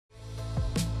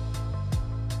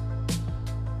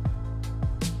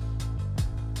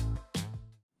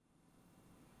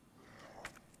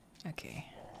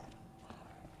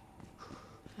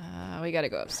we gotta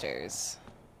go upstairs.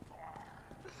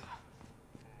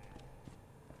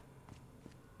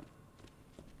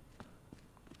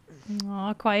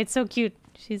 Aw, Quiet's so cute.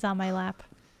 She's on my lap.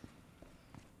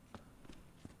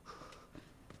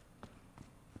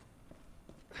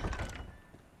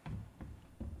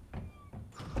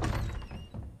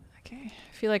 Okay,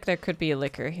 I feel like there could be a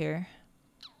liquor here.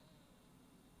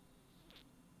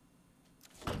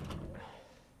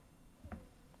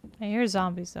 I hear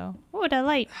zombies though. Oh, that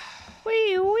light.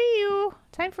 Wee wee.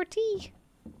 Time for tea.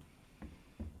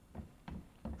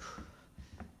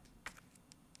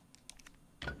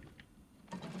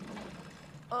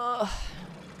 Ugh.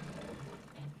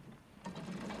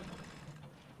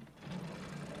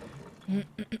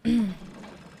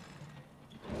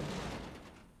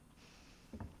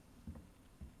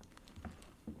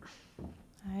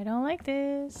 I don't like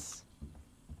this.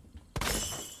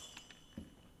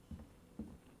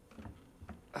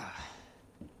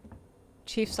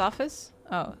 Chief's office?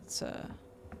 Oh, it's a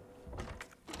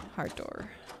hard door.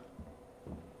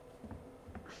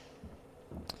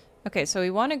 Okay, so we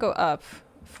want to go up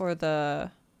for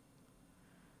the...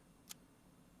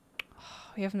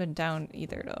 We haven't been down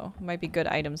either, though. Might be good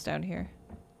items down here.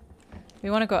 We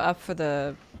want to go up for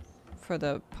the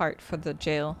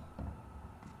jail.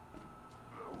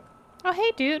 Oh,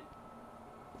 hey, dude.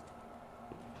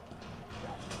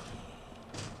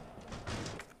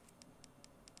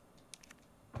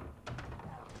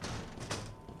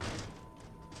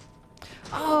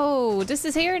 Oh, this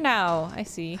is here now. I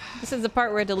see. This is the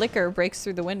part where the liquor breaks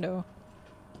through the window.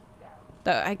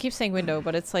 I keep saying window,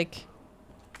 but it's like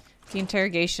the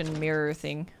interrogation mirror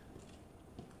thing.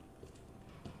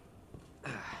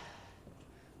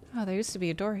 Oh, there used to be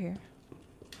a door here.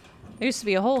 There used to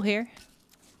be a hole here.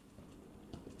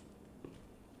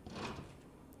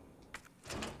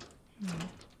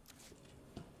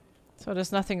 So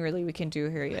there's nothing really we can do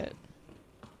here yet.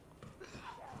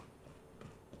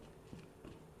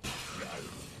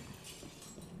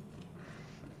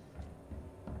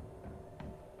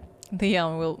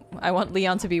 Leon will... I want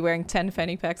Leon to be wearing 10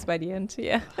 fanny packs by the end,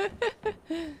 yeah.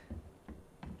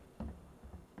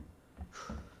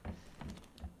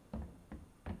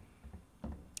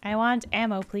 I want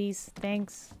ammo, please.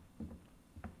 Thanks.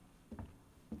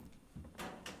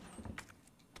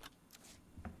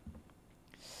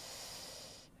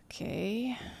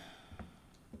 Okay.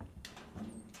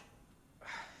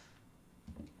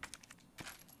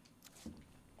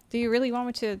 Do you really want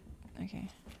me to... Okay.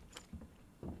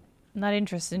 I'm not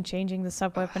interested in changing the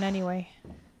sub-weapon anyway.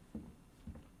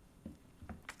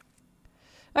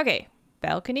 Okay.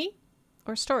 Balcony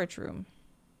or storage room?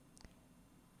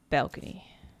 Balcony.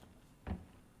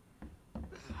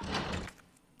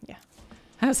 Yeah.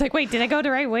 I was like, wait, did I go the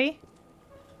right way?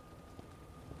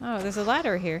 Oh, there's a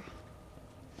ladder here.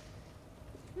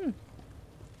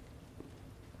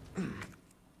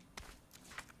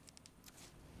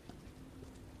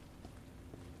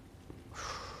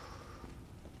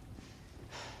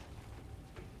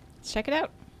 Let's check it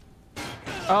out.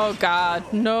 Oh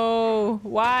god, no.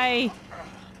 Why?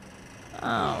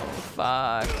 Oh,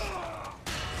 fuck.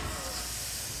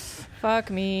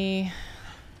 Fuck me.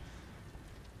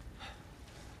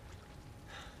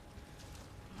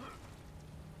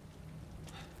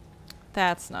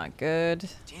 That's not good.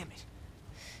 Damn it.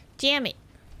 Damn it.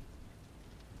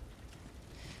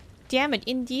 Damn it,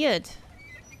 indeed.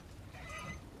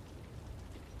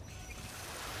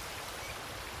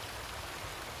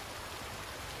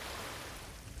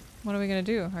 What are we gonna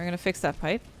do? Are we gonna fix that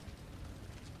pipe?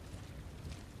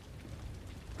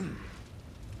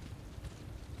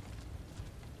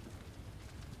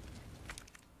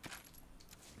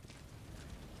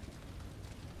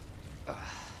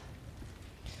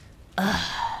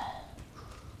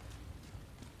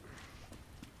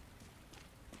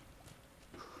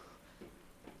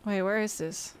 Wait, where is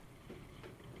this?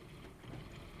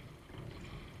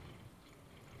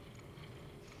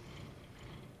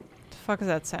 The fuck is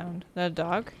that sound? Is that a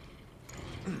dog?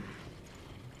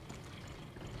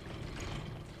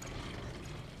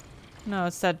 No,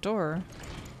 it's that door.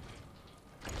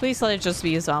 Please let it just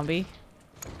be a zombie.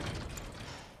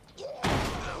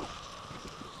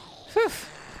 Whew.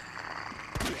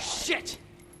 Shit!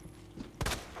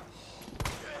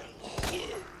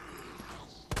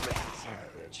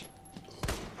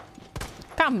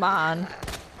 Come on.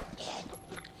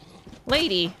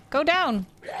 Lady, go down.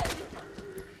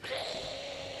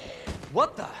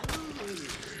 What the? Ah,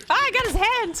 I got his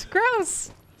hand.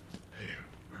 Gross.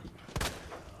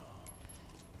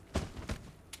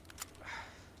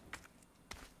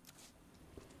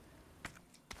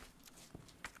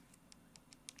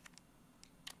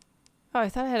 Oh, I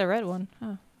thought I had a red one.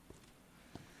 Oh.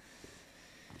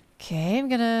 Okay, I'm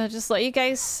gonna just let you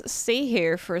guys stay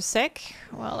here for a sec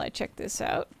while I check this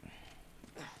out.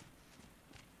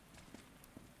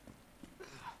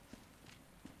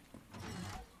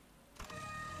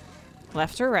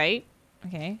 Left or right?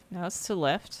 Okay, now it's to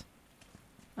left.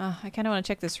 I kind of want to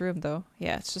check this room though.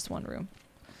 Yeah, it's just one room.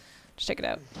 Let's check it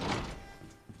out.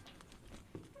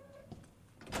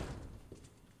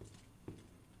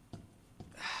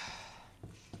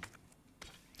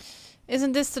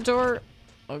 Isn't this the door?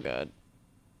 Oh god.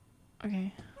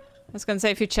 Okay. I was gonna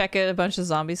say if you check it, a bunch of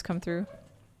zombies come through.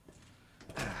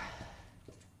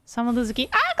 Someone lose a key.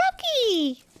 Ah, club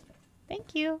key!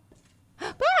 Thank you.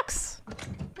 Box!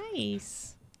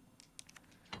 Nice.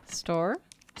 Store.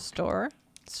 Store.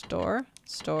 Store.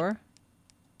 Store.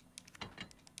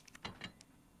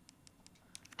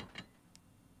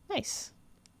 Nice.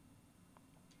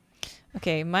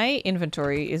 Okay, my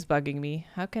inventory is bugging me.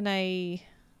 How can I...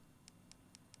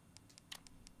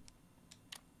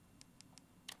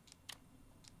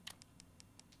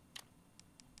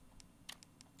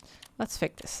 Let's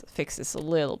fix this a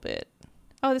little bit.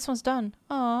 Oh, this one's done.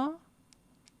 Aw.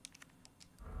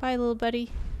 Bye, little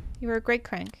buddy. You were a great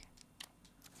crank.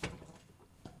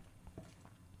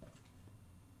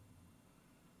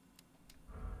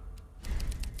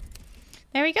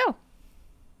 There we go.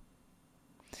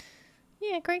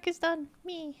 Yeah, crank is done.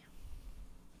 Me.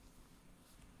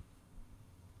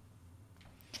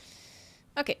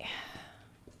 Okay.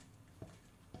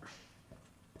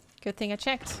 Good thing I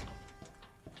checked.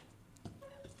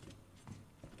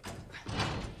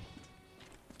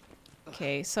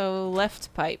 Okay, so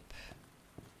left pipe.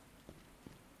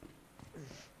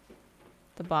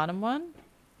 The bottom one?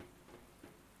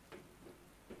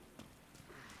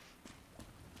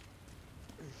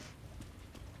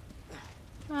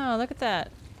 Oh, look at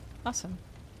that. Awesome.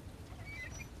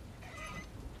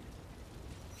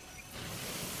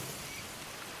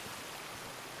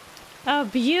 Oh,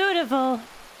 beautiful.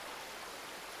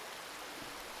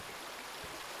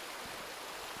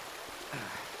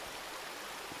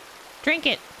 Drink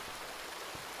it.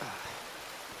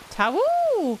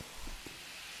 Tawoo!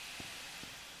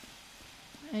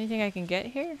 Anything I can get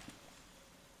here?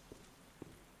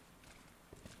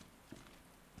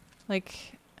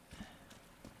 Like...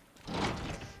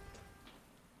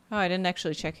 Oh, I didn't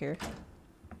actually check here.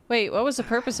 Wait, what was the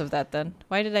purpose of that then?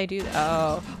 Why did I do that?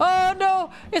 Oh. Oh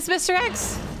no! It's Mr.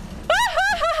 X!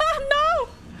 No!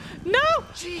 No!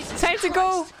 Jesus Time to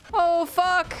go! Oh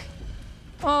fuck!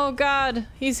 Oh god,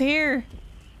 he's here.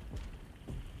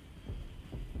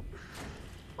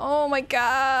 Oh my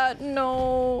god,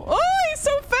 no. Oh, he's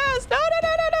so fast! No, no,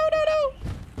 no, no, no, no, no!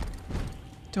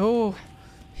 Oh,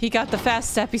 he got the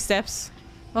fast steppy steps.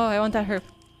 Oh, I want that herb.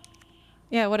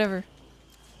 Yeah, whatever.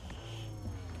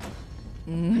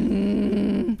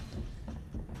 Dude,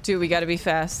 we gotta be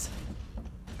fast.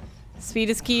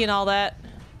 Speed is key and all that.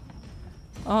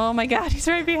 Oh my god, he's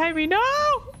right behind me. No!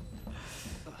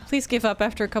 Please give up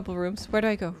after a couple rooms. Where do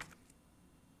I go?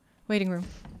 Waiting room.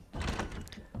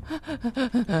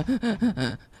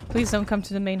 Please don't come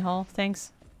to the main hall.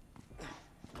 Thanks. Do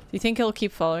you think he'll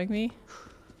keep following me?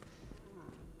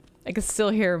 I can still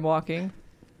hear him walking.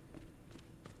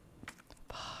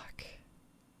 Fuck.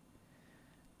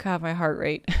 God, my heart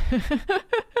rate.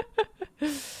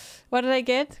 What did I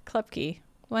get? Club key.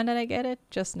 When did I get it?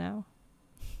 Just now.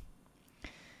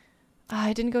 Ah,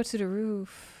 I didn't go to the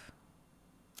roof.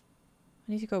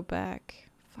 I need to go back.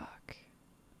 Fuck.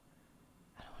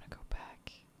 I don't want to go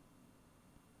back.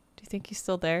 Do you think he's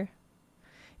still there?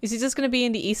 Is he just going to be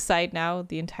in the east side now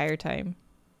the entire time?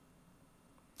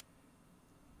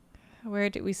 Where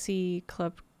did we see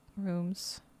club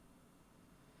rooms?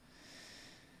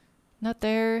 Not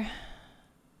there.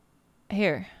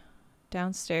 Here.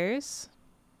 Downstairs.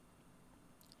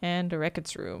 And a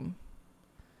records room.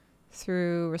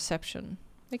 Through reception.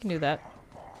 We can do that.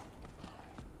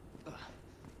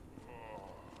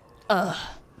 Ugh.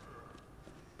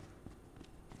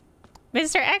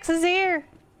 Mr. X is here.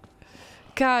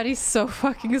 God, he's so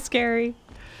fucking scary.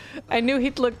 I knew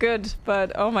he'd look good,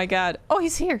 but oh my god. Oh,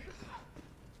 he's here.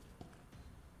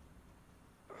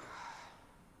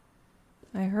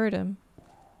 I heard him.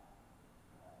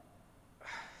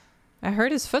 I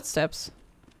heard his footsteps.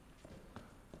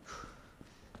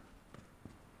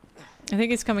 I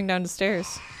think he's coming down the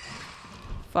stairs.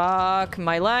 Fuck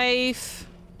my life.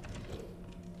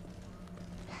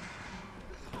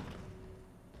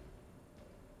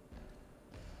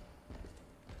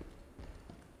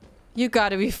 You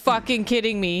gotta be fucking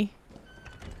kidding me.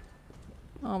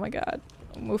 Oh my god.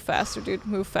 Move faster, dude.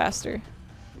 Move faster.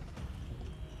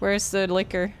 Where's the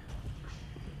liquor?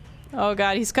 Oh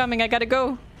god, he's coming. I gotta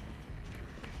go.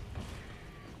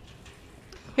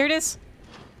 Here it is.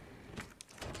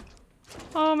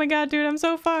 Oh my god, dude, I'm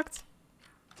so fucked.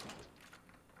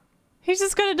 He's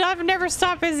just gonna never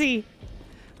stop, is he?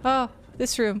 Oh,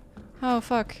 this room. Oh,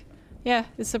 fuck. Yeah,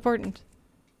 it's important.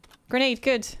 Grenade,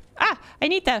 good. Ah! I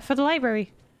need that for the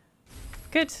library.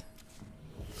 Good.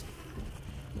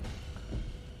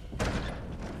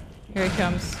 Here he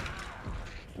comes.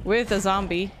 With a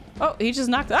zombie. Oh, he just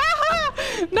knocked- Ah!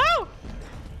 No!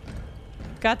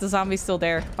 God, the zombie's still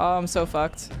there. Oh, I'm so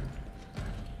fucked.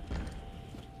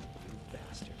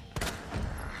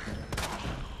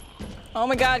 Oh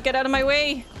my god, get out of my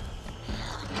way!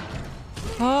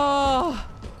 Oh!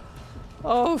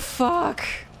 Oh, fuck.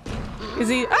 Is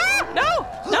he- Ah! No!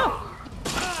 No!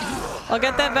 I'll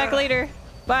get that back later.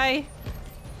 Bye.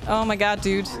 Oh my god,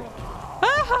 dude.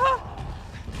 Ah!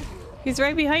 He's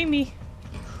right behind me.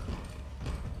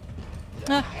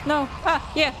 Ah, no.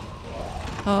 Ah, yeah.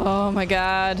 Oh my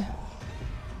god.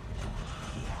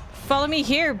 Follow me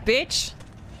here, bitch.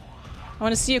 I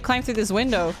want to see you climb through this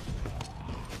window.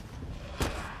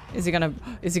 Is he gonna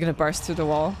burst through the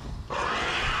wall?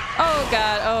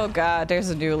 Oh god, there's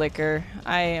a new liquor.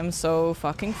 I am so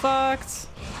fucking fucked.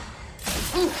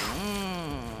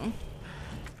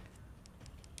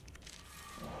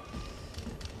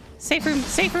 Safe room,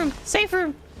 safe room, safe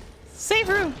room, safe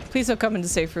room. Please don't come into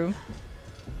safe room.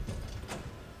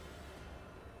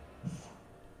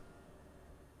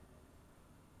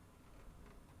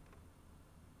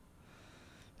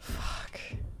 Fuck.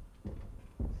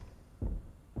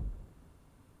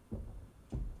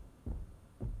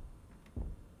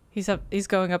 He's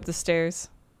going up the stairs.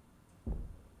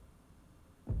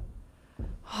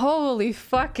 Holy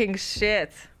fucking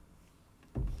shit.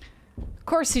 Of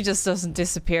course he just doesn't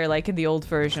disappear like in the old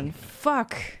version.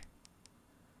 Fuck.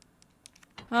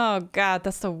 Oh god,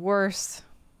 that's the worst.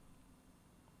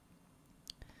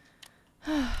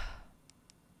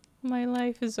 My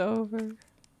life is over.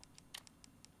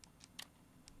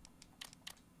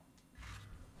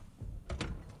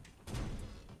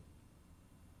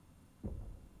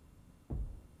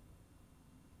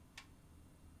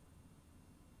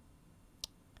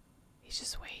 He's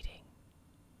just waiting.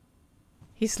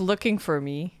 He's looking for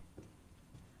me.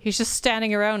 He's just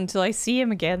standing around until I see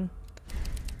him again.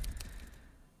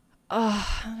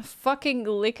 Ugh, fucking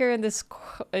liquor in this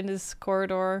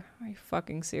corridor. Are you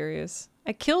fucking serious?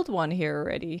 I killed one here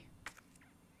already.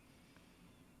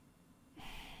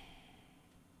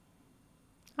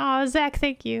 Oh, Zach,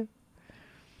 thank you.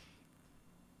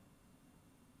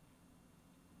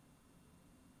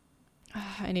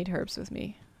 I need herbs with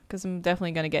me. Because I'm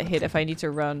definitely going to get hit if I need to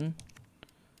run.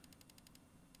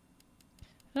 I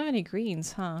don't have any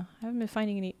greens, huh? I haven't been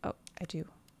finding any... Oh, I do.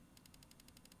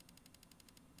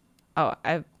 Oh,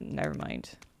 never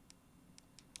mind.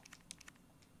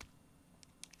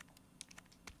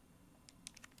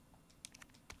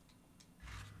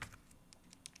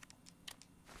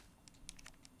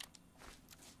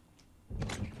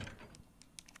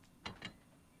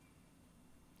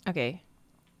 Okay.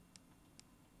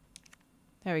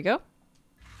 There we go.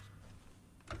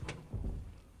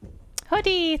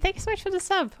 Hoodie, thanks so much for the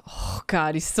sub. Oh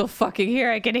god, he's still fucking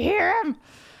here. I can hear him.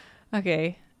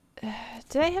 Okay.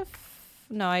 Did I have...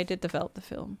 No, I did develop the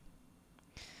film.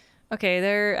 Okay,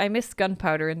 there... I missed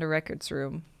gunpowder in the records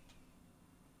room.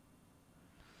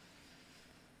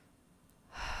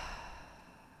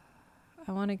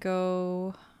 I want to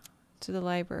go to the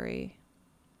library.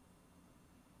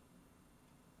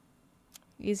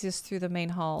 Easiest through the main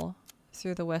hall.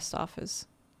 Through the west office.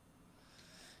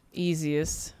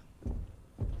 Easiest.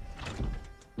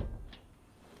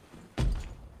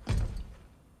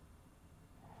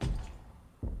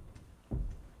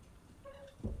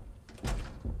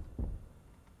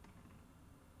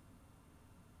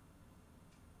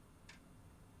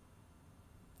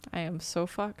 I am so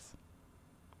fucked.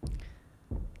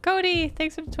 Cody,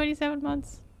 thanks for the 27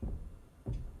 months.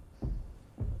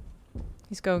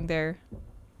 He's going there.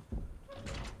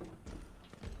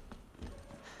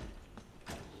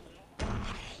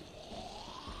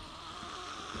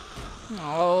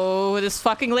 Oh, this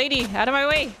fucking lady! Out of my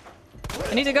way!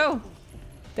 I need to go!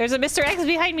 There's a Mr. X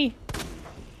behind me!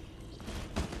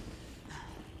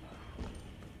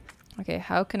 Okay,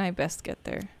 how can I best get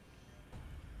there?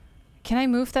 Can I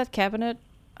move that cabinet?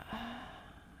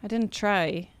 I didn't try.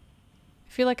 I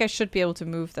feel like I should be able to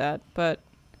move that, but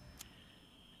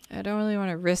I don't really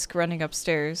want to risk running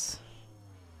upstairs.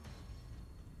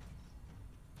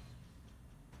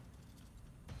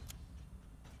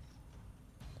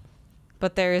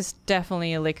 But there is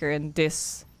definitely a liquor in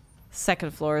this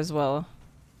second floor as well.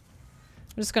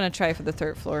 I'm just gonna try for the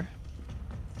 3rd floor.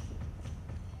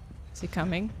 Is he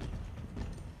coming?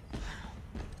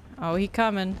 Oh, he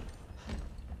coming.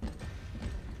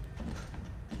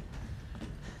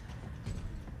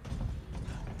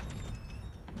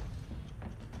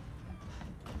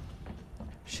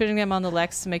 Shooting them on the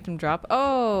legs to make them drop.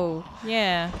 Oh,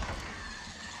 yeah.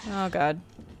 Oh, God.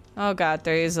 Oh, God,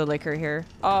 there is a liquor here.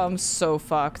 Oh, I'm so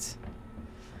fucked.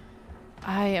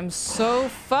 I am so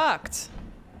fucked.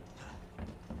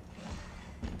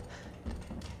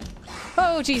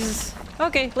 Oh, Jesus.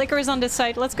 Okay, liquor is on this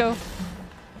side. Let's go.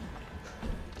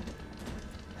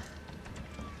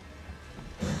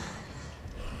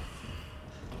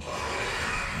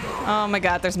 Oh my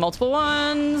God, there's multiple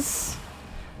ones.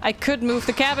 I could move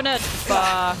the cabinet.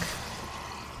 Fuck.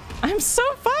 I'm so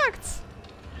fucked.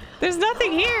 There's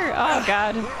nothing here. Oh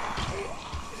God.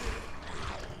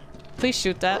 Please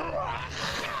shoot that.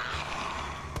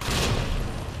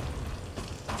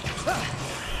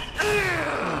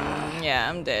 Yeah,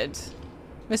 I'm dead.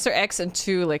 Mr. X and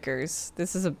 2 liquors.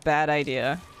 This is a bad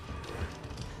idea.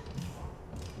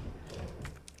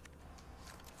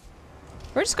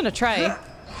 We're just gonna try.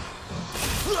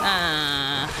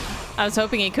 I was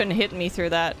hoping he couldn't hit me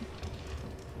through that.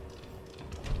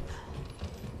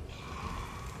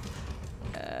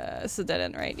 It's a dead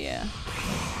end, right? Yeah.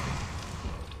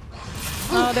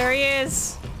 Oh, there he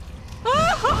is.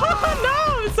 Oh,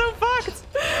 no! I'm so fucked!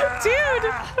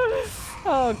 Dude!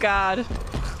 Oh, God.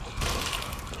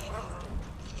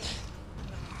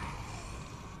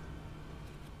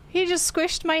 He just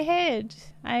squished my head.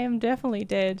 I am definitely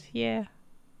dead. Yeah.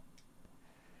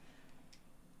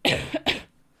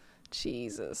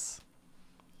 Jesus.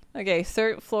 Okay,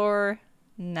 3rd floor.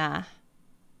 Nah.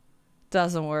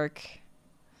 Doesn't work.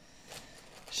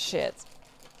 Shit.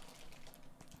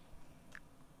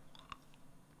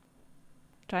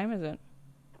 What time is it?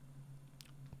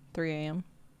 3 a.m.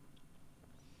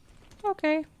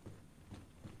 Okay.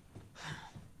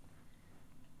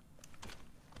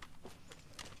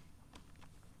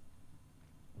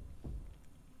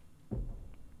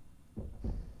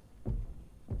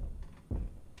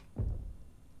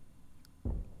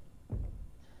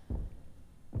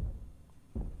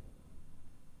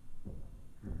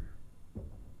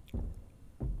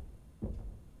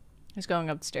 He's going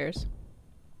upstairs.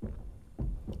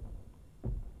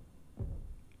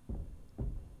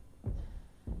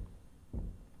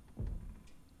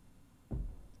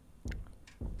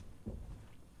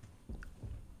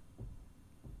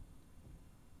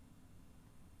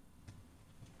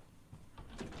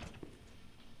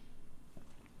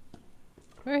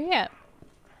 Where are he at?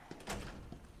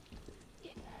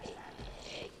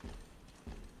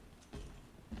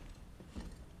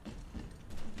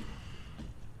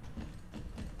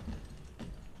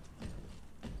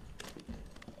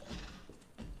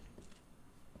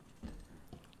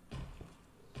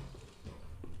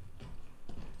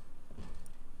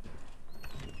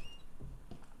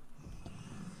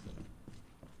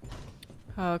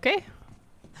 Okay.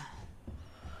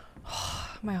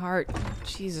 My heart.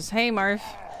 Jesus. Hey, Marv.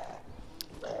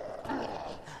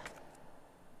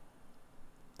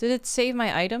 Did it save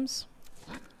my items?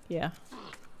 Yeah.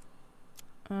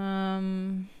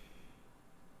 How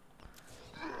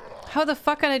the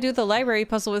fuck can I do the library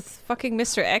puzzle with fucking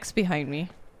Mr. X behind me?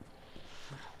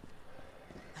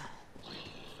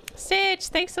 Stitch,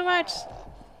 thanks so much.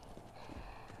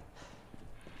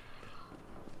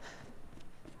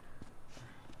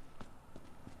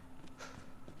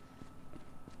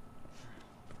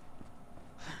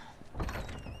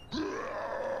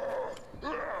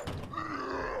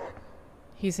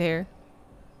 He's here.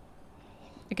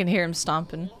 I can hear him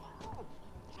stomping.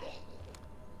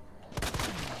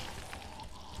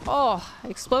 Oh,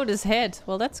 explode his head.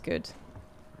 Well, that's good.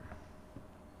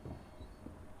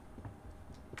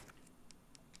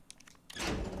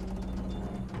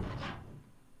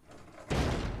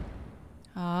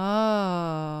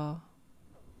 Oh.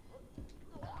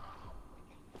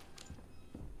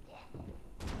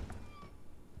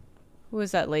 Who is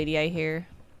that lady I hear?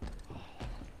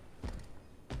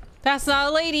 That's not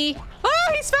a lady!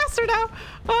 Oh, he's faster now!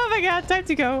 Oh my god, time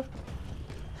to go.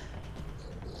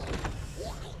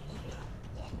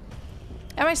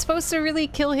 Am I supposed to really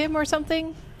kill him or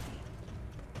something?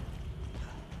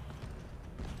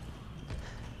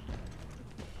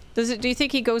 Do you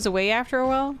think he goes away after a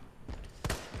while?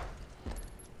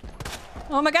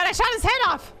 Oh my god, I shot his head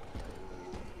off!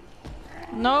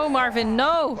 No, Marvin,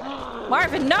 no!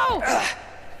 Marvin, no!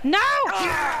 No!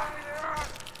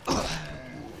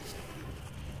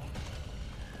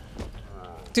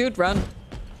 Dude, run.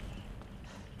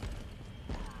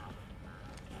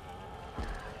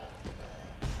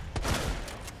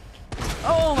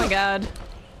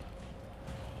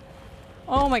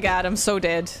 Oh my god, I'm so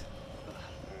dead.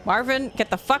 Marvin, get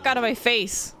the fuck out of my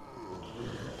face.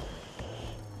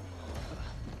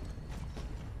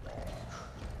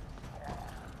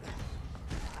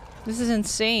 This is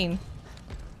insane.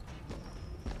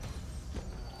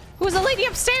 Who's the lady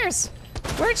upstairs?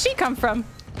 Where'd she come from?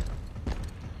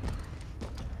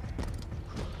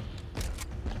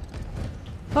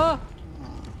 Oh.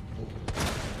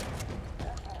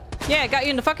 Yeah, I got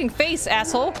you in the fucking face,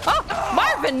 asshole. Oh,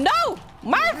 Marvin, no!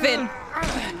 Marvin!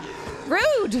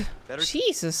 Rude!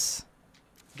 Jesus.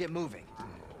 Get moving.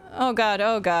 Oh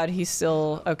god, he's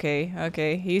still... Okay,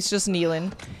 okay, he's just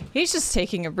kneeling. He's just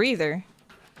taking a breather.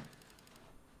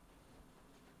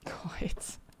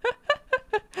 Quiet.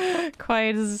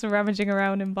 Quiet is rummaging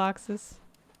around in boxes.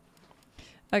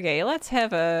 Okay, let's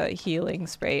have a healing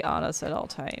spray on us at all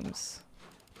times.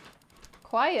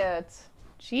 Quiet.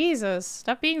 Jesus,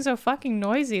 stop being so fucking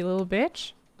noisy, little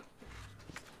bitch.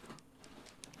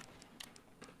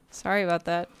 Sorry about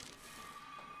that.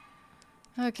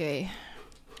 Okay.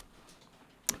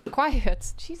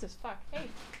 Quiet. Jesus, fuck. Hey.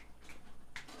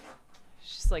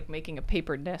 She's like making a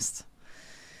paper nest.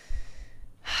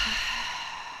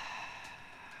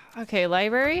 Okay,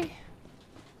 library.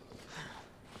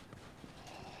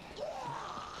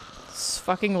 This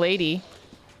fucking lady.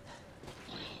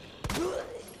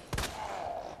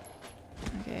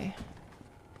 Okay.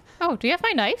 Oh, do you have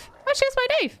my knife? Oh, she has my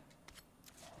knife.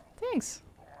 Thanks.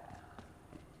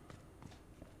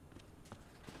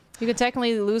 You could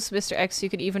technically lose Mr. X. You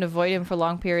could even avoid him for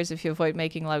long periods if you avoid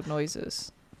making loud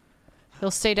noises.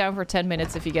 He'll stay down for 10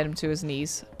 minutes if you get him to his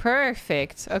knees.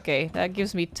 Perfect. Okay, that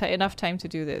gives me enough time to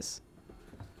do this.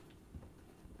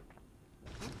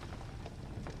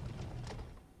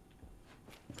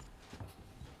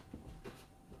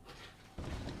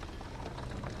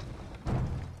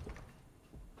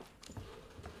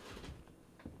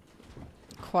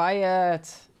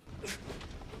 Quiet.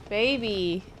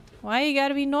 Baby. Why you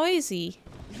gotta be noisy?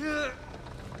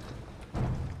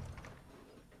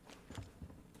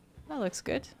 That looks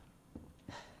good.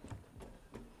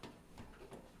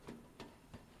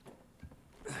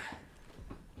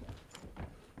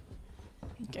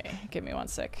 Okay, give me one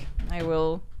sec. I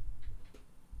will...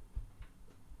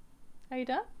 Are you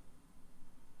done?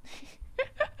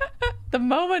 The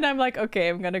moment I'm like, okay,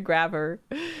 I'm gonna grab her,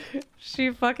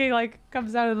 she fucking like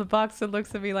comes out of the box and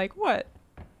looks at me like, what?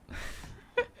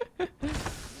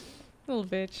 Little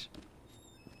bitch.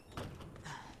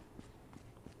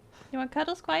 You want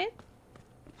cuddles, quiet?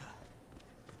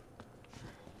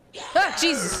 Ah,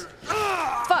 Jesus!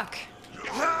 Fuck!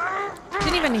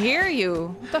 Didn't even hear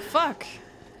you. What the fuck?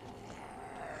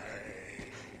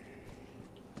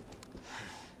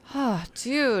 Ah,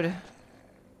 dude.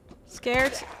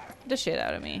 Scared the shit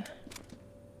out of me.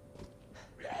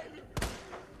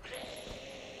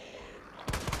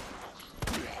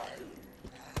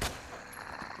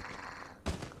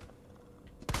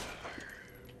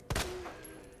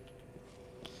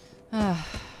 Ah,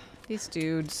 these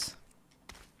dudes.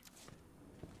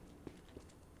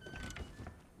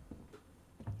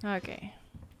 Okay.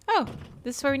 Oh,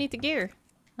 this is where we need the gear.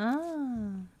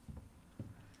 Ah.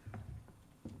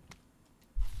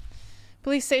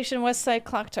 Police station, west side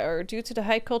clock tower. Due to the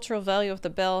high cultural value of the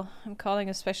bell, I'm calling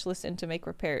a specialist in to make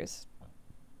repairs.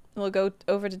 We'll go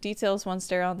over the details once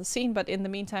they're on the scene, but in the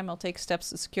meantime I'll take steps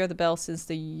to secure the bell since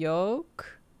the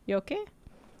yoke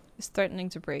is threatening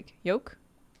to break. Yoke?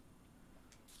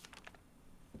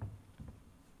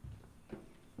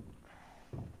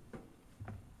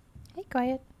 Hey,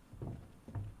 quiet.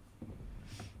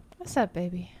 What's up,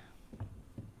 baby?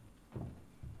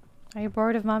 Are you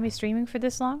bored of mommy streaming for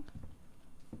this long?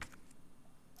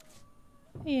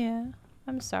 Yeah,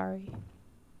 I'm sorry.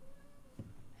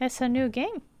 It's a new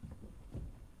game.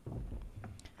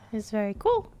 It's very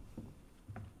cool.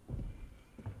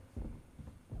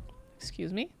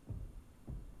 Excuse me?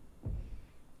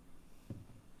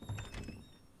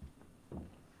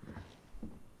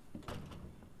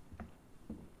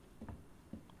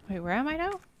 Wait, where am I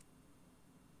now?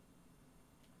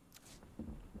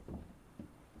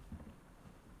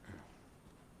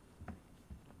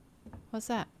 What's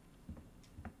that?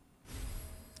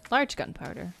 Large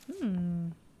gunpowder. Hmm.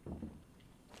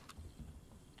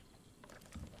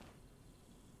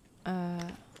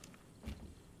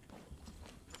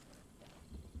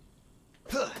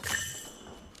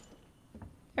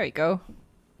 There we go.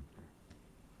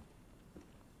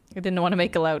 I didn't want to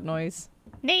make a loud noise.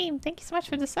 Name, thank you so much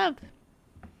for the sub.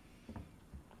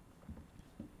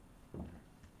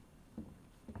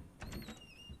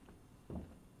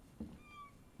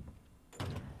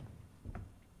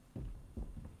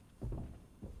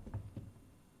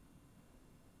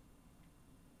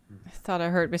 Thought I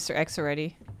heard Mr. X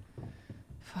already.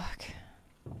 Fuck.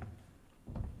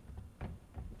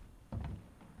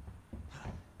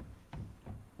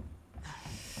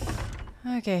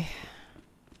 Okay.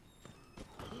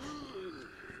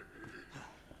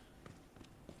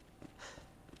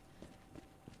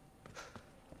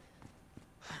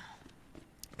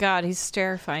 God, he's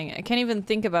terrifying. I can't even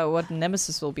think about what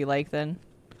Nemesis will be like then.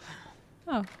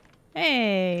 Oh.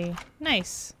 Hey.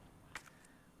 Nice.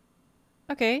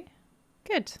 Okay.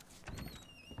 Good.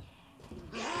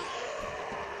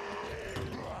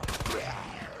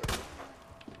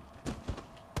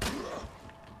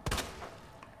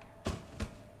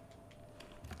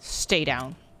 Stay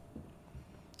down.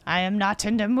 I am not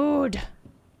in the mood.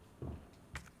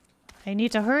 I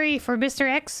need to hurry for Mr.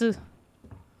 X.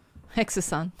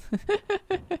 Hexason.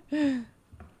 That's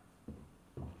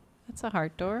a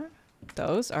heart door.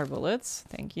 Those are bullets.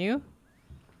 Thank you.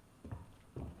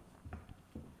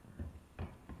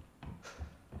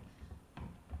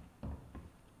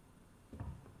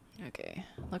 Okay.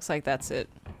 Looks like that's it.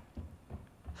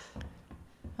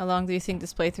 How long do you think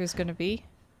this playthrough is going to be?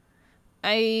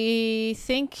 I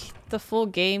think the full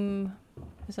game...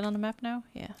 Is it on the map now?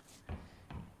 Yeah.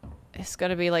 It's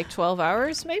gonna be like 12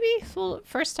 hours, maybe? Full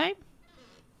first time?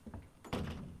 I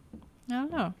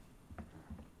don't know.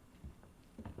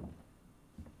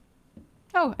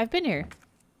 Oh, I've been here.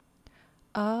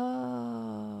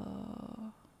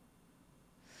 Oh.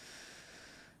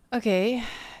 Okay.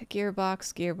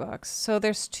 Gearbox, gearbox. So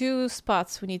there's 2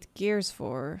 spots we need gears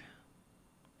for.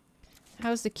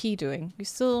 How's the key doing? We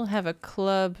still have a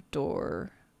club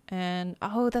door. And...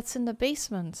 Oh, that's in the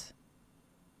basement.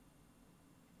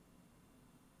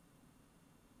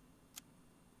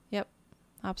 Yep.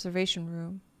 Observation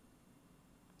room.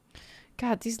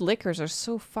 God, these lickers are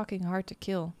so fucking hard to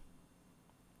kill.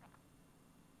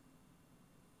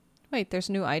 Wait, there's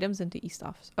new items in the east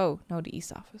office. Oh, no, the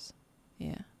east office.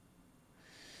 Yeah.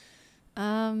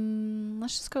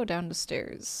 Let's just go down the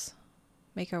stairs.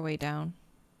 Make our way down.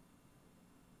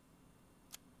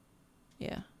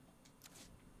 Yeah.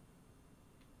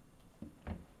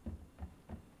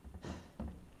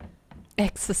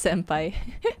 Ex-senpai.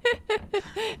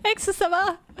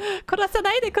 Ex-sama!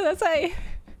 Korasanai de kudasai!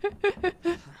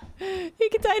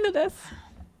 Ikitai no desu.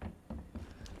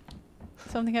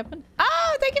 Something happened?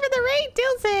 Oh, thank you for the raid,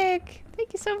 Dilzik!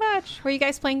 Thank you so much. Were you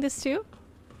guys playing this too?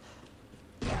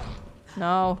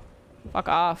 No. Fuck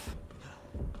off.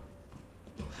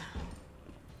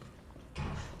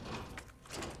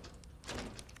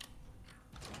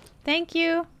 Thank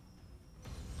you.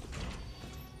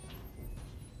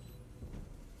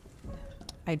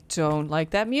 I don't like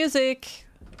that music.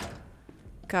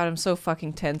 God, I'm so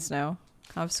fucking tense now.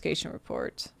 Confiscation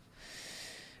report.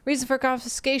 Reason for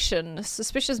confiscation. A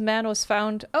suspicious man was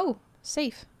found... Oh,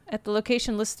 safe. At the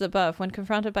location listed above. When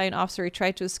confronted by an officer, he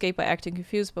tried to escape by acting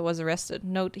confused, but was arrested.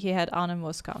 Note he had on him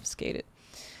was confiscated.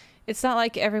 It's not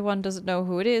like everyone doesn't know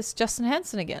who it is. Justin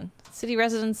Hansen again. City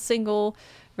resident, single,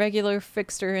 regular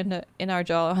fixture in our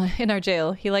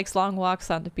jail. He likes long walks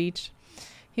on the beach.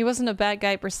 He wasn't a bad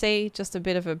guy per se, just a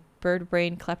bit of a bird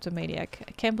brain kleptomaniac.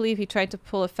 I can't believe he tried to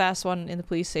pull a fast one in the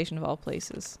police station of all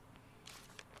places.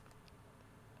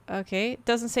 Okay,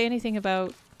 doesn't say anything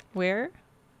about where.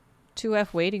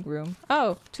 2F waiting room.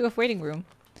 Oh, 2F waiting room.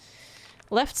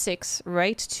 Left 6,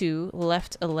 right 2,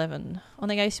 left 11.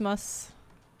 Onegaishimasu.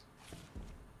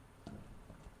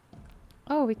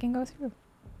 Oh, we can go through.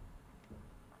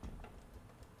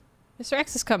 Mr.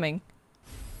 X is coming.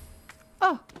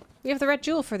 Oh, we have the red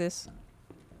jewel for this.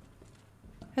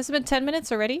 Has it been 10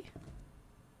 minutes already?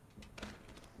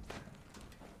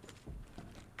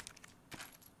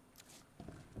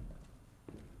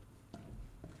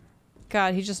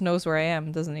 God, he just knows where I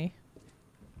am, doesn't he?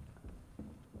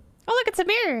 Oh, look, it's a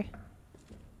mirror.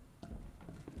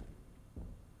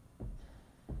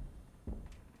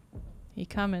 He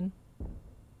coming.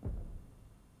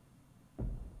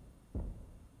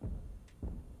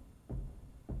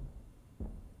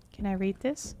 Can I read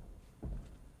this?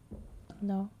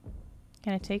 No.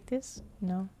 Can I take this?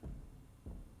 No.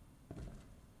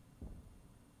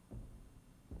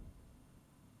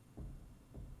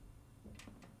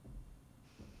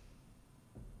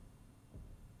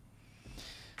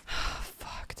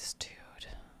 Fuck this dude.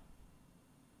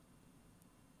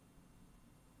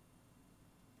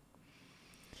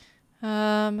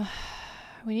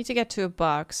 We need to get to a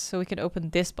box so we can open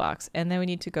this box, and then we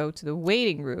need to go to the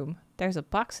waiting room. There's a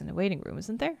box in the waiting room,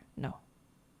 isn't there? No.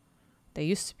 There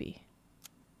used to be,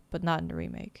 but not in the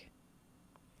remake.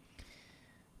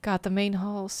 God, the main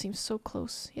hall seems so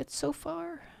close, yet so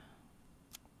far.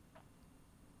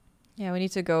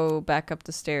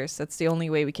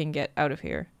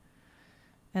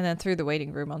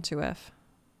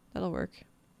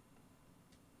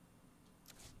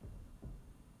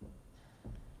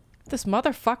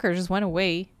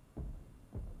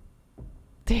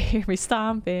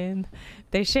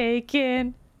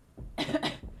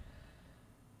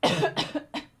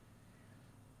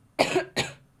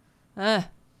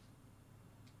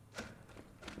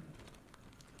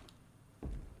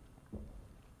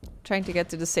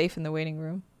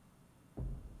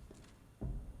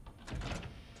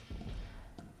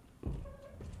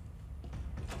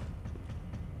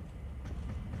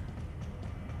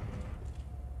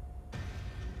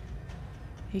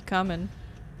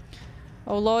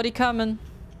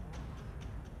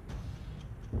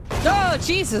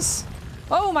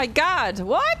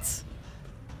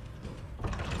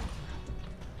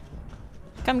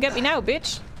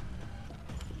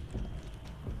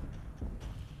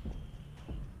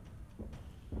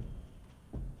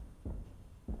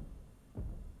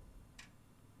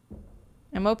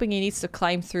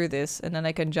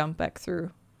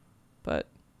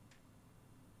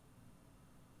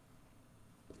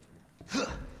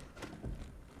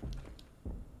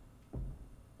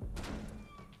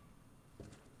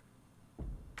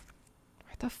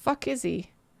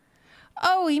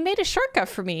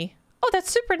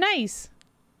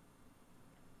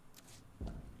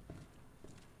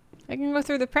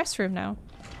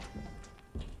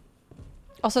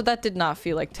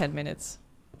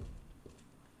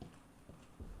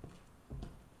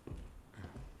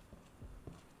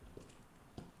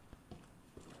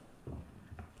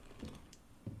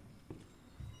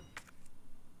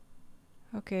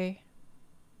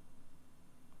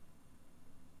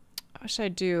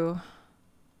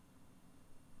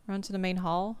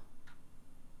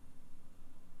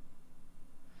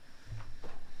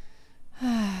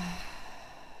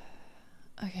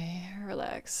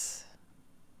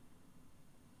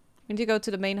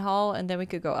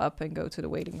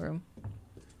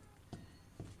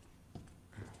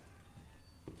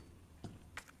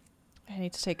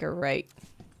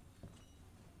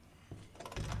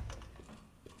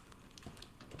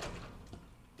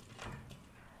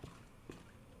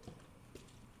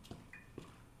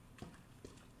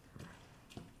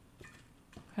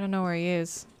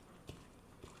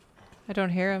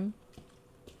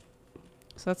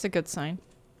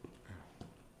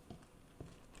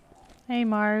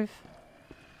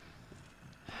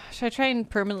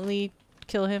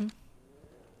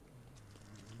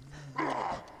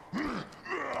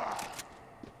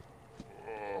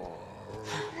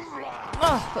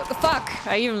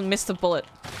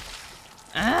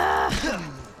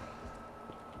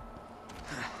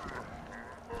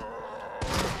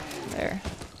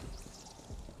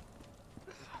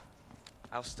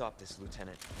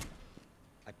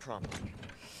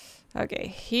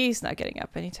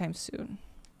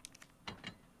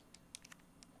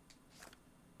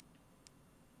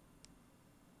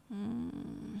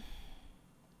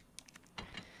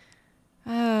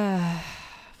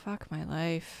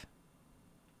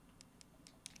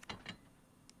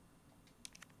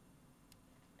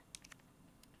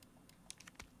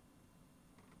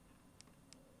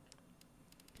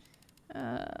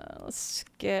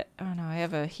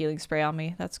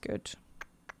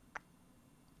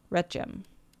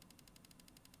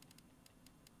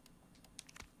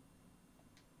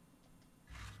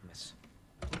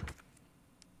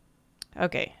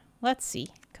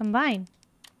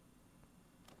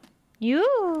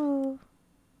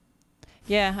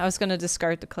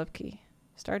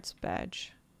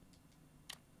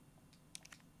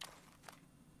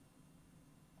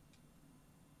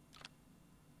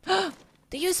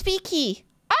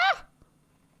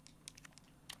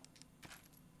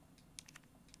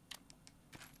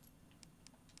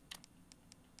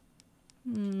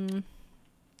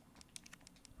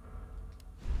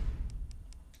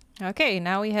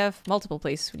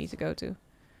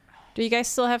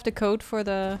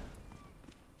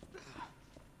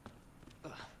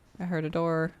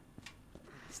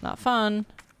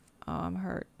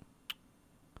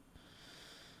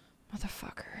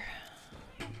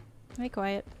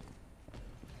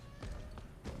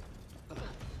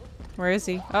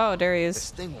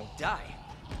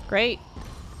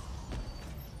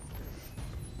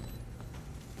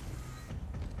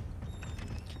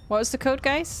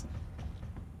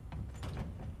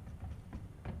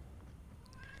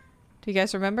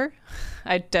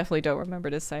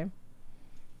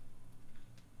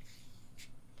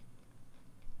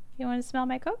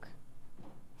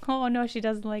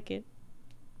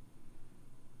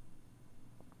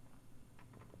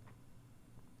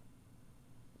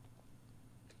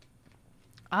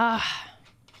 Ah.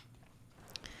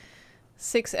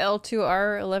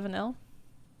 6L2R 11L.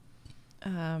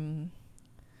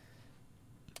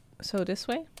 So this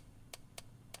way?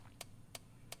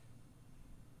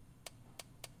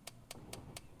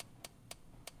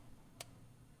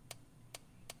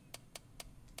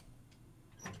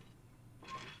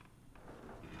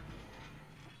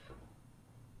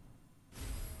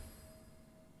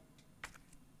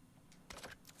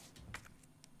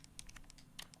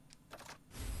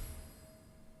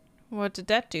 What did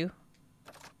that do?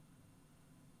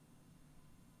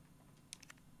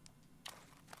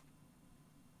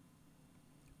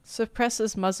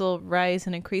 Suppresses muzzle rise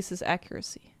and increases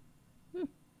accuracy.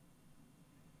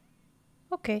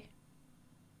 Okay.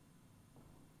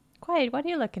 Quiet, what are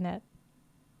you looking at?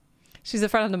 She's in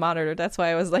front of the monitor. That's why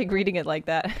I was like reading it like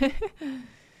that.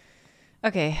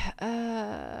 Okay.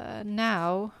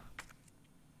 Now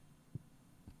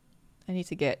I need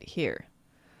to get here.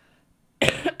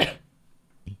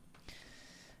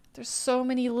 There's so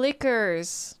many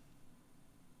liquors.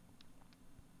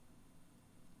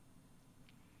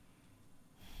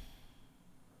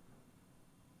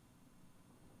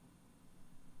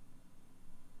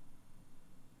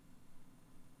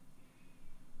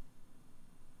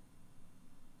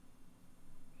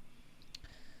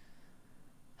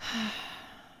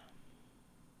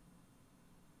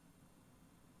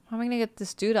 How am I gonna get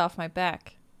this dude off my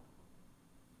back?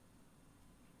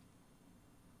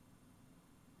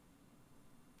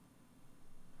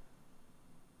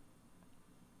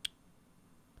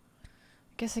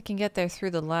 Guess I can get there through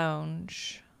the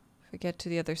lounge if I get to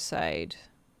the other side.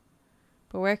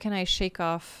 But where can I shake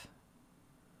off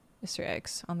Mr.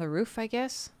 X? On the roof, I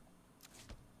guess?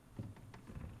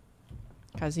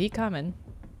 'Cause he coming.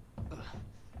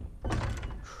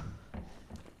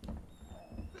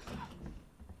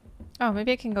 Oh,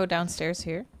 maybe I can go downstairs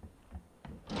here.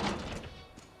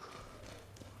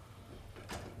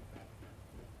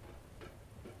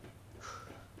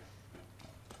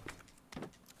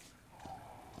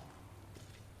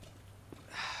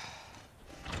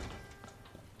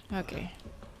 Okay.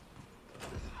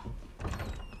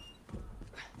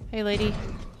 Hey, lady.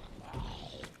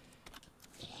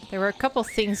 There were a couple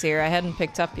things here I hadn't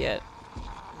picked up yet.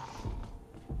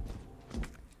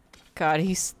 God,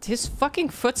 his fucking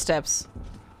footsteps.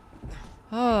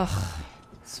 Ugh.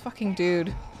 This fucking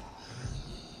dude.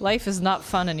 Life is not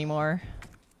fun anymore.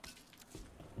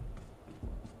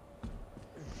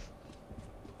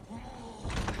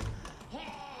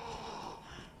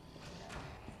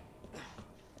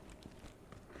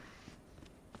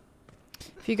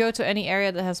 If you go to any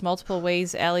area that has multiple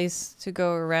ways, alleys to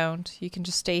go around, you can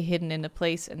just stay hidden in a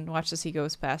place and watch as he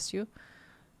goes past you.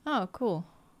 Oh, cool.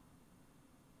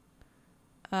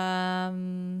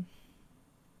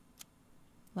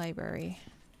 Library.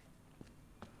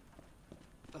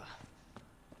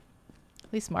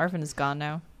 At least Marvin is gone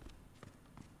now.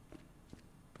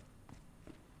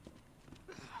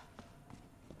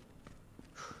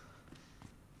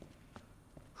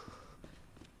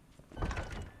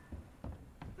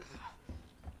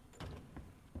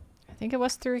 I think it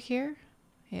was through here.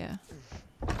 Yeah.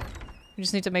 We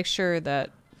just need to make sure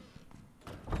that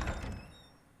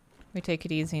we take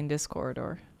it easy in this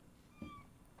corridor.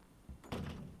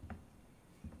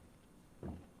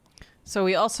 So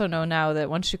we also know now that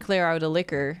once you clear out a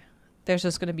liquor, there's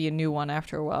just going to be a new one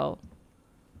after a while.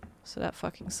 So that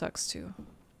fucking sucks too.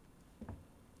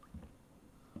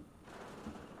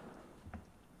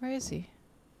 Where is he?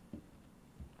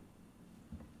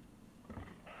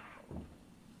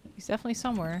 He's definitely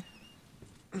somewhere.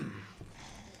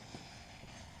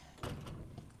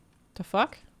 The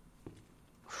fuck?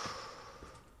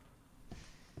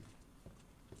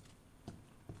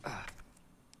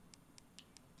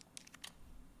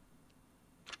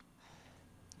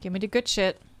 Give me the good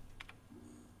shit.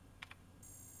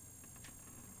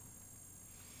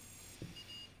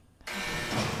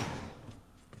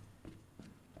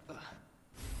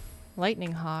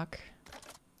 Lightning Hawk.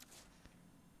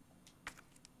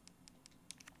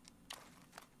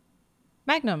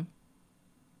 Magnum.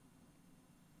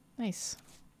 Nice.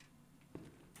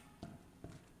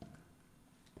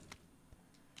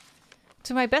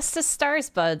 To my bestest stars,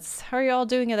 buds. How are you all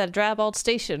doing at that drab old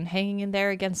station? Hanging in there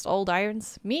against old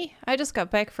irons? Me? I just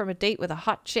got back from a date with a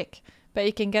hot chick. Bet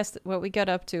you can guess what we got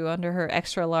up to under her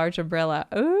extra large umbrella.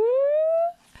 Ooh!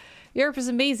 Europe is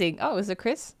amazing. Oh, is it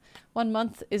Chris? 1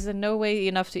 month is in no way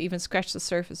enough to even scratch the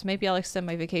surface. Maybe I'll extend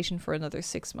my vacation for another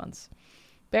 6 months.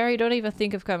 Barry, don't even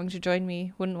think of coming to join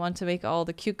me. Wouldn't want to make all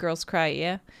the cute girls cry,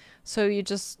 yeah? So you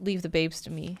just leave the babes to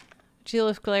me. Jill,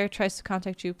 if Claire tries to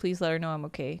contact you, please let her know I'm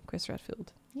okay. Chris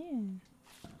Redfield. Yeah.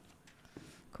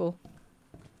 Cool.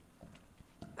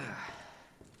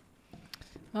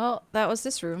 Well, that was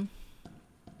this room.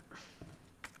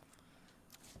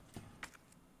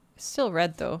 It's still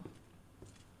red though.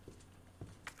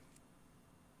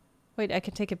 Wait, I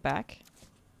can take it back?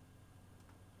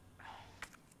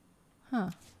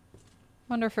 Huh.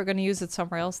 Wonder if we're gonna use it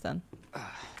somewhere else then. It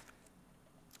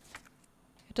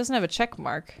doesn't have a check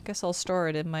mark. I guess I'll store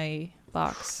it in my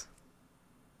box.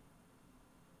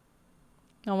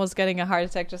 Almost getting a heart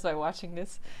attack just by watching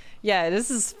this. Yeah, this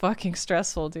is fucking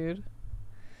stressful, dude.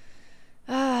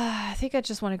 I think I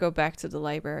just want to go back to the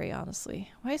library,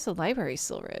 honestly. Why is the library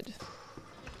still red?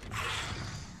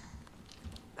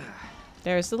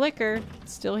 There's the liquor.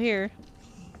 It's still here.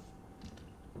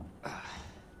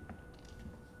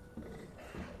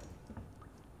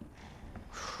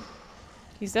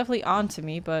 He's definitely on to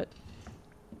me, but...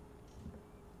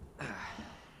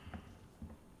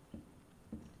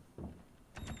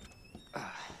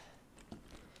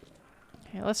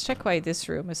 Okay, let's check why this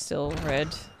room is still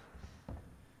red.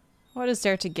 What is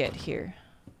there to get here?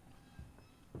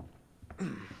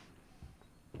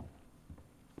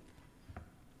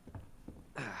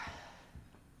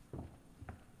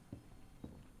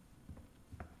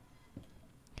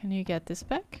 Can you get this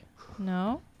back?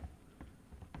 No?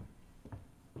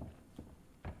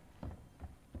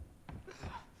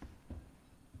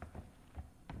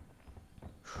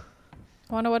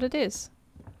 I wonder what it is.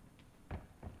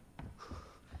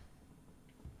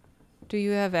 Do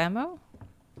you have ammo?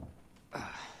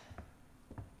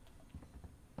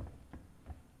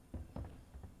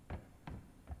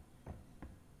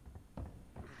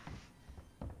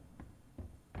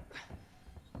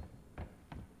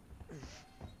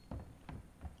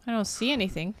 I don't see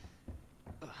anything.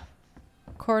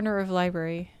 Corner of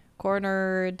library.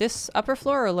 Corner this upper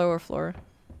floor or lower floor?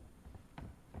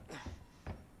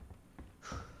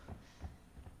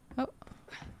 Oh.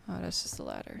 Oh, that's just the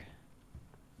ladder.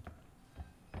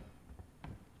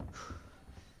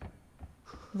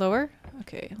 Lower?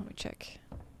 Okay, let me check.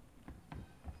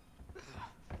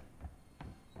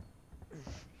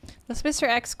 Does Mr.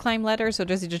 X climb ladders or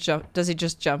does he just jump? Does he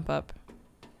just jump up?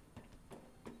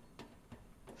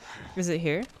 Is it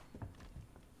here?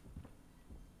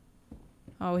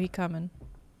 Oh, he coming.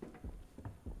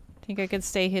 Think I could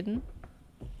stay hidden?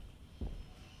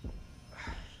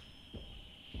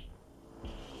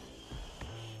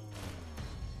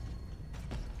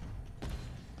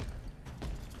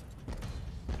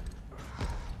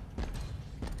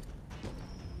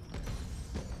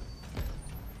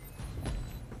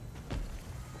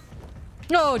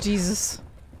 Oh, Jesus.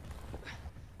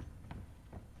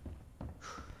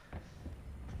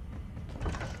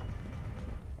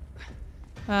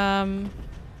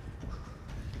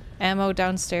 Ammo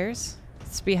downstairs.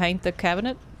 It's behind the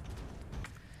cabinet.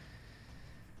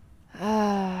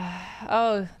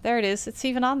 Oh, there it is. It's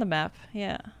even on the map.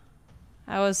 Yeah.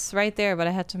 I was right there, but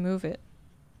I had to move it.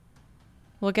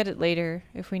 We'll get it later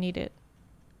if we need it.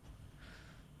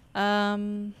 What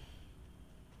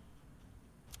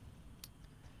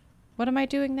am I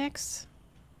doing next?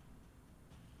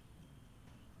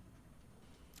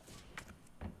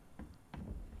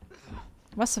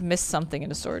 Must have missed something in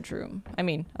the storage room. I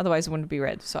mean, otherwise it wouldn't be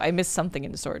red. So I missed something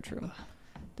in the storage room.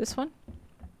 This one?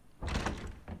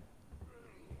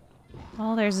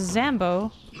 Oh, there's a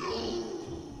Zambo.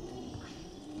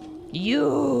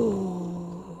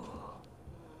 You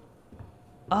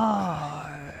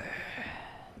are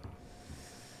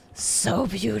so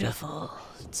beautiful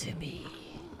to me.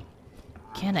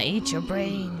 Can I eat your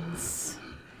brains?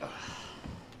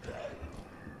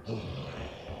 The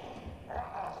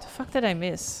fuck did I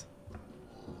miss?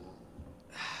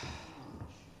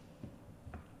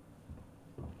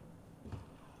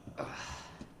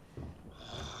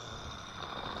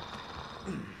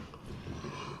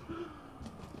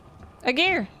 A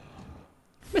gear!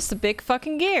 Missed a big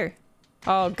fucking gear!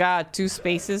 Oh god, 2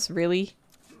 spaces, really?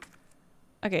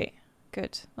 Okay,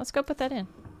 good. Let's go put that in.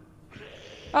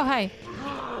 Oh, hi.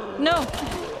 No!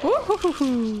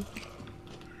 Woo-hoo-hoo-hoo.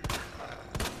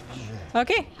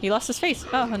 Okay, he lost his face.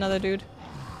 Oh, another dude.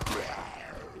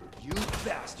 You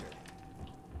bastard.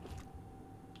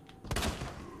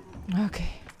 Okay.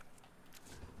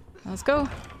 Let's go.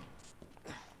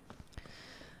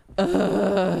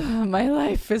 My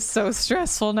life is so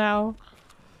stressful now.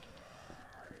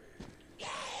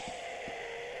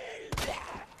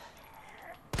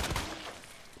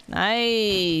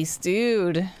 Nice,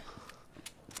 dude.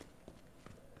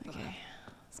 Okay,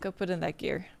 let's go put in that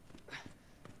gear.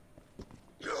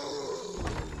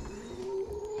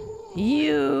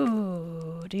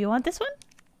 You. Do you want this one?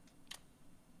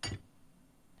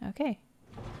 Okay.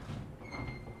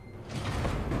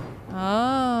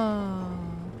 Oh.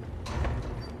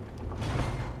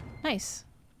 Nice.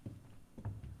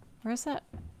 Where's that?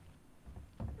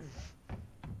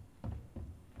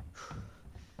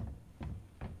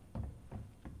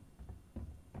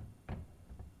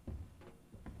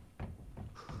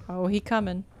 Oh, he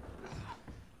coming.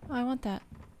 Oh, I want that.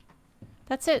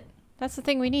 That's it. That's the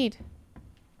thing we need.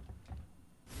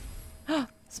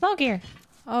 Small gear.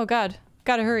 Oh god.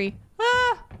 Gotta hurry.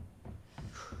 Ah!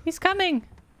 He's coming.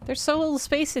 There's so little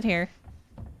space in here.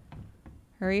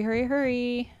 Hurry, hurry,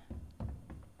 hurry.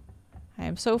 I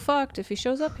am so fucked if he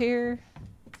shows up here.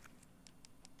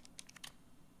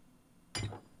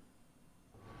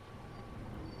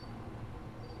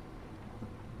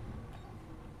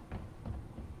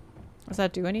 Does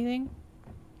that do anything?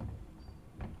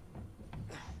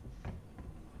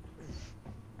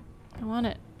 I want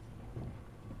it.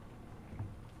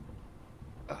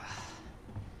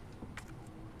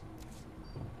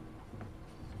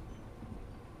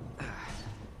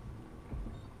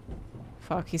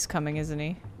 Fuck, he's coming, isn't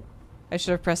he? I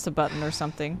should have pressed a button or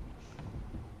something.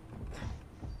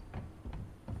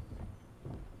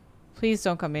 Please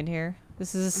don't come in here.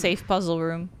 This is a safe puzzle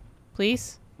room.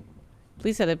 Please?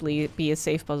 Please let it be a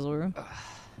safe puzzle room.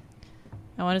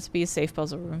 I want it to be a safe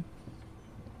puzzle room.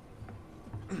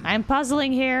 I'm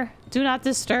puzzling here. Do not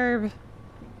disturb.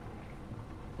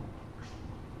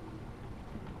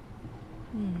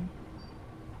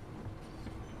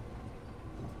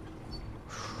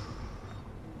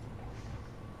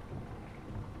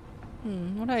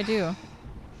 What do I do?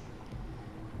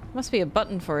 Must be a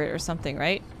button for it or something,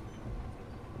 right?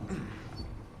 Did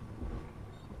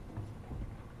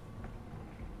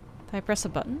I press a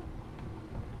button?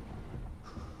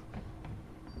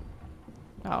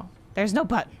 Oh, there's no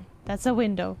button. That's a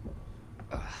window.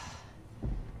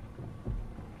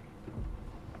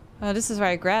 Oh, this is where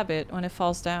I grab it when it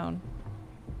falls down.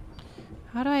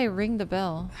 How do I ring the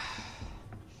bell?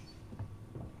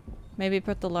 Maybe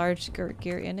put the large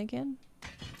gear in again?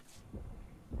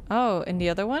 Oh, in the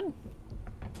other one?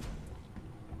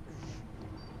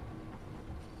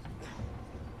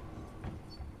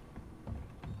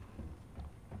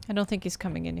 I don't think he's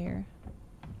coming in here.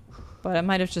 But I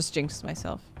might have just jinxed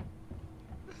myself.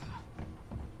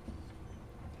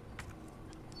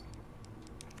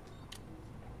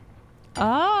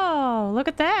 Oh, look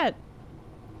at that.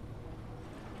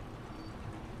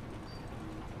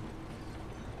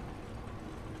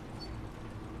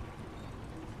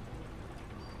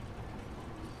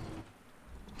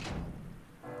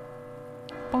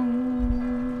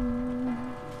 Boom.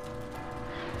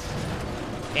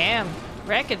 Damn.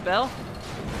 Wreck it, Bell.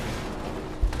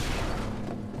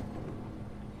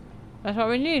 That's what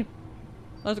we need.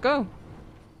 Let's go.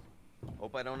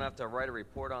 Hope I don't have to write a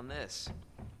report on this.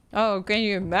 Oh, can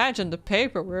you imagine the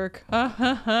paperwork?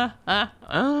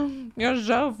 You're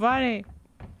so funny.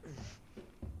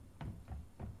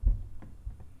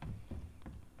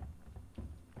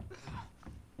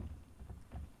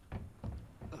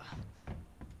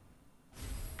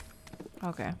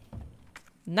 Okay.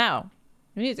 Now,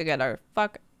 we need to get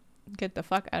the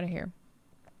fuck out of here.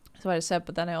 That's what I said,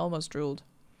 but then I almost drooled.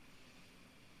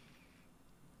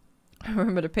 I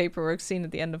remember the paperwork scene at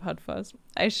the end of Hot Fuzz.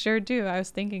 I sure do. I was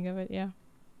thinking of it, yeah.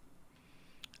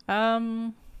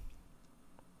 How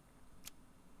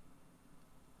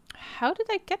did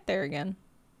I get there again?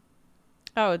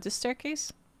 Oh, this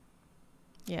staircase?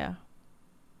 Yeah.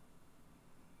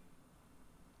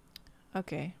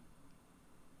 Okay.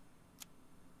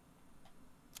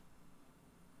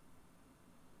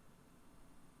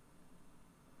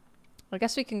 I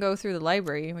guess we can go through the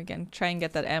library. We can try and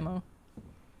get that ammo.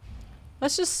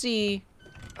 Let's just see.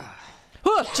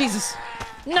 Oh, Jesus.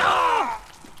 No! Oh,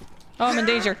 I'm in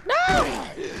danger. No!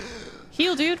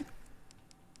 Heal, dude.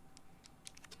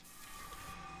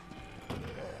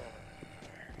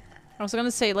 I was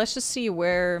gonna say, let's just see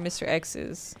where Mr. X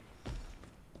is.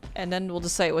 And then we'll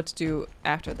decide what to do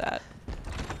after that.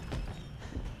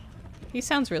 He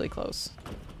sounds really close.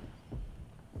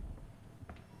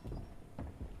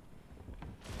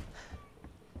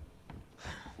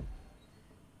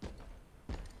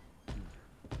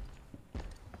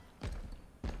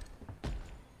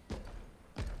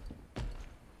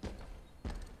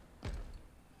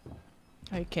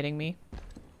 Are you kidding me?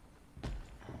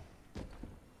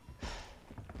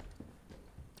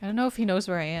 I don't know if he knows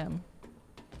where I am.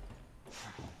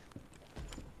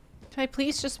 Can I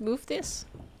please just move this?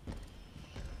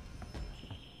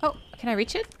 Oh, can I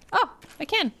reach it? Oh, I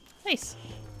can. Nice.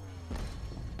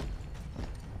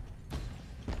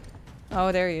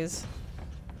 Oh, there he is.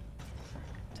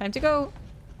 Time to go.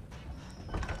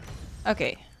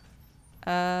 Okay.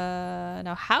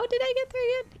 Now how did I get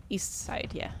there again? East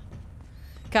side, yeah.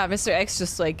 God, Mr. X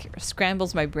just like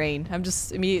scrambles my brain. I'm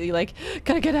just immediately like,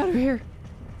 gotta get out of here.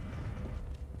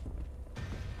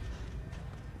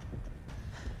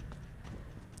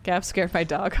 Gab scared my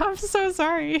dog. I'm so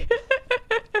sorry.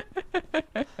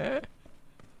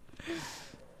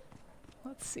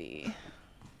 Let's see.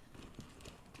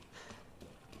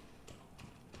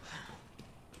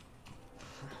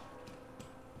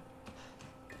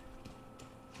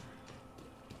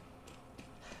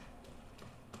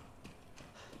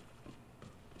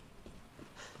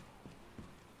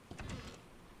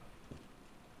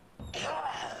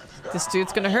 This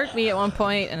dude's gonna hurt me at one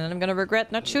point, and then I'm gonna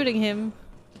regret not shooting him.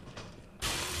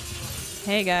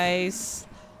 Hey guys.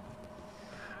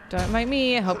 Don't mind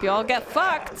me, I hope you all get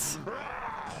fucked!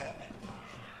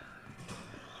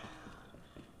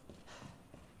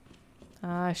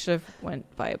 I should have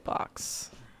went by a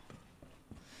box.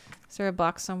 Is there a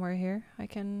box somewhere here I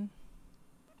can...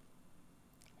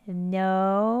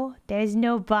 No, there's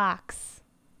no box.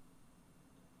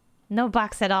 No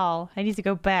box at all. I need to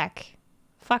go back.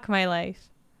 Fuck my life.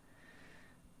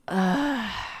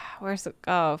 Where's the...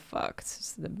 Oh, fuck. It's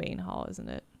just the main hall, isn't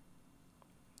it?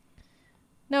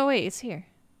 No, wait. It's here.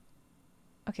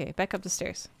 Okay, back up the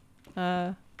stairs.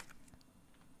 Yeah.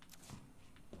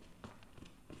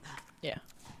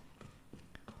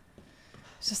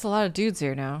 There's just a lot of dudes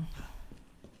here now.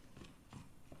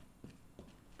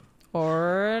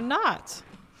 Or not.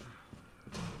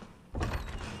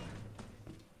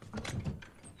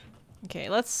 Okay,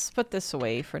 let's put this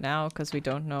away for now because we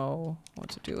don't know what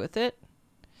to do with it.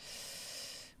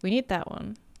 We need that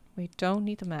one. We don't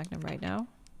need the magnum right now.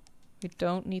 We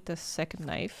don't need the second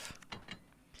knife.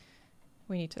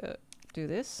 We need to do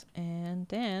this and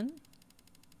then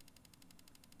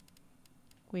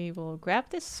we will grab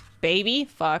this baby.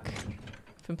 Fuck.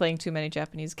 I've been playing too many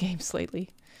Japanese games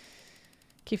lately.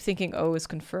 Keep thinking O is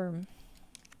confirm.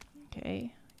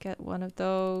 Okay. Get one of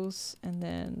those, and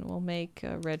then we'll make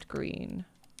a red-green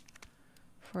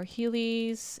for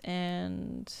Heelys,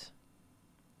 and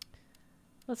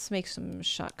let's make some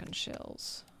shotgun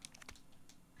shells.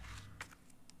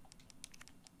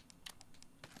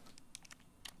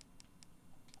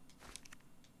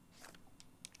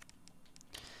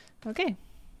 Okay.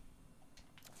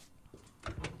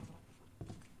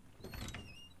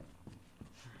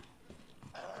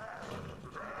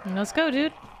 Let's go,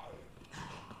 dude.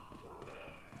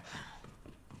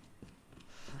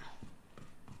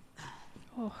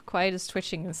 Oh, Quiet is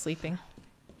twitching and sleeping.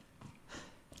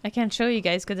 I can't show you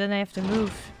guys because then I have to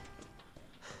move.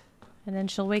 And then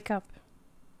she'll wake up.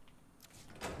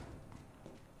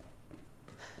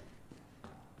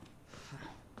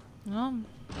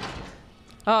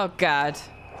 Oh, God.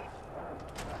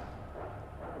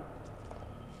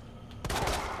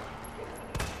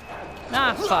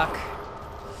 Ah, fuck.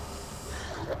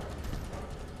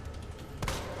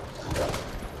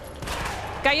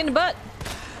 Got you in the butt.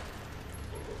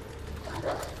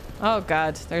 Oh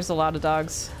God, there's a lot of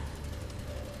dogs.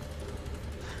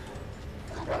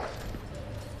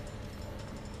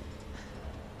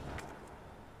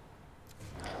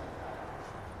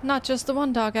 Not just the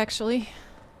one dog, actually.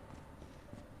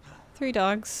 3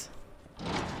 dogs.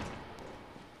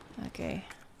 Okay.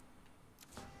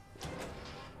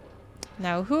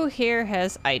 Now, who here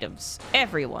has items?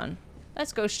 Everyone.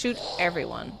 Let's go shoot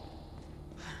everyone.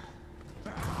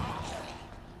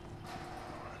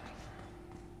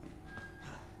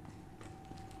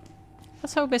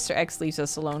 Let's hope Mr. X leaves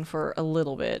us alone for a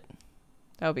little bit.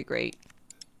 That would be great.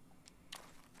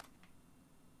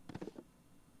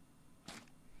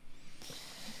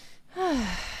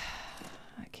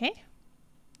 Okay.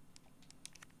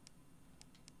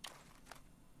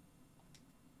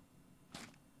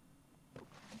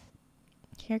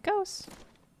 Here it goes.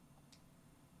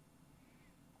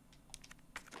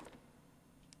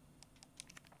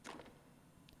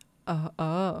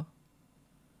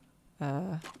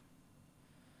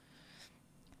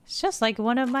 It's just like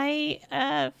one of my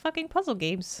fucking puzzle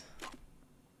games.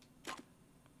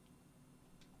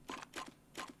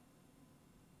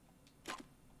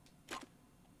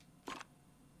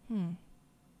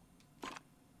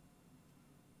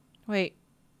 Wait,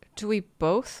 do we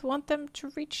both want them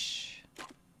to reach?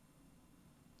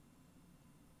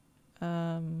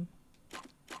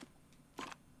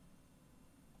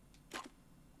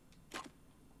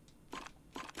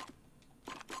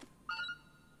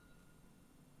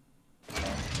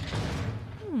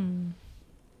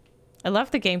 I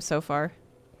love the game so far.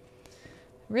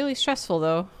 Really stressful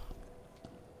though.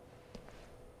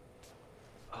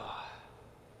 Huh?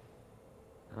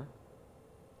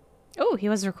 Oh, he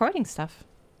was recording stuff.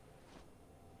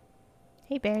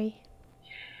 Hey, Barry.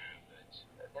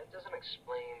 But that doesn't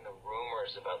explain the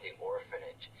rumors about the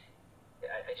orphanage.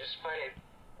 I just find it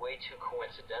way too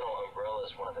coincidental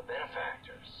Umbrella's one of the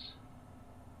benefactors.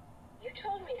 You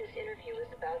told me this interview was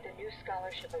about the new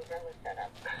scholarship Umbrella set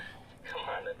up. Come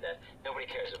on, nobody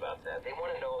cares about that. They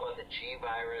want to know about the G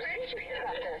virus Where did you hear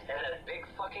about this? and that big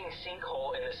fucking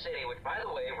sinkhole in the city, which, by the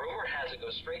way, rumor has it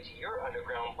goes straight to your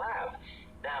underground lab.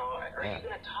 Now, are you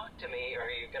gonna talk to me, or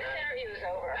are you gonna... This interview is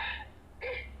over.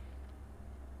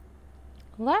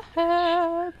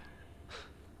 Lab.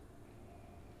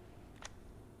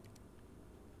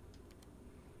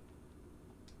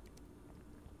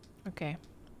 Okay.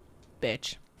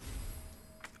 Bitch.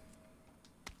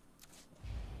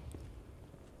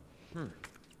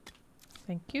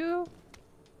 Thank you.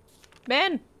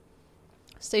 Man!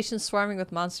 Station's swarming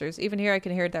with monsters. Even here I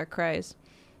can hear their cries.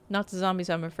 Not the zombies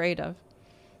I'm afraid of.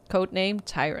 Codename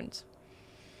Tyrant.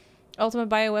 Ultimate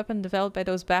bioweapon developed by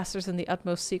those bastards in the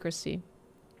utmost secrecy.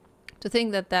 To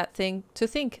think that that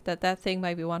thing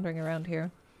might be wandering around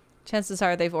here. Chances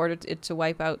are they've ordered it to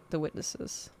wipe out the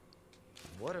witnesses.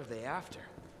 What are they after?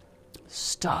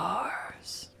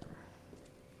 Stars.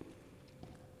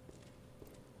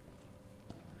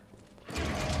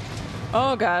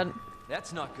 Oh god.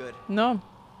 That's not good. No.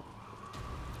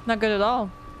 Not good at all.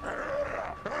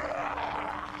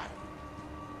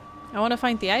 I want to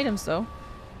find the items though.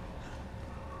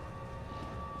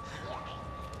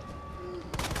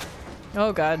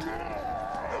 Oh god.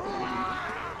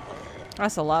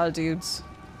 That's a lot of dudes.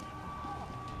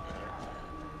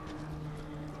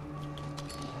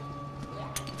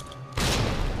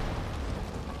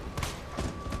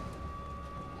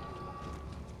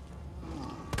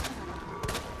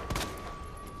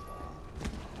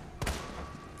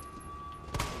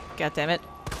 God damn it.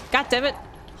 God damn it.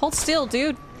 Hold still,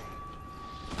 dude.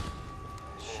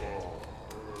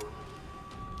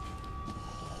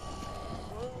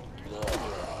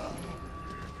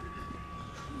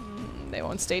 They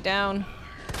won't stay down.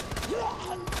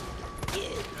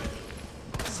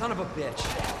 Son of a bitch.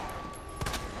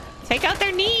 Take out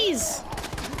their knees.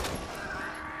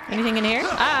 Anything in here?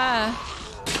 Ah.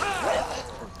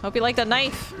 Hope you like the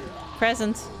knife.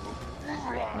 Present.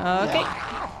 Okay.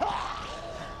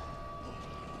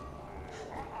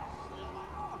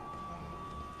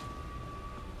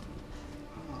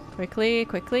 Quickly,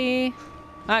 quickly.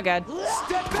 Oh god.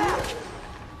 Step back!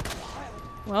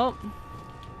 Well.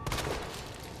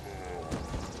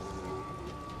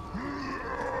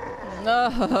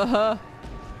 No.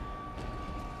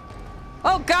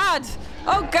 Oh god!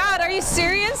 Oh god, are you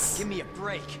serious? Give me a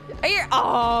break. Are you...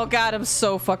 Oh god, I'm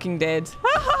so fucking dead.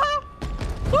 Woohoo!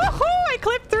 I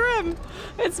clipped through him!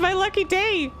 It's my lucky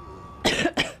day!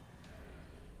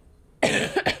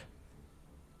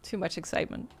 Too much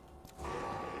excitement.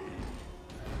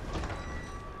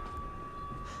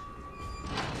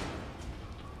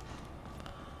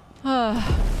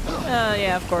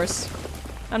 Yeah, of course.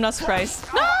 I'm not surprised.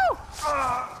 No!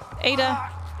 Ada,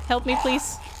 help me,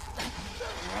 please.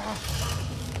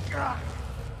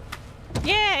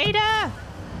 Yeah, Ada!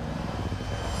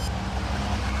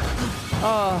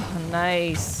 Oh,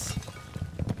 nice.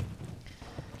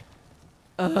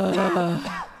 Ada.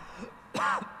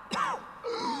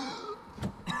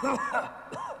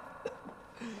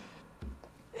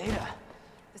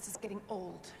 This is getting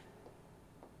old.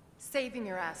 Saving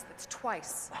your ass, that's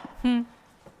twice. I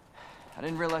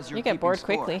didn't realize you were You get keeping bored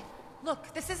score. quickly.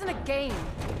 Look, this isn't a game.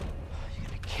 You're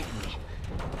gonna kill me.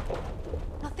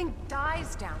 Nothing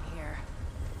dies down here.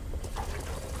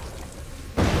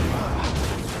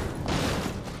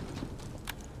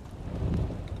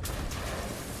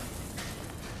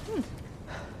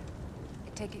 I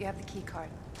take it you have the key card.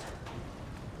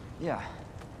 Yeah.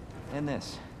 And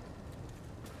this.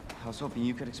 I was hoping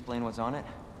you could explain what's on it.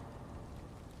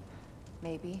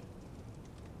 Maybe.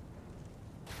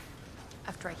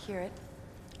 After I hear it.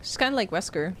 She's kind of like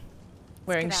Wesker,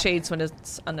 wearing get out shades when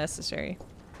it's unnecessary.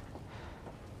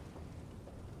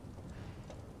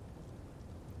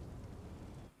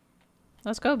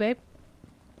 Let's go, babe.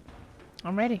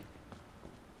 I'm ready.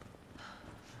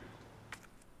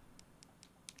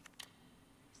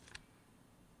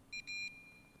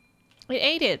 We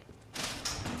ate it.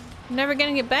 I'm never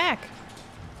getting it back.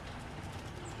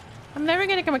 I'm never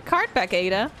gonna get my card back,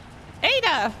 Ada.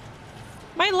 Ada!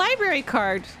 My library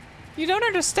card! You don't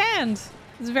understand.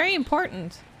 It's very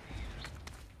important.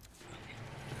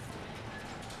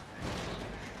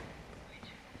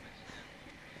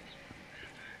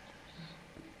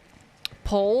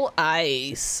 Pole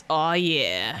ice. Oh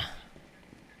yeah.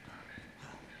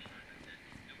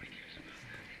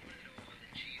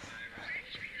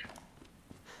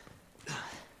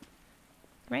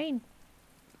 Rain.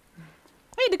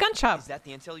 Hey, the gun shop. Is that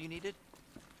the intel you needed?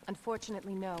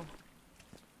 Unfortunately, no.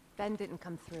 Ben didn't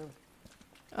come through.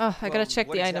 Oh, I gotta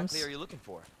check the items. What exactly are you looking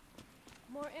for?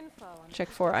 More info on Check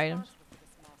the 4 people items. responsible for this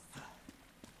mess.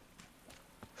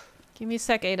 Give me a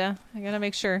sec, Ada. I gotta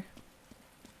make sure.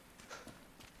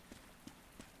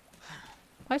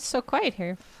 Why it's so quiet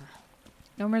here?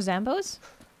 No more Zambos?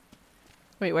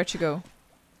 Wait, where'd you go?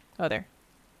 Oh, there.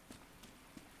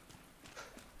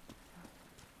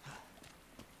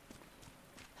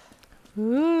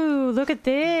 Ooh, look at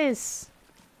this.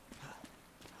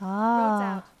 Road's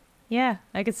Ah. out. Yeah,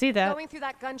 I could see that. Going through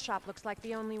that gun shop looks like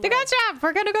the only way. The gun shop!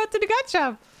 We're gonna go to the gun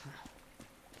shop!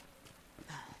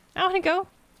 I want to go.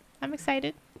 I'm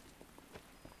excited.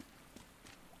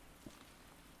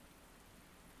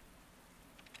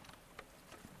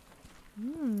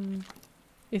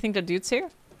 You think the dude's here?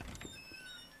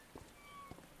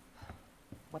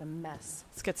 What a mess.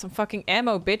 Let's get some fucking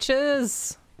ammo,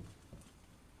 bitches!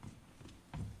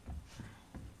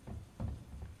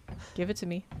 Give it to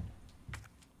me.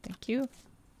 Thank you.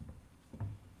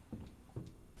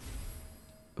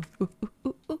 Ooh, ooh, ooh,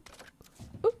 ooh, ooh.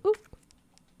 Ooh, ooh.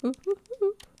 Ooh, ooh,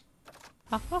 ooh.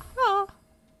 Ha ha ha.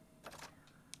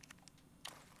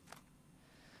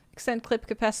 Extend clip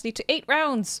capacity to 8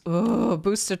 rounds. Oh,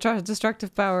 boost the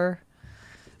destructive power.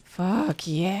 Fuck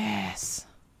yes.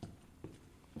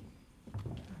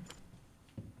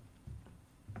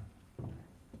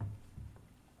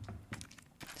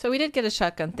 So we did get a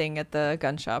shotgun thing at the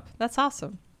gun shop. That's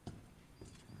awesome.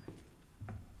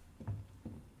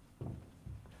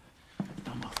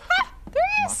 Don't move. There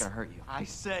I'm not is! gonna hurt you. I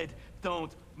said,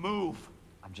 don't move.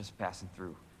 I'm just passing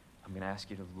through. I'm gonna ask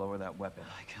you to lower that weapon.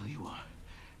 I kill you are.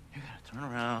 You're gonna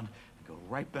turn around and go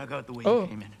right back out the way Oh, you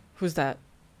came in. who's that?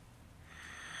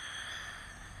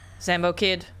 Zambo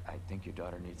kid. I think your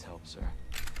daughter needs help, sir.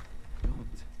 Don't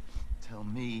tell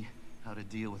me how to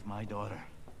deal with my daughter.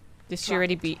 Did she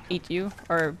already eat you?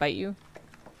 Or bite you?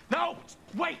 No!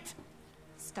 Wait!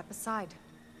 Step aside.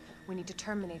 We need to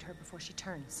terminate her before she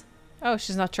turns. Oh,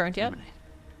 she's not turned yet? Terminate.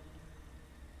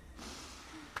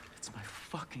 It's my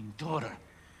fucking daughter.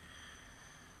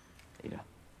 Ada.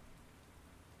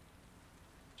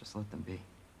 Just let them be.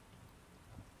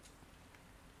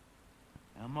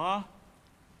 Emma?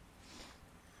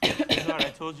 Sweetheart, I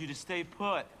told you to stay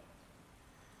put.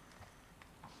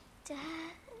 Daddy.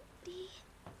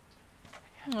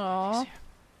 Aww.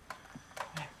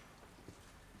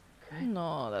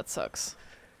 No, that sucks.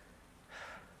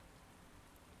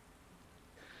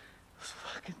 Those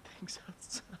fucking things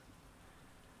outside.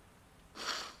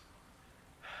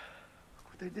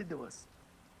 Look what they did to us.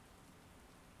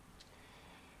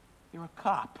 You're a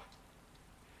cop.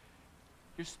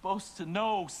 You're supposed to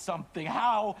know something.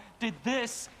 How did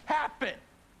this happen?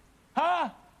 Huh?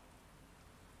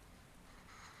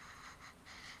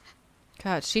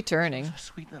 God, she turning. You're a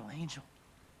sweet little angel.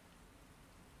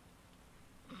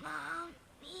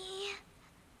 Mommy.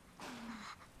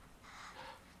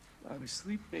 I was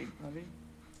sleeping, honey.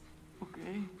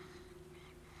 Okay?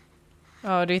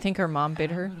 Oh, do you think her mom bit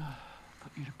her? I'm gonna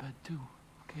put you to bed too,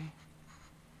 okay?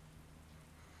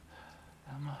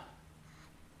 Emma.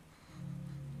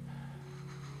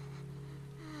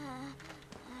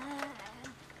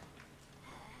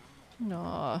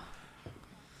 No.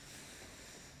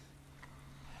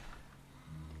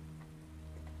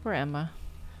 Poor Emma.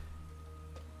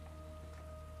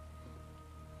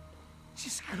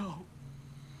 Just go.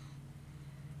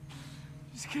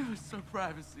 Just give us some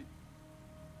privacy.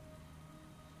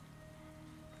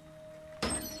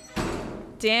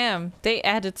 Damn, they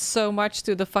added so much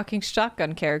to the fucking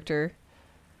shotgun character.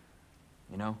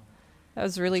 You know? That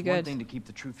was really It's one good. thing to keep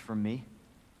the truth from me,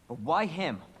 but why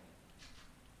him?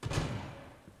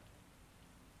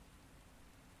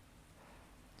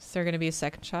 Is there gonna be a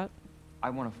second shot? I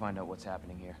want to find out what's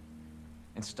happening here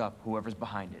and stop whoever's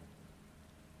behind it.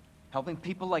 Helping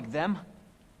people like them?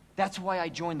 That's why I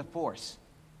joined the force.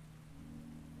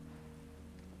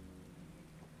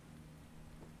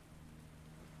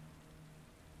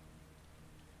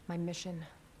 My mission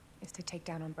is to take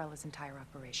down Umbrella's entire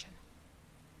operation.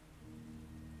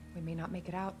 We may not make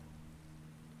it out.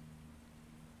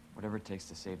 Whatever it takes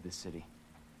to save this city.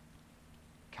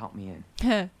 Count me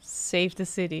in. Save the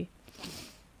city.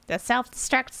 The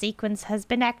self-destruct sequence has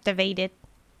been activated.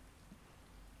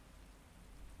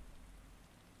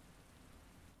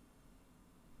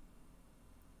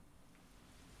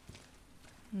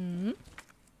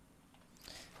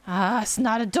 Ah, it's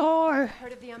not a door.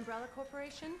 Heard of the Umbrella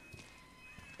Corporation?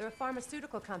 They're a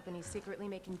pharmaceutical company secretly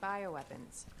making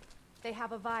bioweapons. They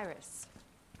have a virus.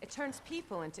 It turns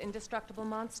people into indestructible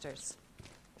monsters.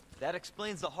 That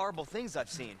explains the horrible things I've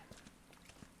seen.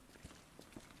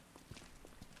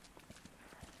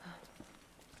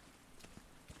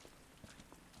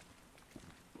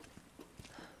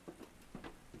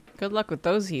 Good luck with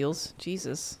those heels.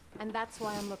 Jesus. And that's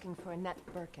why I'm looking for Annette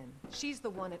Birkin. She's the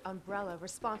one at Umbrella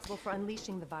responsible for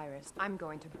unleashing the virus. I'm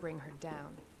going to bring her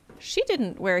down. She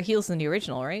didn't wear heels in the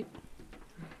original, right?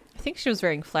 I think she was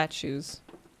wearing flat shoes.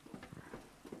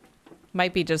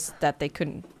 Might be just that they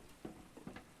couldn't.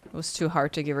 It was too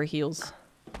hard to give her heels.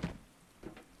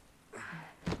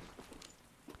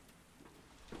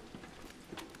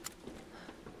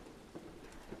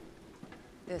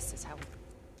 This is how we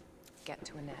get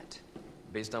to Annette.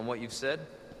 Based on what you've said,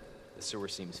 the sewer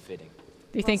seems fitting.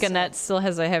 Do you think Well said. Annette still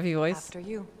has a heavy voice? After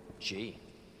you. Gee,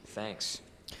 thanks.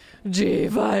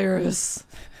 G-Virus.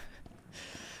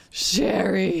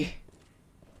 Sherry.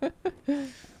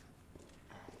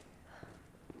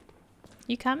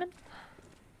 You coming?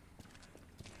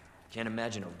 Can't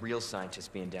imagine a real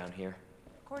scientist being down here.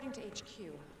 According to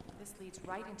HQ, this leads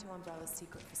right into Umbrella's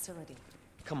secret facility.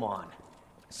 Come on.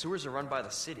 Sewers are run by the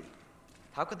city.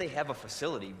 How could they have a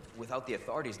facility without the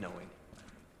authorities knowing?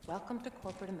 Welcome to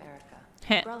corporate America.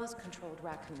 Heh. Umbrella's controlled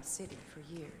Raccoon City for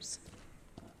years.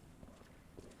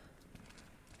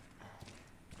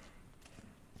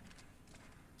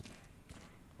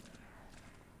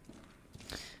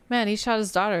 Man, he shot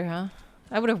his daughter, huh?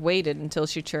 I would have waited until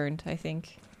she turned, I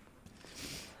think.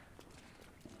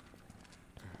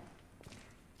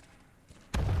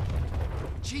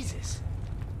 Jesus!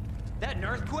 That an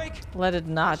earthquake? Let it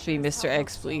not be Mr.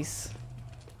 X, please.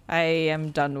 I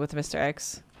am done with Mr.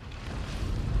 X.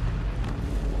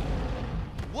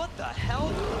 What the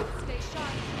hell? Stay sharp.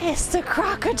 It's the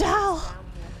crocodile! Down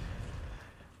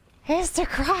here. It's the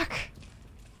croc!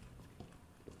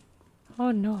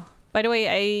 Oh no. By the way,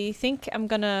 I think I'm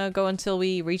gonna go until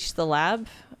we reach the lab,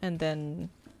 and then...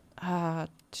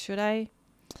 should I?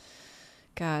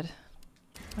 God.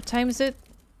 What time is it?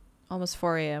 Almost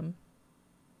 4 a.m.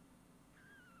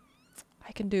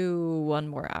 I can do 1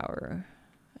 more hour,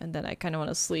 and then I kind of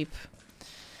want to sleep.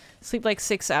 Sleep like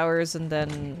 6 hours, and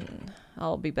then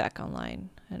I'll be back online,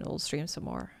 and we'll stream some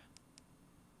more.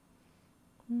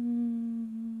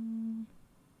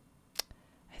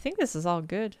 I think this is all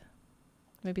good.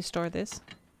 Maybe store this.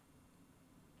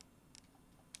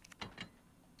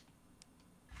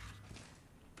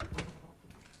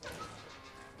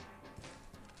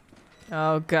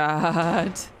 Oh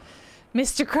God.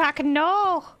 Mr. Croc,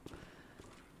 no!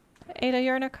 Ada,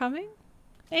 you're not coming?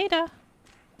 Ada.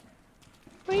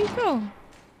 Where you go?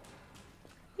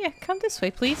 Yeah, come this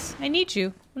way, please. I need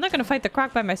you. I'm not gonna fight the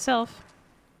croc by myself.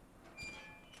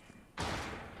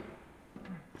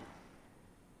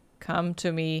 Come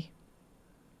to me.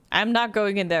 I'm not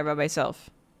going in there by myself.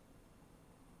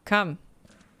 Come.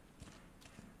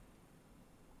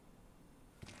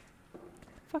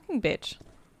 Fucking bitch.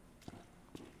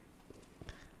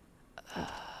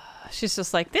 She's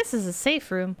just like, This is a safe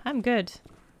room. I'm good.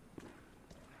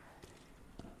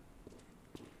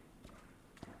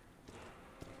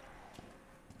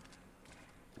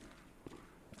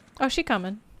 oh, she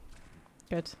coming.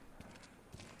 Good.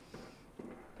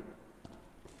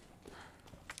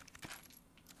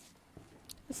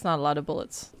 It's not a lot of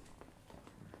bullets.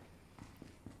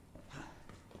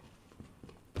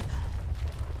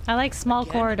 I like small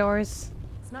Again? corridors.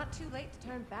 It's not too late to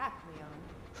turn back, Leon.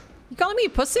 You calling me a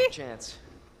pussy? Chance.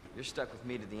 You're stuck with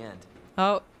me to the end.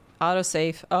 Oh,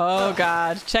 autosave. Oh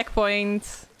God,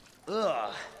 checkpoint.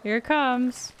 Ugh. Here it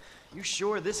comes. You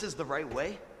sure this is the right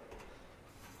way?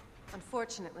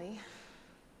 Unfortunately,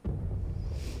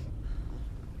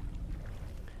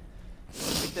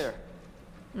 Right there.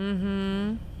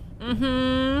 I'm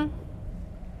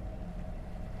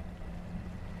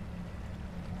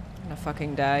gonna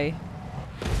fucking die.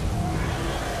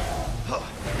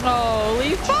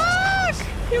 Holy fuck!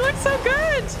 You look so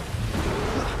good!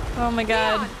 Oh my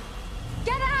God. Leon,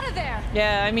 get out of there!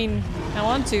 Yeah, I mean, I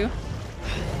want to.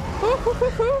 Woo, woo,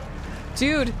 woo, woo.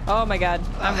 Dude, oh my God,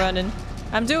 I'm running.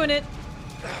 I'm doing it.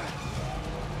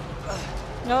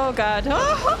 Oh God.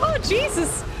 Oh,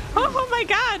 Jesus. Oh my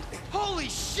God. Holy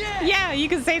shit! Yeah, you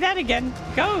can say that again.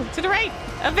 Go to the right.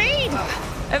 Evade.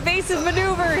 Evasive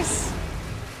maneuvers.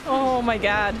 Oh my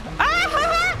God.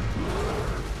 Ah!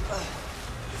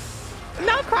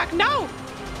 No, Croc, no.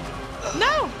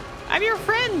 No, I'm your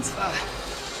friend.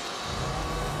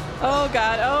 Oh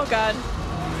God, oh God.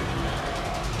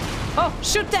 Oh,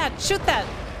 shoot that, shoot that.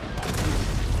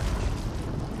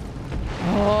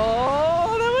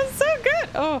 Oh, that was so good.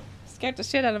 Oh, scared the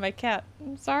shit out of my cat.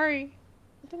 I'm sorry.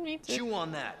 I didn't mean to. Chew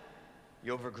on that,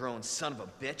 you overgrown son of a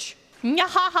bitch.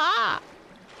 Nyahaha.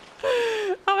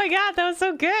 Oh my god, that was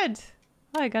so good.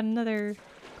 Oh, I got another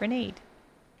grenade.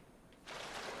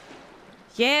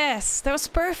 Yes, that was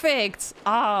perfect.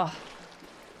 Ah.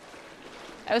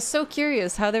 I was so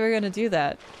curious how they were going to do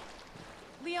that.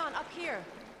 Leon, up here.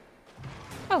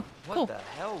 Oh, What cool. the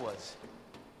hell was...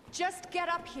 Just get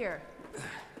up here.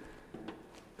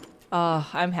 Oh,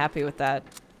 I'm happy with that.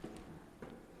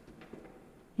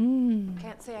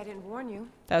 Can't say I didn't warn you.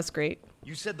 That was great.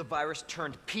 You said the virus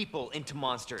turned people into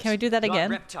monsters. Can we do that not again?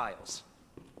 reptiles.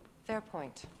 Fair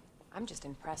point. I'm just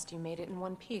impressed you made it in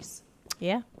one piece.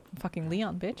 Yeah, I'm fucking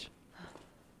Leon, bitch.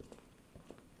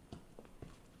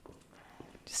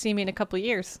 Just see me in a couple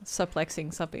years,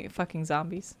 suplexing something fucking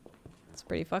zombies. It's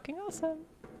pretty fucking awesome.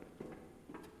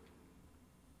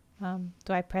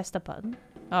 Do I press the button?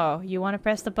 Oh, You want to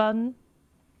press the button?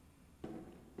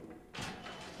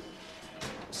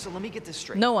 So let me get this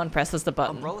straight. no one presses the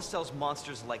button. Umbrella sells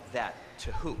monsters like that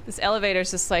to who? This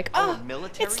elevator's just like, Our oh,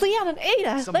 military? it's Leon and Ada.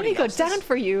 Let Somebody me go else's? down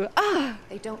for you. Ah.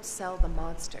 They don't sell the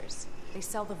monsters. They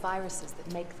sell the viruses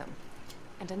that make them.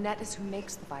 And Annette is who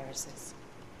makes the viruses.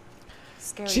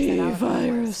 Scary as that alibi was,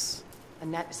 G-Virus.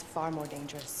 Annette is far more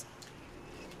dangerous.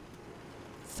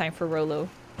 It's time for Rolo.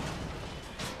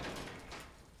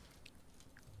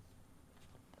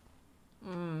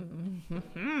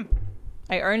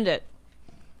 I earned it.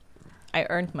 I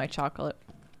earned my chocolate.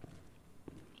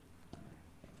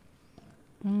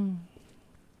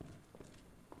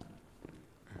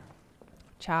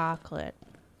 Chocolate.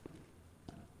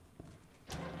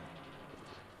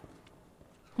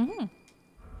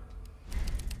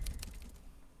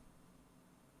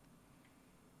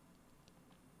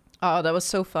 Oh, that was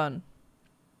so fun.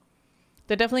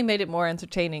 They definitely made it more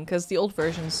entertaining because the old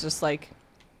version's just like,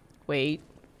 wait,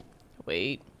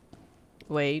 wait,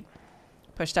 wait,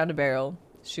 push down the barrel,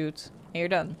 shoot, and you're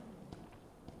done.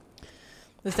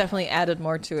 This definitely added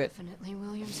more to it. Definitely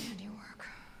William's handiwork.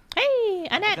 Hey,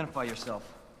 Annette! Identify yourself.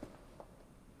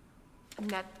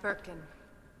 Annette Birkin.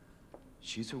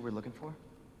 She's who we're looking for?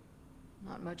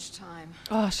 Not much time.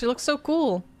 Oh, she looks so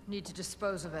cool. Need to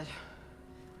dispose of it.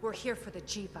 We're here for the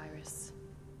G-Virus.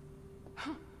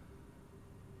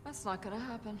 That's not gonna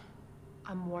happen.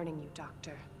 I'm warning you,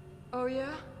 Doctor. Oh,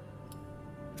 yeah?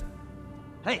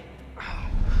 Hey!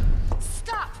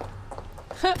 Stop!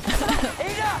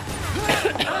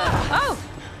 Oh!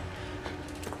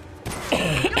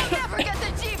 You'll never get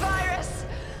the G-Virus!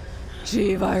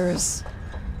 G-Virus.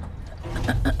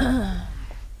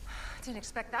 Didn't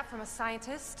expect that from a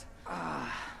scientist.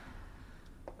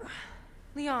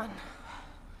 Leon.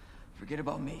 Forget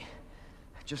about me.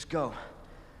 Just go.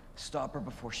 Stop her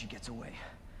before she gets away.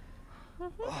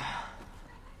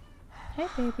 Hey,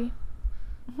 baby.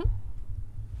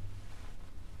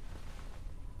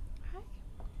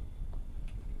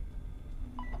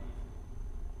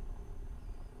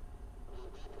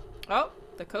 Oh,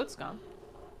 the coat's gone.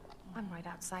 I'm right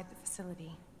outside the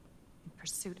facility, in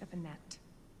pursuit of Annette.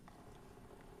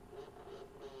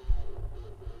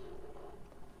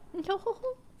 No.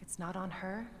 If it's not on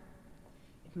her,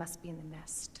 it must be in the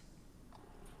nest.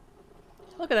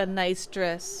 Look at that nice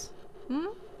dress.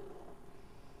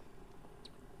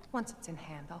 Once it's in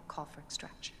hand, I'll call for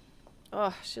extraction.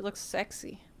 Oh, she looks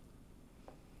sexy.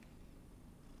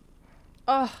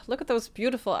 Oh, look at those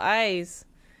beautiful eyes.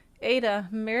 Ada,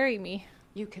 marry me.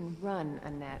 You can run,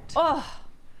 Annette, Oh,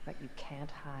 but you can't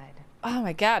hide. oh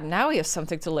my god, now we have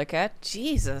something to look at.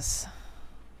 Jesus.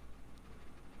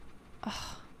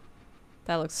 Oh,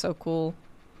 that looks so cool.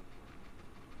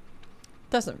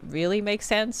 Doesn't really make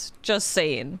sense. Just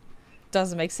saying.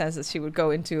 Doesn't make sense that she would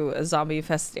go into a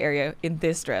zombie-infested area in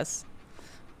this dress.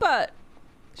 But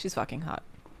she's fucking hot.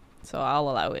 So I'll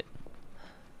allow it.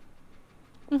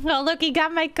 Oh, look, he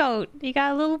got my coat. He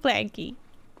got a little blankie.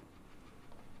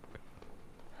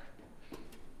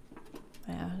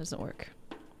 Yeah, it doesn't work.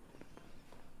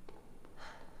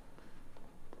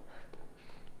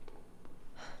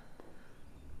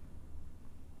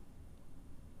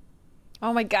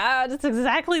 Oh my god, It's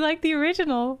exactly like the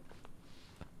original.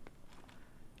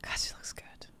 God, she looks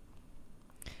good.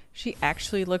 She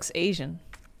actually looks Asian.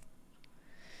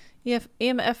 You have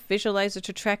EMF visualizer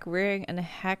to track wiring and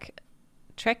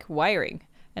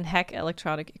hack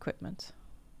electronic equipment.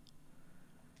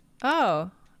 Oh,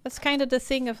 that's kind of the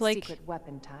thing of like. Secret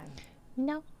weapon time.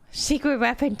 No. Secret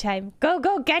weapon time. Go,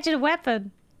 go, gadget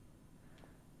weapon.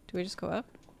 Do we just go up?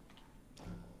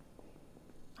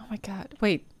 Oh my god!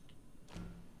 Wait.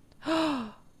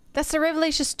 That's the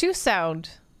Revelations 2 sound.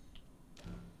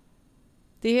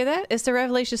 Do you hear that? It's the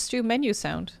Revelations 2 menu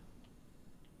sound.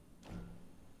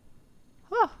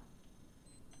 Oh.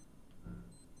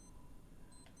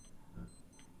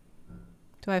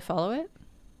 Do I follow it?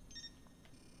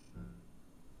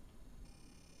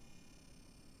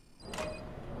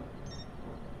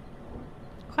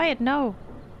 Quiet, no.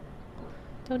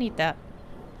 Don't eat that.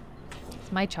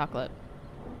 It's my chocolate.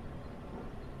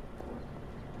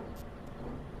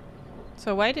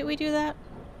 So why did we do that?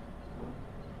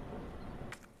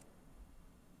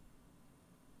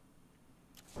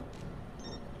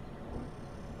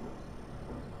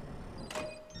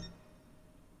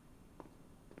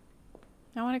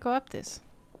 I want to go up this.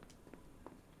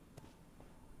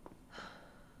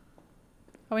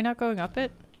 Are we not going up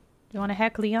it? You want to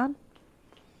hack Leon?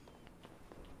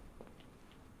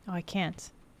 Oh, I can't.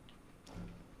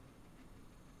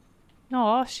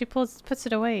 No, she puts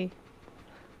it away.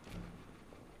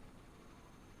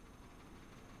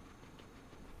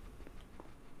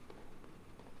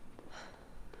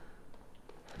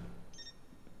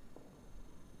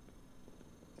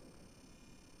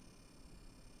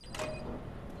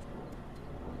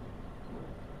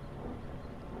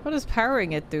 What is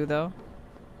powering it do, though?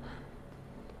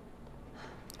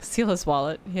 Steal his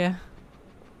wallet, yeah.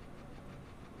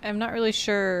 I'm not really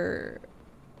sure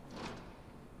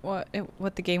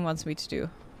what the game wants me to do.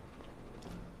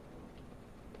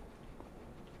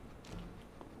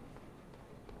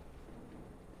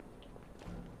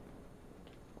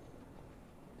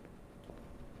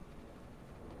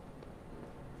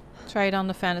 Try it on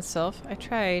the fan itself. I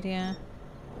tried, yeah.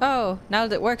 Oh, now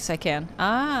that it works, I can.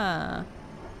 Ah.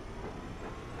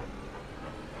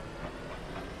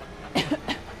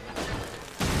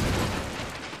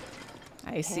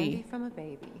 I see. Candy from a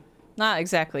baby. Not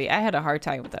exactly. I had a hard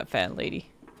time with that fan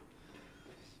lady.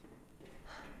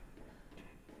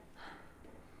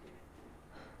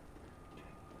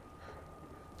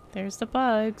 There's the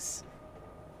bugs.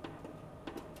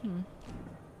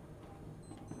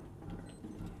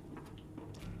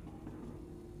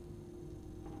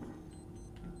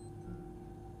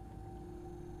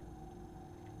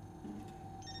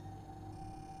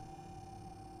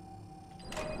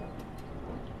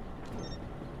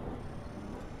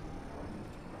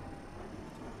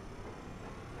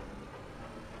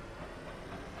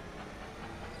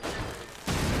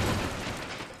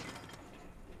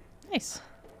 Nice.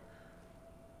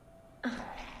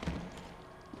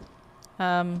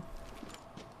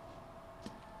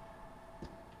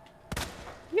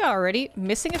 You're already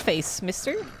missing a face,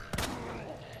 mister.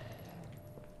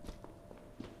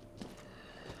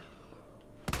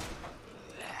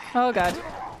 Oh god.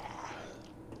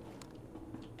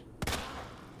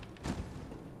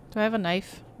 Do I have a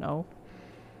knife? No.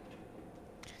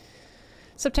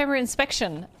 September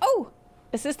inspection. Oh!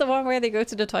 Is this the one where they go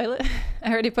to the toilet?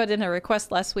 I already put in a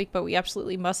request last week, but we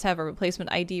absolutely must have a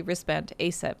replacement ID wristband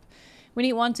ASAP. We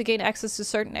need one to gain access to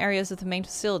certain areas of the main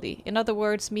facility. In other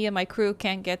words, me and my crew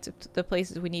can't get to the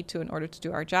places we need to in order to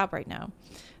do our job right now.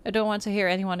 I don't want to hear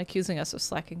anyone accusing us of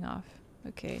slacking off.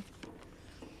 Okay.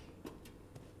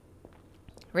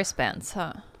 Wristbands,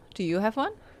 huh? Do you have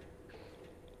one?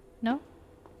 No?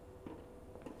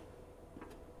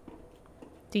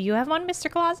 Do you have one,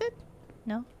 Mr. Closet?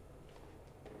 No?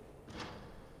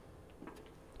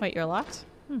 Wait, you're locked?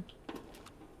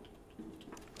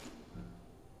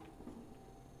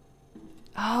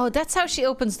 Oh, that's how she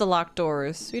opens the locked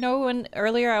doors. You know, when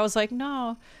earlier I was like,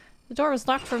 no, the door was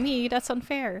locked for me. That's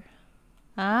unfair.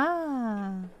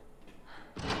 Ah.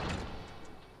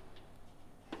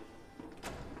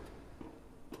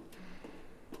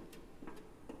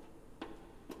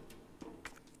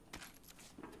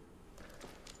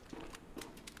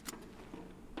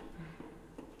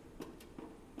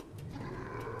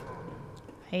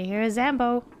 I hear a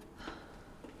Zambo.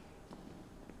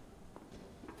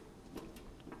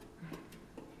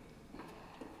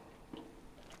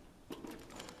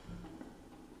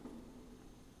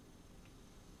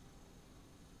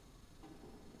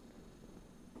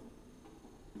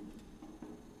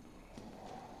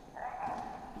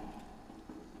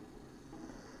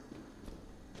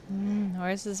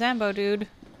 Where's the Zambo dude?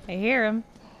 I hear him.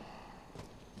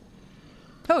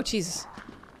 Oh, Jesus.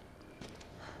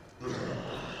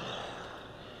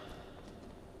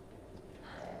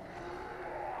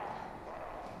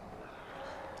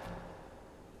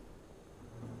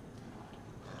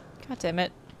 God damn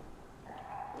it.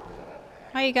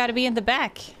 Why you gotta be in the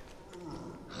back?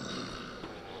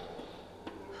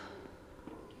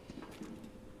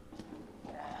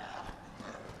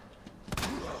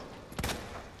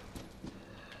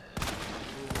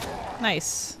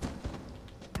 Nice.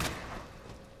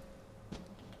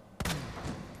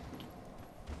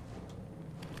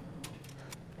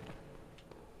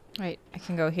 Right, I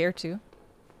can go here too.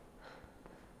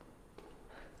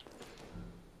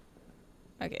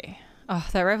 Oh,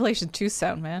 that Revelation 2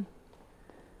 sound, man.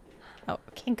 Oh,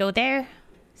 can't go there.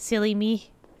 Silly me.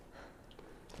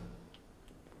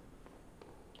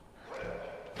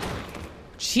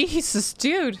 Jesus,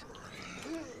 dude.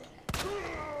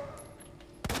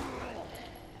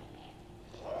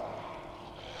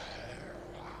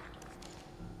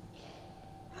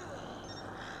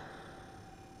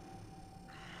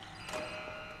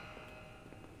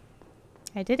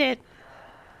 I did it.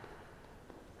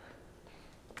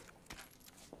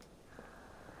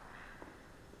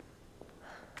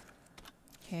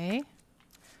 Okay.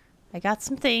 I got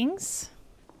some things.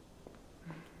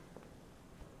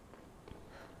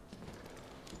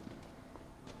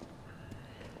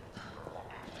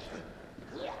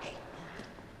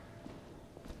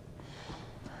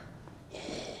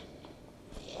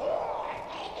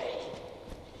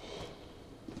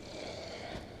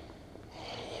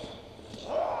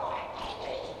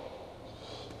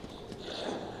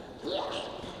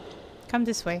 Come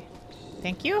this way.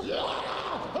 Thank you.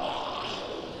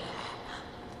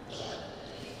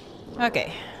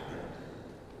 Okay.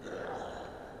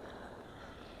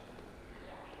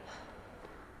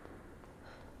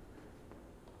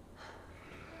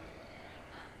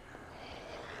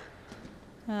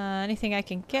 Anything I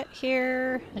can get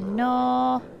here?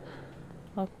 No.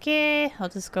 Okay, I'll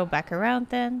just go back around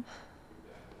then.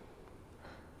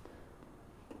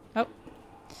 Oh.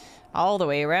 All the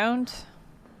way around.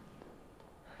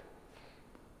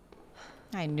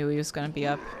 I knew he was gonna be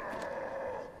up.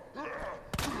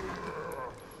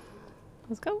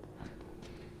 Let's go.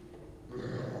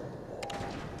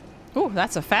 Ooh,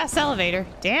 that's a fast elevator.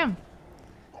 Damn.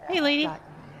 Hey, lady.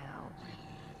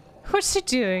 What's she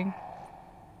doing?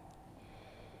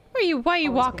 Why are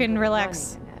you walking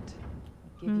relaxed?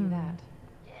 Give you that.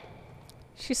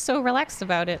 She's so relaxed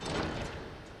about it.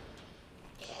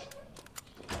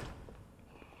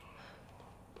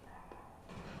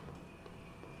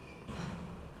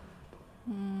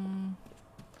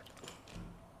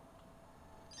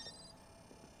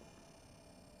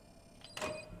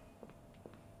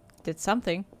 Did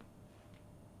something.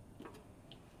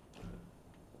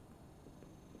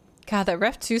 God, that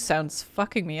Ref 2 sounds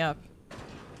fucking me up.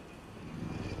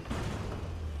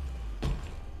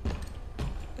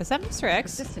 Is that Mr.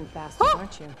 X? Persistent bastard,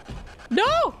 aren't you?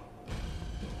 No!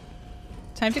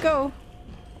 Time to go.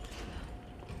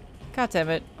 God damn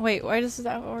it. Wait, why does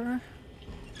that order?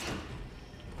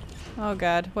 Oh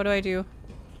god, what do I do?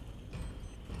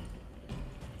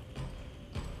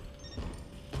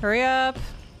 Hurry up!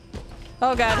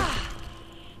 Oh god.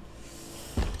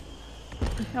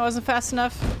 That wasn't fast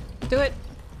enough. Do it!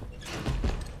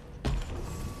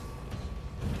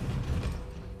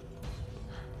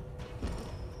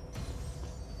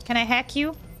 Can I hack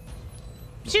you?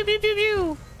 Shoo, pew, pew,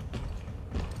 pew.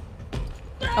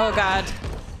 Oh god.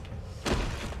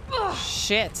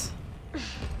 Shit.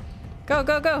 Go,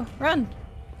 go, go! Run!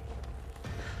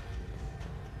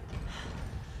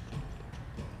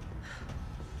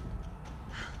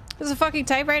 There's a fucking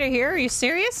typewriter here? Are you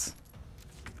serious?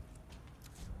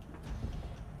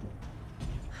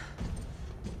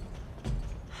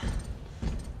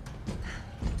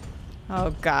 Oh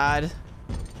god.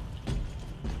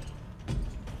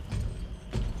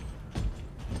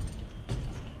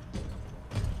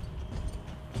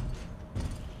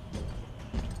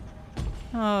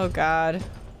 Oh god.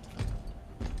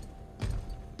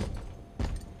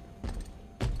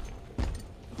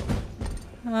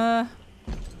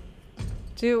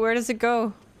 Dude, where does it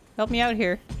go? Help me out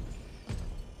here.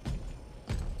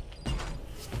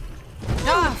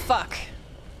 Ah, fuck.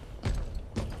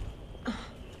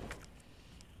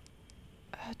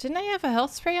 Didn't I have a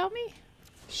health spray on me?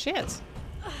 Shit.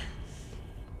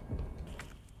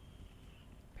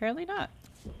 Apparently not.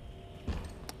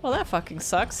 Well, that fucking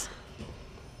sucks.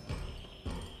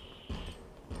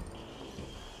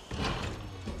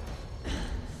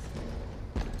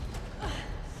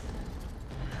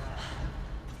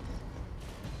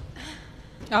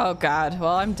 Oh god,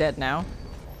 well I'm dead now.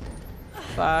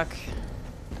 Fuck.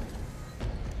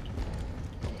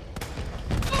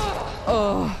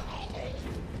 Oh.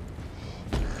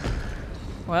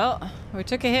 Well, we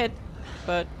took a hit,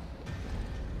 but...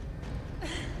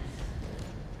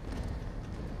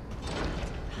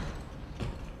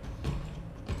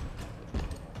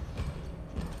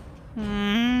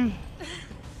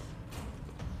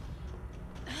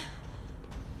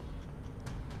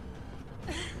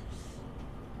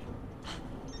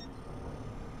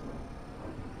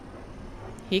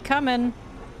 He coming.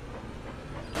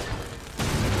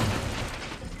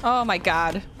 Oh my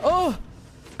god. Oh!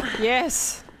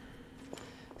 Yes!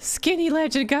 Skinny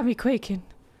legend got me quaking.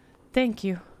 Thank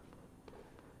you.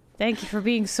 Thank you for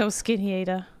being so skinny,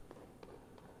 Ada.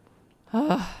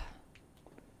 Well,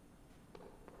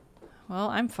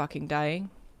 I'm fucking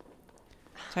dying.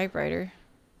 Typewriter.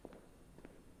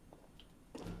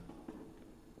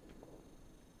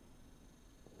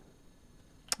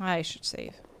 I should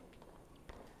save.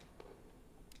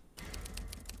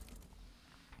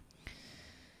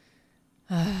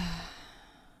 Hey,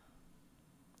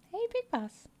 Big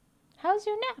Boss. How's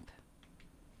your nap?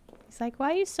 He's like,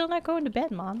 why are you still not going to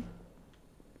bed, Mom?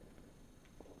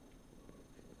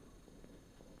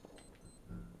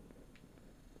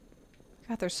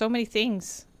 God, there's so many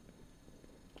things.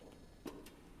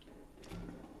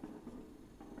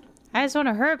 I just want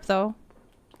to herb, though.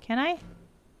 Can I?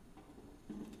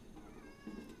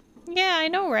 Yeah, I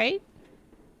know, right?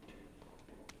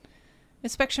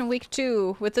 Inspection week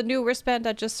 2. With the new wristband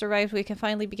that just arrived, we can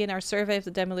finally begin our survey of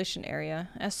the demolition area.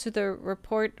 As to the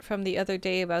report from the other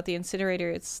day about the incinerator,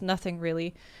 it's nothing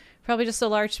really. Probably just a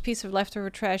large piece of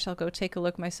leftover trash. I'll go take a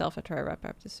look myself after I wrap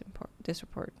up this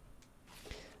report.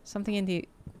 Something in the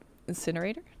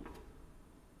incinerator?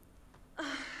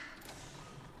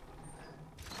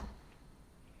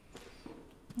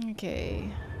 Okay.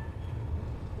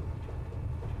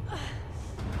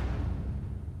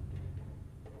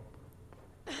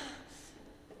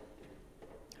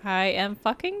 I am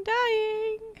fucking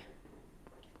dying.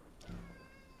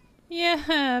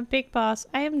 Yeah, Big Boss.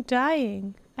 I am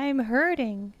dying. I am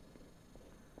hurting.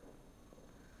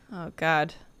 Oh,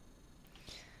 God.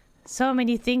 So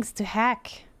many things to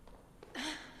hack.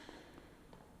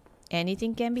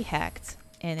 Anything can be hacked.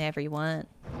 And everyone.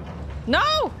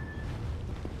 No!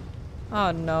 Oh,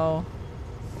 no.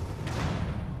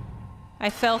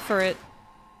 I fell for it.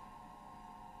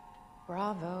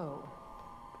 Bravo.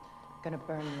 Gonna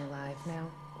burn you alive now.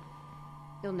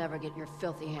 You'll never get your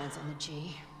filthy hands on the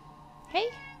G. Hey,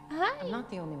 hi. I'm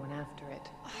not the only one after it.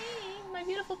 Hey, my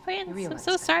beautiful prince. I'm realize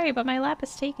so that. sorry, but my lap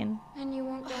is taken. And you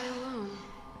won't die alone.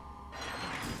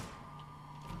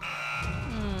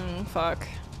 Fuck.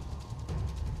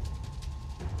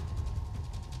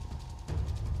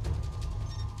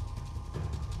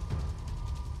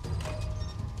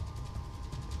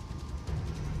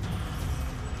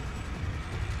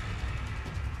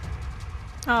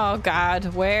 Oh,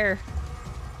 God. Where?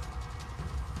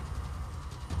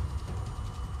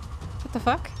 What the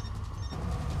fuck?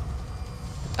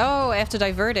 Oh, I have to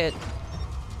divert it.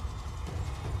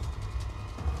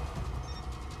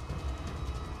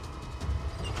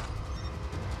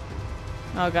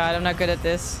 Oh, God. I'm not good at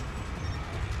this.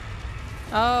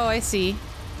 Oh, I see.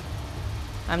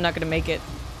 I'm not gonna make it.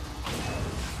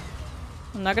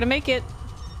 I'm not gonna make it.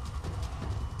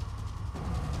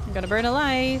 I'm gonna burn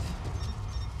alive.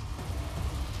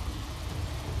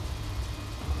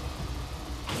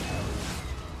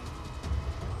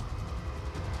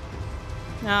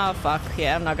 Oh, fuck.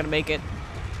 Yeah, I'm not gonna make it.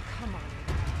 Come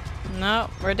on. No,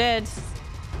 we're dead.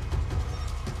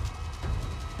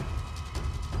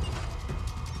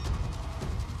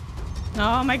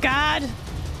 Oh my God!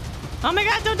 Oh my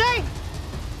God, don't die!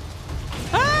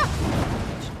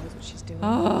 Ah! She knows what she's doing.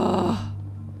 Oh.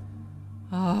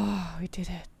 Oh, we did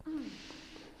it.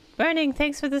 Burning,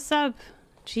 thanks for the sub.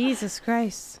 Jesus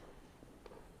Christ.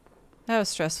 That was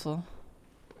stressful.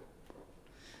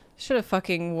 Should have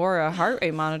fucking wore a heart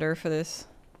rate monitor for this.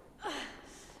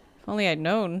 If only I'd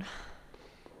known.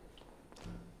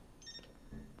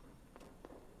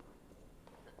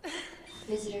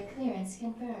 Visitor clearance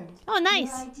confirmed. Oh, nice.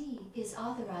 Your ID is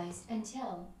authorized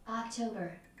until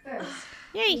October 1st.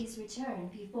 Yay. Please return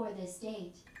before this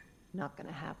date. Not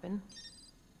gonna happen.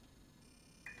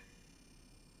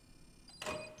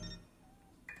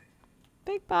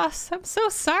 Big Boss, I'm so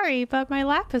sorry, but my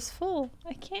lap is full.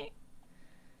 I can't.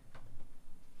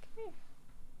 Come here.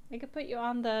 I could put you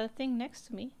on the thing next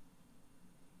to me.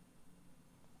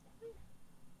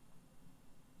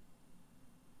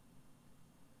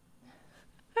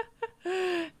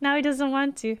 Now he doesn't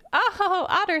want to. Oh,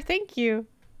 Otter, thank you.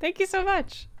 Thank you so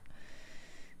much.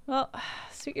 Well,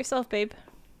 suit yourself, babe.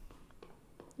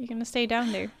 You're gonna stay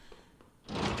down there.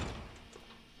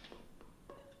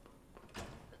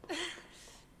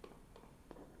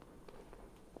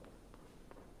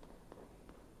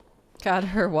 God,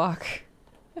 her walk.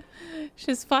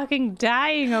 She's fucking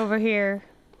dying over here.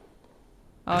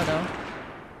 Oh no.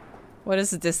 What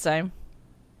is it this time?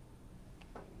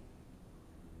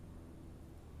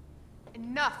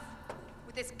 Enough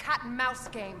with this cat and mouse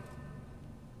game.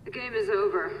 The game is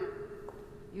over.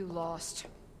 You lost.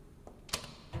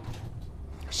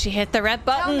 She hit the red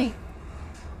button. Tell me,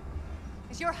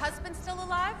 is your husband still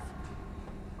alive?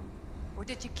 Or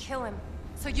did you kill him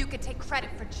So you could take credit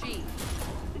for G.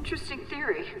 Interesting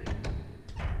theory.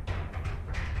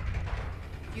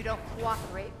 You don't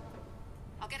cooperate,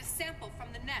 I'll get a sample from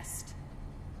the nest.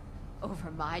 Over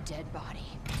my dead body.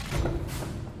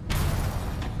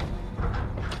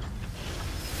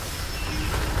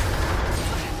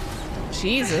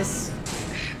 Jesus.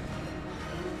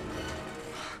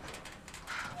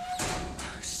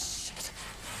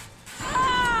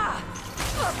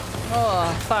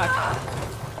 Oh, fuck.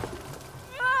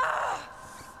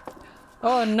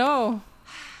 Oh, no.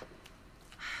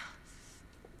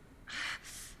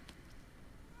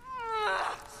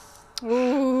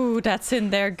 Ooh, that's in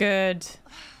there good.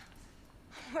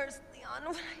 Where's Leon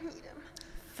when I need him?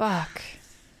 Fuck.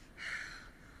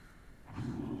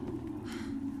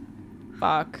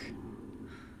 Fuck.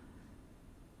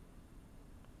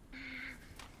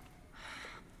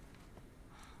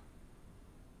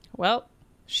 Well,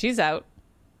 she's out.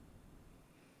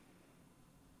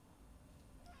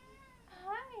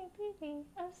 Hi, baby.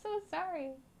 I'm so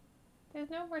sorry.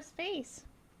 There's no more space.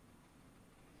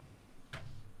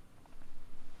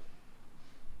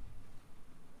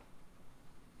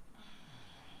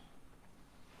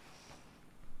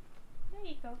 There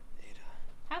you go. Ada.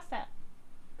 How's that?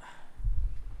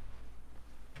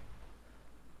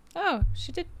 Oh,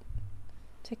 she did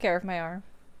take care of my arm.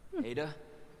 Ada?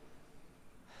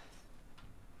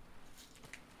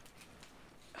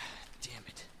 Damn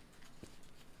it.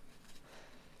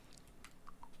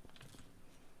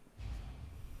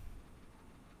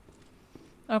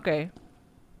 Okay.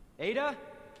 Ada?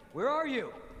 Where are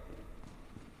you?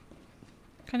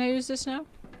 Can I use this now?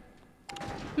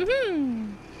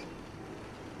 Mm-hmm.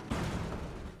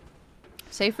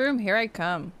 Safe room, here I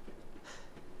come.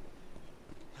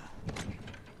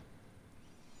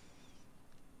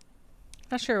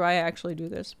 Not sure why I actually do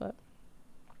this, but...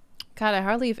 God, I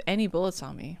hardly have any bullets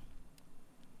on me.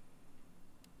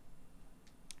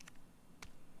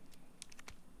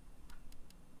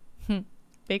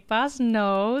 Big Boss,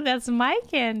 no, that's my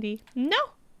candy. No.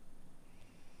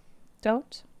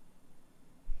 Don't.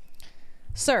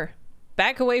 Sir,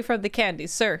 back away from the candy,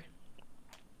 sir.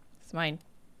 It's mine.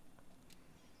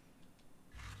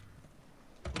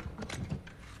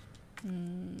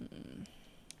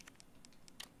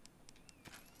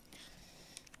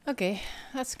 Okay,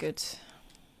 that's good.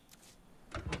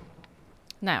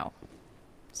 Now,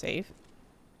 save.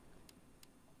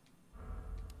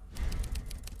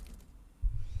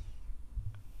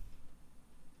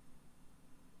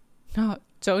 No,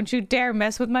 don't you dare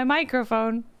mess with my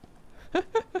microphone. I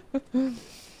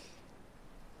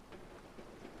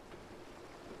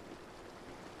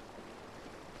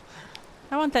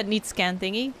want that neat scan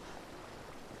thingy.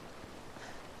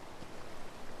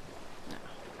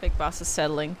 Big Boss is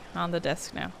settling on the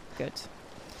desk now. Good.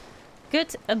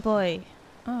 Good boy.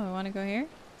 Oh, I want to go here?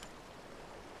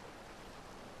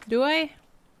 Do I?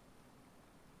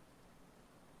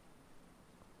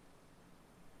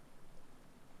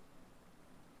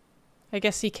 I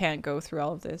guess he can't go through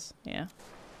all of this. Yeah.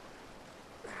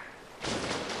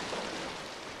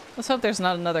 Let's hope there's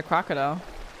not another crocodile.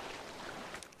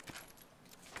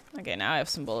 Okay, now I have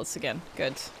some bullets again.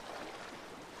 Good.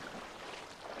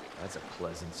 That's a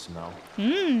pleasant smell.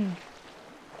 Mmm.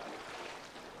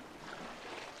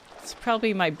 It's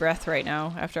probably my breath right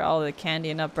now after all the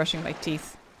candy and not brushing my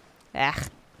teeth. Ah.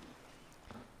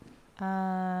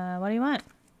 What do you want?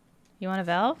 You want a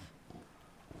valve?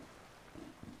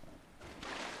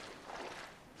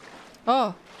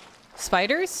 Oh,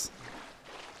 spiders?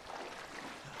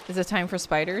 Is it time for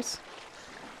spiders?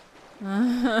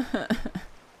 I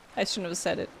shouldn't have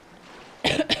said it.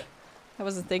 I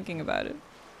wasn't thinking about it.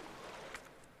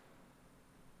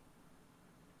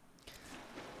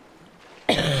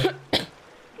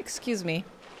 Excuse me.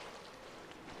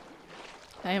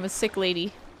 I am a sick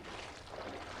lady.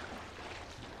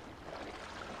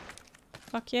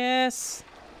 Fuck yes.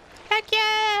 Heck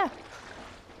yeah!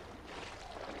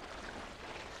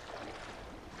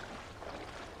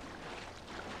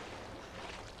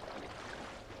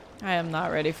 I am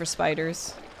not ready for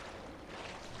spiders.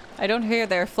 I don't hear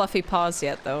their fluffy paws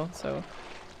yet though, so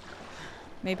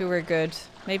maybe we're good.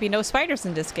 Maybe no spiders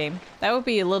in this game. That would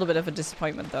be a little bit of a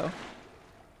disappointment though.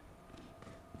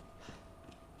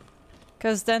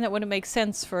 Because then it wouldn't make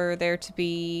sense for there to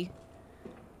be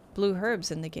blue herbs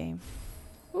in the game.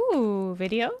 Ooh,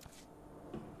 video?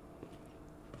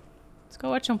 Let's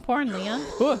go watch some porn, Leon.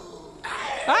 Ooh.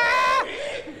 Ah!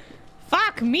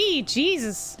 Fuck me,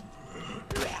 Jesus!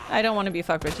 I don't want to be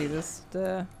fucked with Jesus.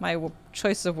 My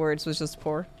choice of words was just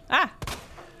poor. Ah!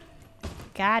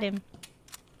 Got him. Do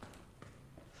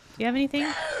you have anything?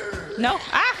 No.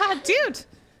 Ah, dude!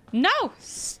 No!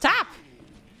 Stop!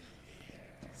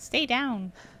 Stay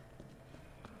down.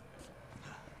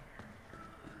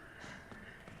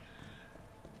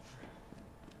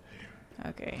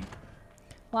 Okay.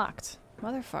 Locked.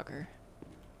 Motherfucker.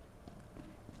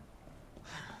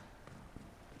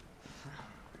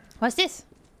 What's this?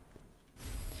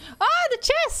 Oh, the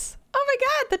chess! Oh my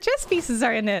god, the chess pieces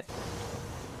are in it.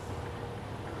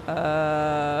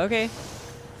 Okay.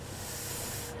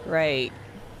 Right.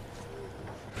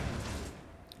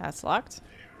 That's locked.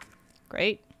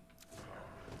 Great.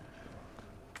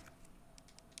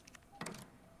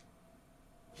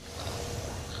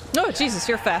 Oh, Jesus,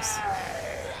 you're fast.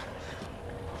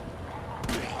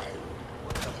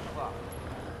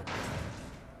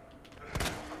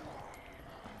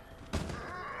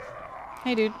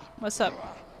 Hey, dude. What's up?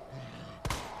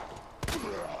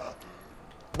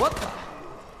 What the?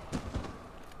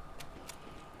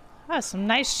 Oh, some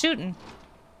nice shooting.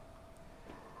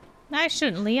 Nice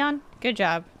shooting, Leon. Good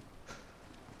job.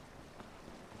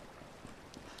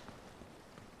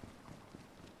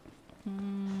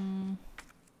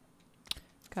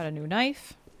 Got a new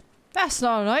knife. That's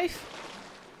not a knife.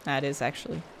 That is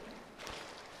actually.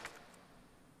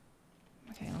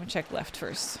 Okay, let me check left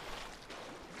first.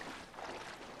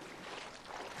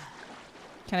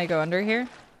 Can I go under here?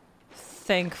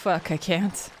 Thank fuck I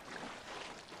can't.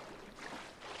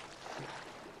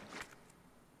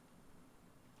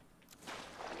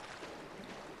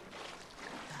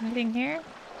 Anything here?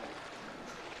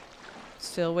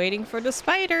 Still waiting for the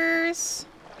spiders.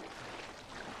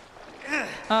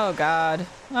 Oh god.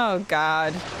 Oh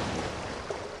god.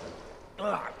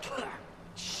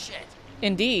 Shit.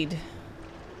 Indeed.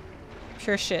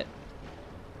 Sure shit.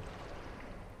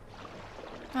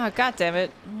 Oh god damn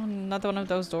it. Another one of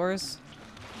those doors.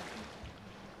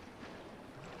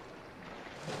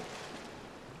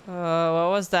 Oh,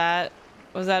 what was that?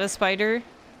 Was that a spider?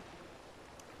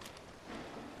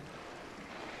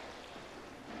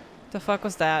 The fuck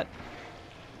was that?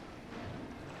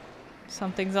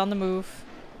 Something's on the move.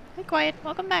 Hey, Quiet.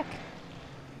 Welcome back.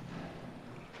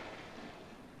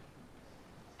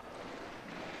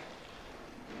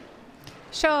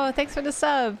 Sure, thanks for the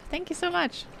sub. Thank you so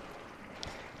much.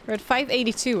 We're at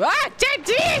 582. Ah! Dead!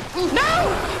 No!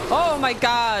 Oh my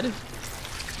god.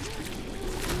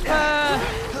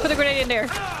 Put a grenade in there.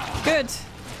 Good.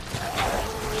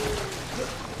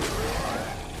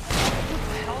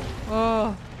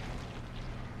 Oh.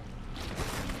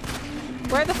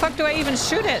 Where the fuck do I even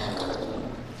shoot it?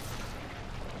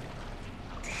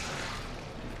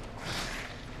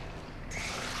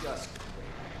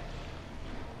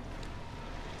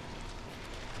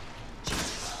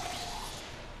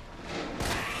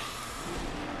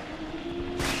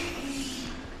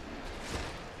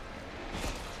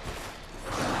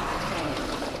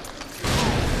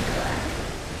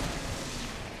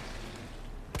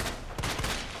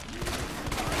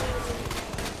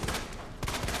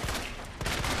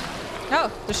 Oh,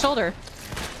 the shoulder.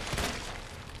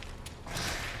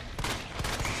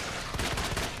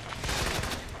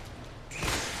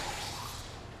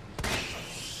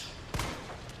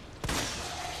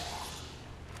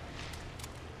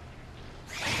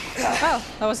 Oh,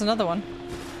 that was another one.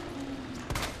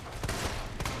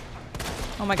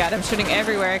 Oh my god, I'm shooting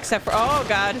everywhere except for— oh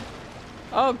god.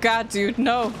 Oh god, dude,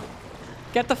 no.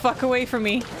 Get the fuck away from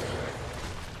me.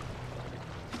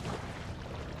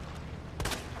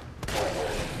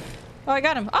 Oh, I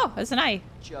got him. Oh, it's an eye.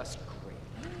 Just great.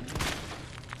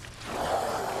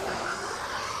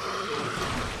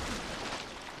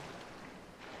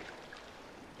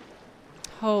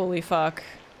 Holy fuck.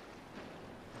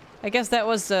 I guess that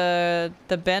was the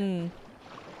Ben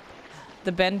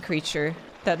creature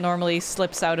that normally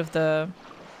slips out of the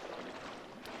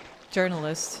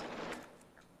journalist.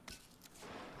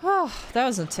 Oh, that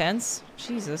was intense.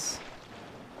 Jesus.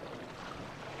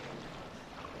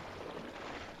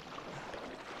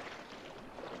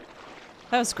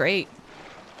 That was great.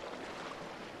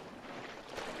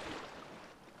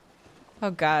 Oh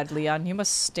god, Leon, you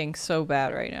must stink so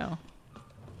bad right now.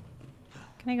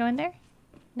 Can I go in there?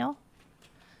 No?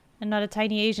 I'm not a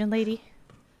tiny Asian lady.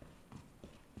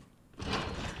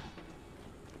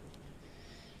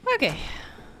 Okay.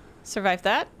 Survived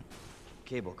that.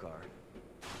 Cable car.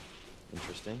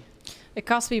 Interesting. It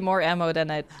cost me more ammo than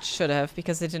it should have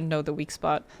because I didn't know the weak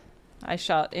spot. I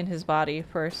shot in his body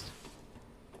first.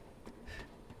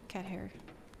 Cat hair.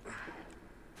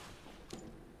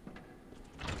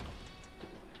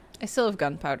 I still have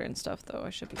gunpowder and stuff though. I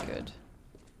should be good.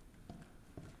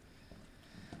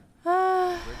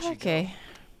 Okay.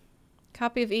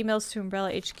 Copy of emails to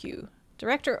Umbrella HQ.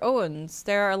 Director Owens,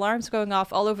 there are alarms going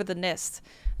off all over the nest.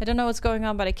 I don't know what's going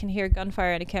on, but I can hear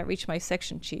gunfire and I can't reach my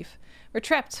section chief. We're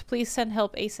trapped. Please send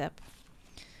help ASAP.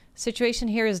 Situation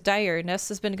here is dire. Nest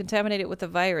has been contaminated with the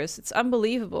virus. It's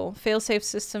unbelievable. Failsafe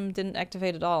system didn't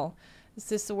activate at all. Is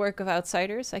this the work of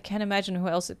outsiders? I can't imagine who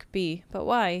else it could be. But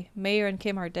why? Mayor and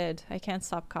Kim are dead. I can't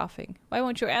stop coughing. Why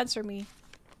won't you answer me?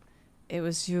 It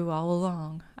was you all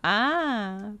along.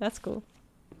 Ah, that's cool.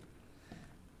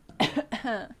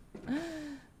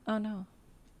 Oh no.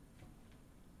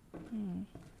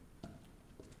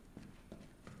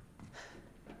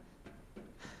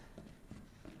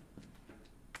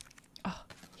 Oh,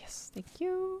 yes, thank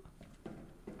you.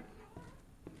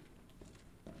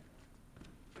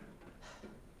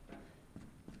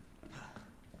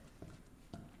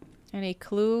 Any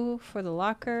clue for the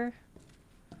locker?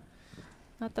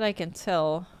 Not that I can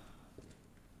tell.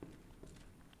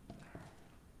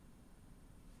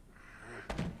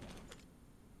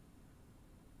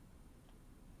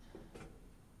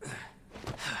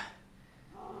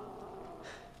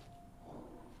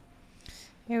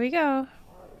 Here we go.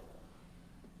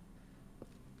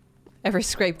 Every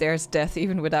scrape there is death,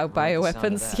 even without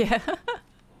bioweapons. Yeah.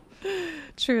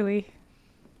 Truly.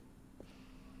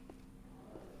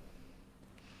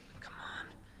 Come on.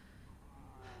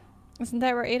 Isn't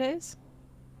that where Ada is?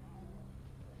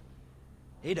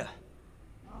 Ada.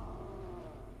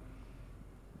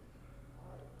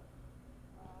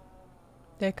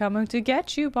 They're coming to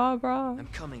get you, Barbara. I'm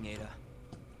coming, Ada.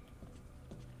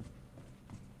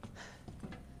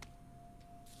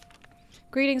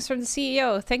 Greetings from the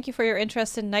CEO. Thank you for your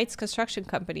interest in Knight's Construction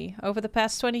Company. Over the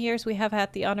past 20 years, we have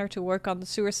had the honor to work on the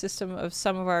sewer system of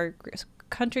some of our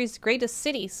country's greatest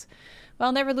cities,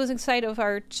 while never losing sight of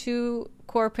our two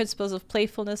core principles of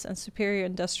playfulness and superior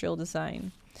industrial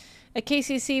design. At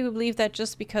KCC, we believe that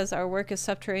just because our work is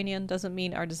subterranean doesn't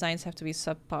mean our designs have to be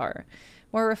subpar.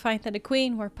 More refined than a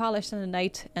queen, more polished than a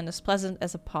knight, and as pleasant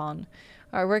as a pawn.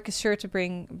 Our work is sure to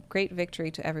bring great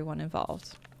victory to everyone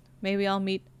involved. May we all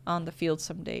meet on the field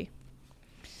someday.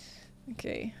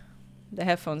 Okay. The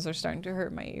headphones are starting to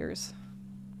hurt my ears.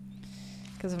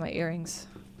 Because of my earrings.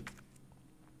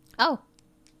 Oh!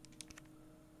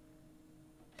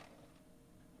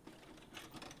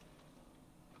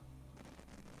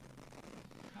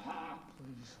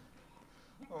 Please.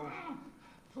 Oh,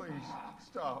 please,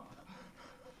 stop.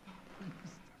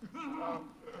 Please,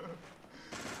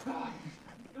 stop.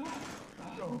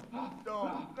 No.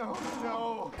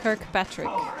 Kirkpatrick.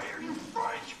 No hurt him.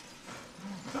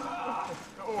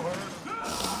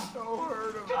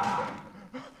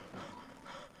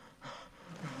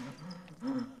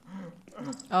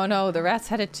 Oh no, the rats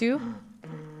had it too?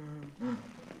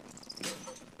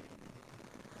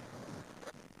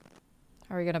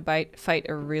 Are we gonna fight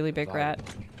a really big rat?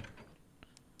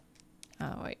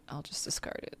 Oh wait, I'll just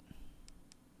discard it.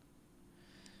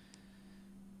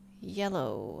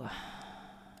 Yellow.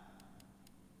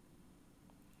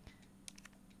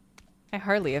 I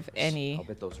hardly have any. I'll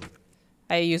bet those are...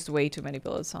 I used way too many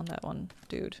bullets on that one,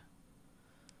 dude.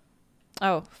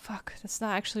 Oh, fuck. That's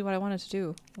not actually what I wanted to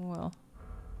do. Oh, well.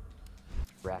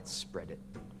 Rats spread it.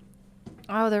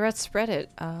 Oh, the rats spread it.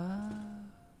 I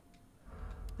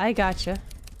gotcha.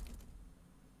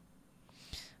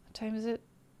 What time is it?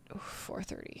 Oh,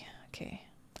 4:30. Okay.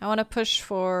 I want to push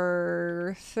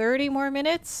for 30 more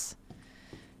minutes.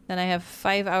 Then I have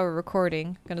 5-hour recording.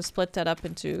 I'm going to split that up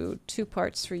into 2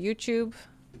 parts for YouTube.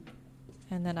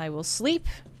 And then I will sleep.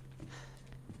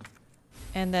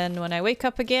 And then when I wake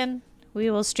up again, we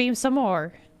will stream some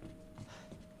more.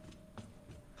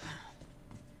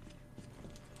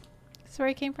 Is this where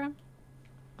I came from?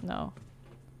 No.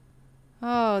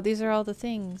 Oh, these are all the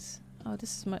things. Oh,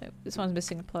 this one's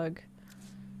missing a plug.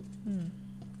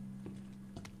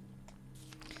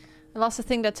 I lost a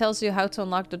thing that tells you how to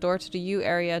unlock the door to the U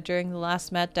area during the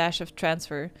last mad dash of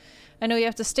transfer. I know you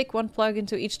have to stick one plug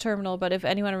into each terminal, but if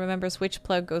anyone remembers which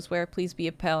plug goes where, please be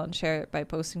a pal and share it by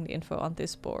posting the info on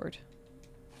this board.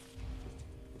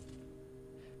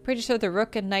 Pretty sure the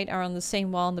rook and knight are on the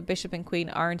same wall and the bishop and queen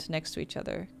aren't next to each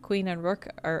other. Queen and rook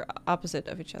are opposite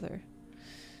of each other.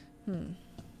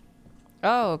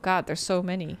 Oh god, there's so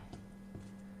many.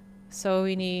 So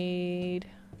we need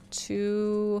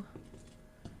 2...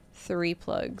 3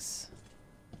 plugs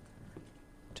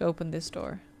to open this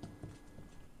door.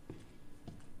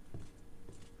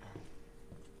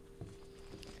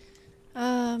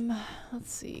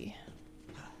 Let's see.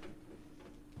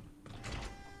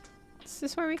 Is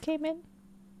this where we came in?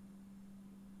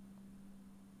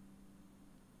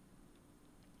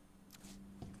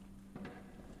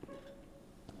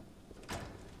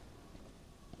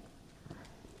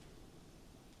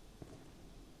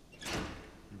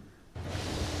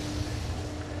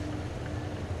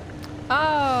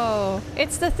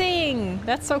 It's the thing!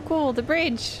 That's so cool, the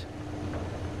bridge!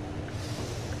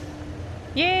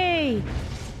 Yay!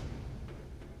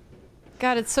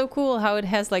 God, it's so cool how it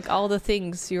has like all the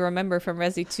things you remember from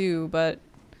Resi 2, but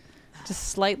just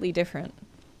slightly different.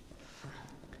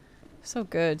 So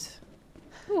good.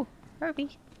 Ooh,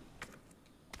 Herbie.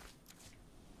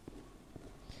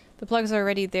 The plugs are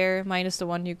already there, minus the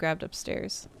one you grabbed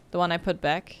upstairs. The one I put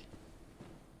back.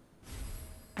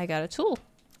 I got a tool.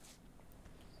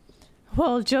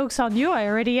 Well, joke's on you, I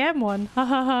already am one. Ha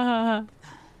ha ha ha ha.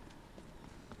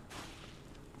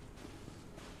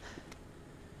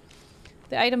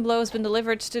 The item below has been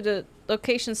delivered to the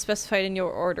location specified in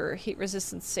your order. Heat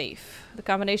resistant safe. The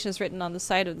combination is written on the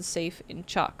side of the safe in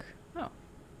chalk. Oh.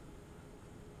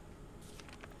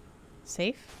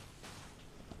 Safe?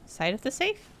 Side of the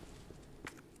safe?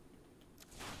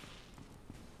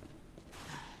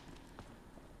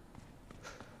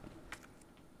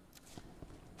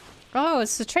 Oh,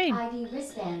 it's the train. ID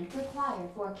wristband required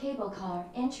for cable car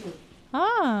entry.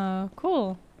 Ah,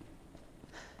 cool.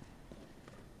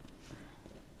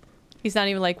 He's not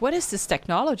even like, what is this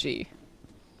technology?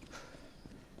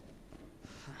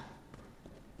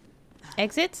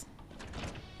 Exit?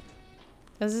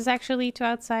 Does this actually lead to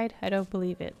outside? I don't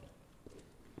believe it.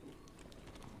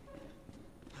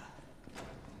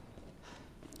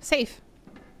 Safe.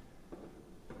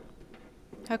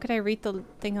 How could I read the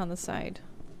thing on the side?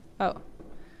 Oh.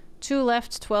 2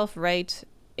 left, 12 right,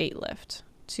 8 left.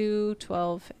 2,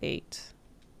 12, 8.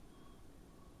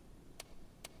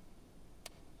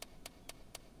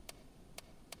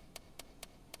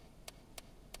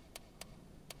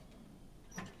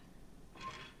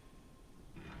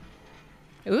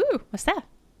 Ooh, what's that?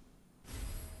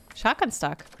 Shotgun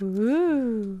stock.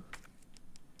 Ooh.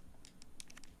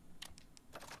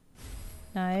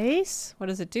 Nice. What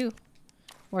does it do?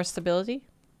 More stability?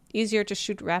 Easier to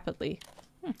shoot rapidly.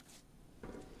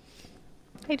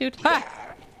 Hey, dude.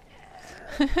 Ha!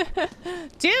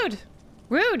 Dude!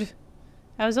 Rude!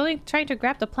 I was only trying to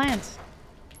grab the plant.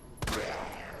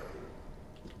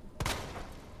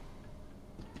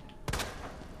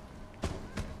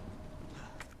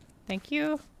 Thank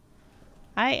you.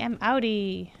 I am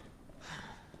outie.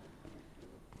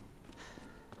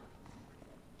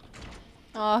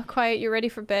 Aw, quiet, you ready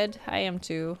for bed? I am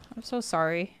too. I'm so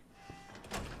sorry.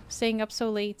 I'm staying up so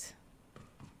late.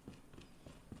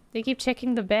 They keep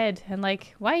checking the bed and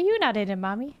like, why are you not in it,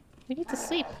 mommy? We need to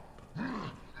sleep.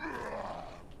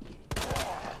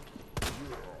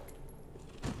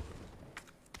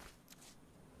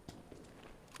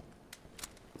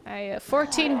 I have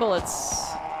 14 bullets.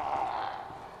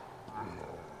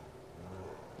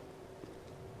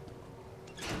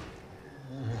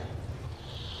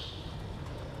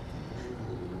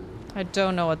 I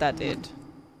don't know what that did.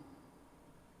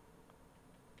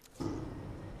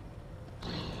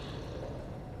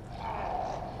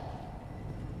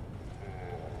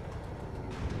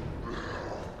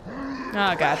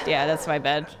 Oh god, yeah, that's my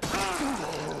bed.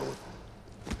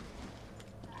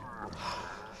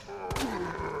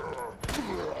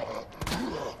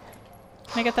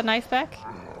 Can I get the knife back?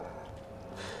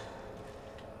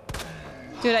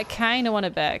 Dude, I kinda want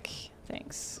it back.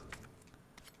 Thanks.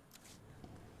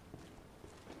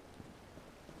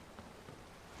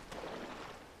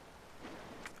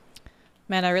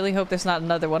 Man, I really hope there's not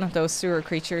another one of those sewer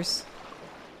creatures.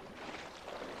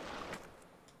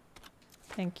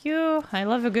 Thank you. I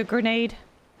love a good grenade.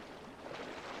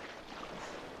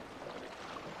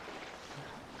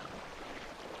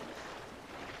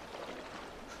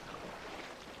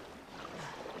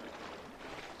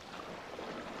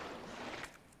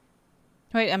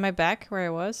 Wait, am I back where I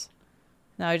was?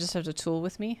 Now I just have the tool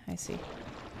with me? I see.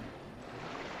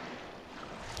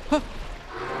 Huh.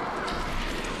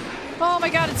 Oh my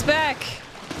god, it's back!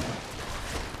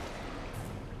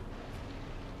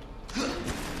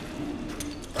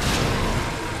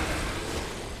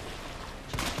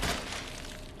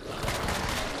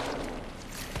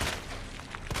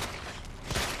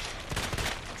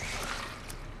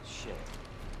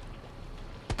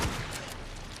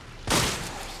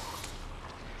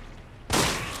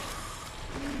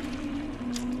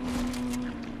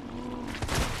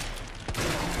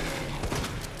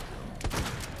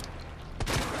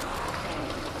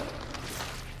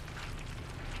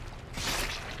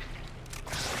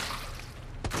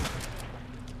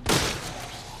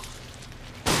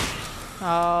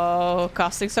 Oh,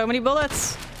 costing so many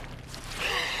bullets.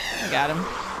 I got him.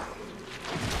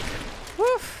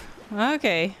 Woof.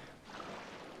 Okay.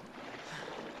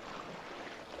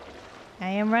 I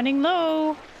am running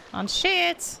low on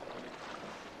shit.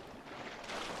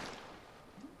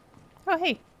 Oh,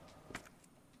 hey.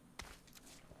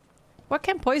 What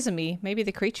can poison me? Maybe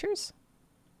the creatures?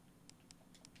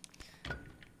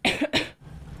 That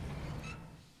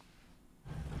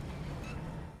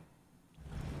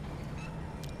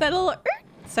little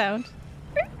sound.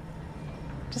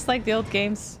 Just like the old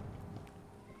games.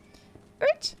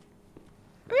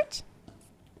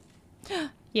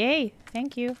 Yay,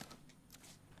 thank you.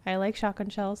 I like shotgun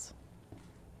shells.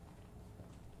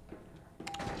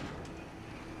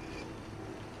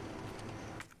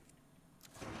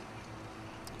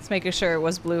 Let's make sure it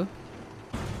was blue.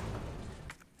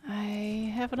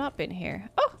 I have not been here.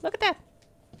 Oh, look at that.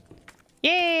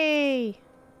 Yay!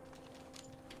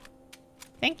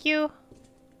 Thank you.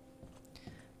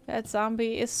 That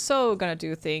zombie is so gonna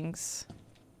do things.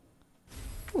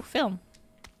 Ooh, film.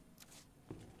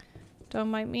 Don't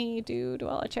mind me, dude,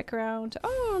 while I check around.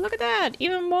 Oh, look at that!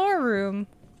 Even more room.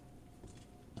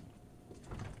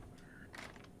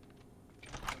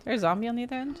 There's a zombie on the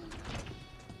other end?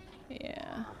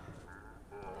 Yeah.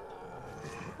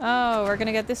 Oh, we're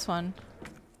gonna get this one.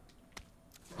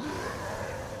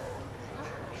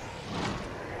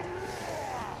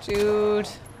 Dude.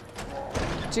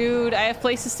 Dude, I have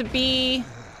places to be.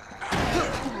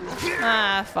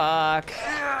 Ah, fuck.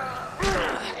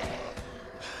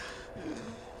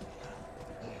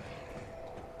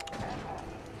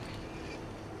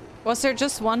 Was there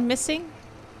just one missing?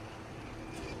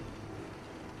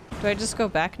 Do I just go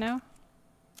back now?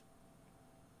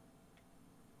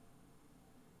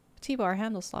 T-bar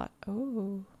handle slot.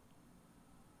 Oh.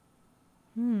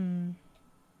 Hmm.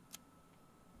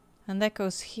 And that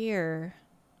goes here.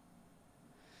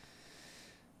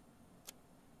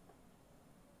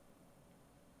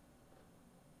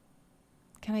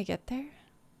 Can I get there?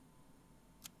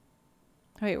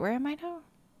 Wait, where am I now?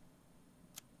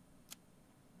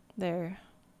 There.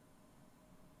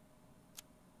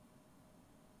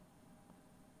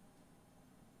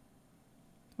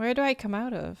 Where do I come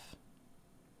out of?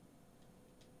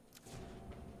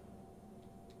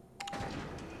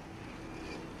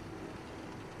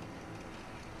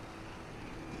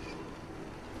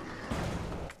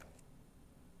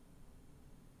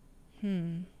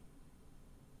 Hmm.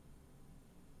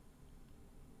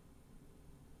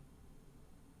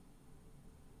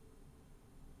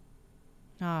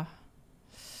 Ah.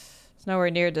 It's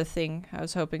nowhere near the thing I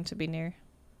was hoping to be near.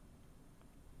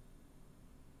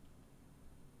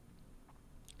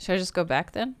 Should I just go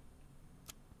back then?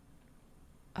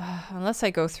 Unless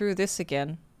I go through this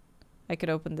again. I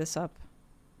could open this up.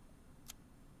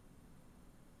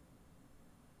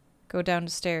 Go down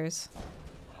the stairs.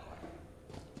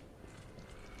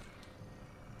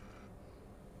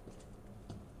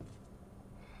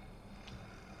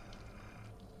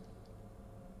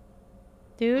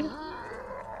 Dude?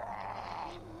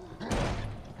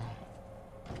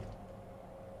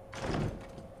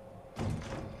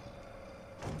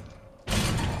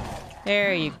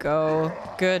 There you go.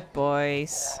 Good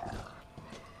boys.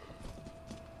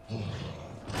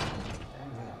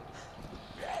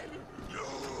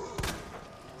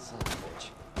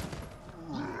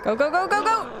 Go, go, go, go,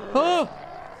 go! Oh!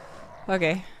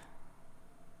 Okay.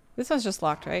 This one's just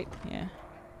locked, right? Yeah.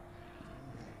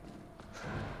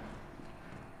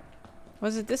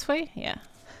 Was it this way? Yeah.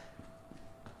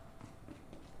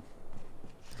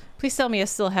 Please tell me I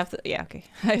still have the... Yeah, okay.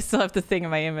 I still have the thing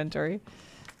in my inventory.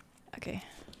 Okay.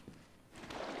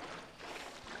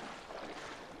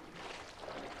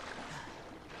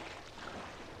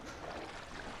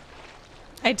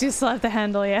 I do still have the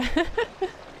handle, yeah.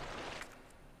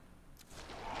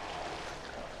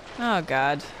 Oh,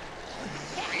 God.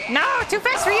 No! Too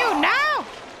fast for you! No!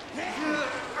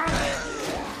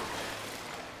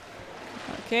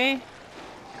 Okay.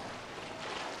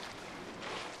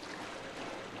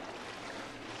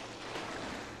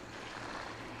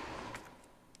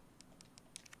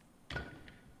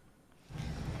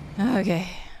 Okay.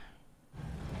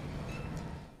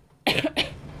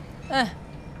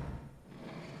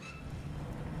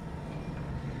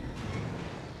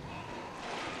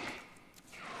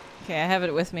 Okay, I have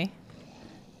it with me.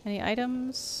 Any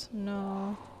items?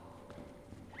 No.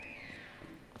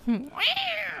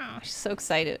 She's so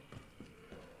excited.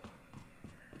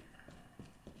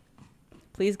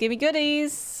 Please give me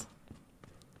goodies.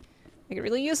 I could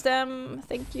really use them.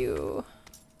 Thank you.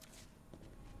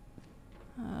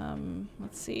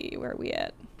 Let's see, where are we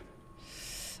at?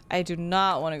 I do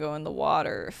not want to go in the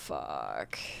water.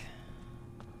 Fuck.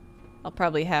 I'll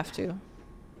probably have to.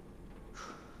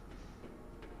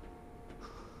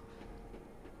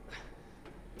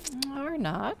 Or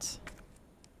not.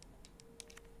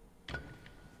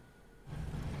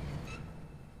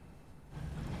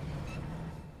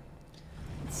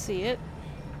 Let's see it.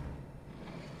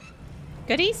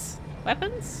 Goodies?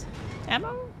 Weapons?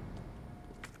 Ammo?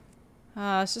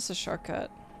 It's just a shortcut.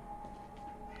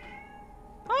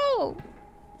 Oh!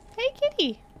 Hey,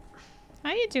 kitty!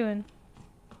 How you doing?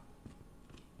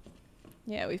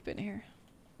 Yeah, we've been here.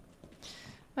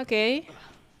 Okay.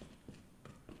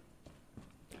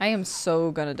 I am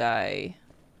so gonna die.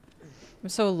 I'm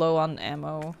so low on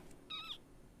ammo.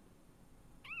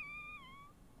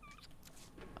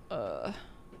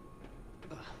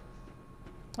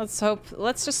 Let's hope.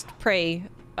 Let's just pray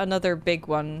another big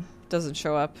one doesn't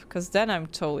show up, because then I'm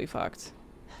totally fucked.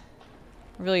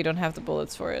 I really don't have the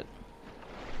bullets for it.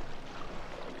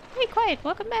 Hey, quiet!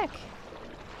 Welcome back!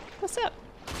 What's up?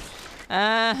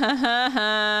 Ah ha ha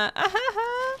ha! Ah ha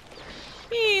ha!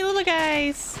 Hey, little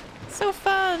guys! So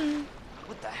fun!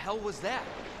 What the hell was that?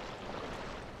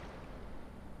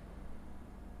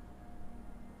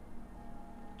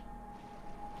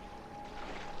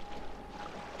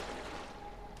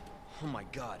 Oh my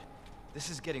god, this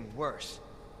is getting worse.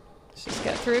 Let's just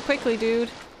get through it quickly,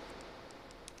 dude.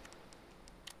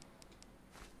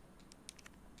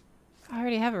 I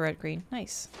already have a red green.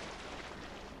 Nice.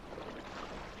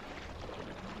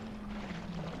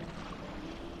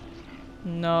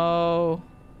 No.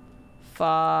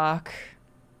 Fuck.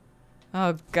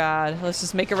 Oh god. Let's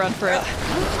just make a run for it.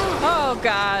 Oh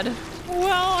god.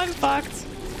 Well, I'm fucked.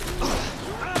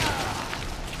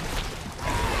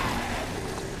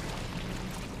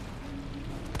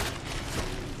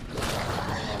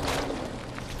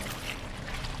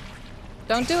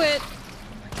 Don't do it.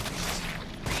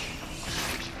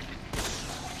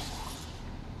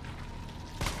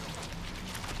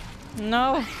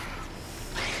 No.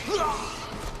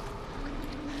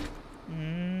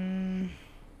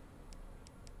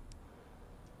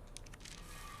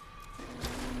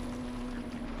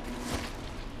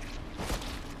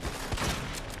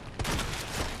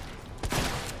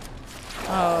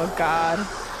 Oh god.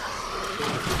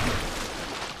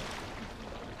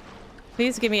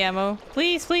 Please give me ammo.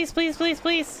 Please, please, please, please,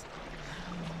 please.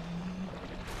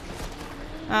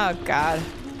 Oh god.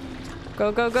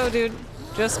 Go, go, go, dude.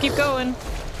 Just keep going.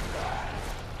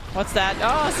 What's that?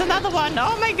 Oh, it's another one.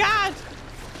 Oh my god.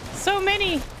 So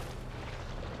many.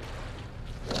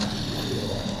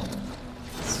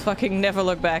 Let's fucking never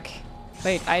look back.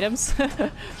 Wait, items?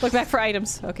 Look back for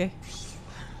items. Okay.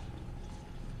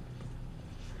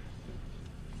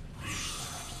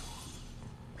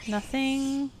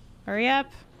 Nothing. Hurry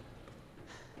up.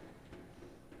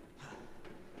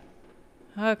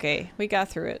 Okay, we got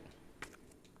through it.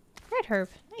 Red herb.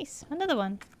 Nice. Another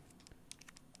one.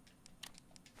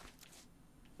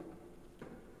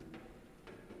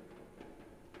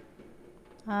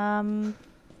 How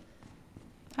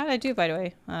did I do, by the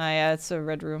way? Ah, yeah, it's a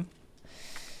red room.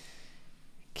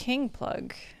 King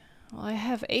plug. Well, I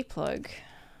have a plug.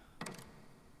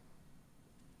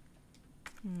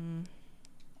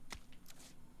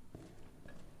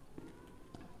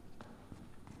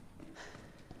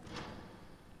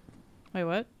 Wait,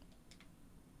 what?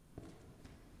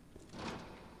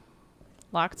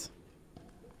 Locked.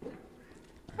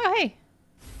 Oh, hey.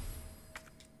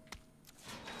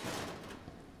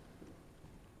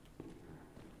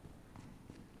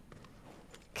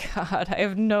 God, I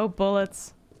have no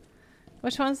bullets.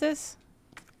 Which one's this?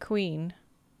 Queen.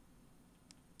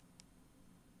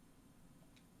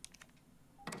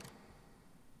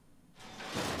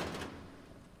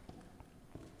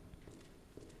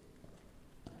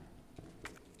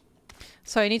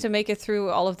 So I need to make it through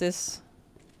all of this.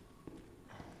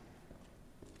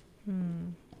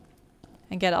 And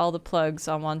get all the plugs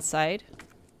on one side.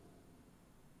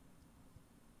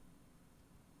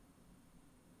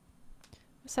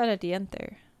 What's that at the end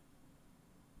there?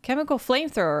 Chemical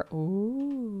flamethrower.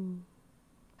 Ooh.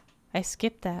 I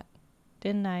skipped that,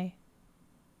 didn't I?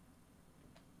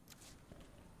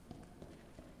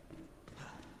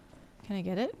 Can I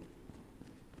get it?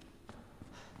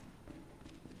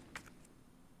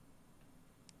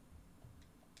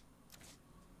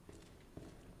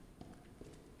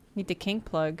 Need the king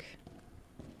plug.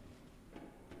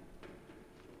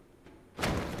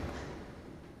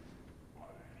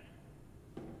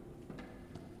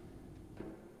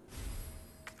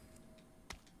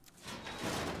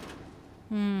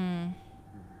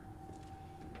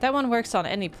 That one works on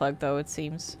any plug though, it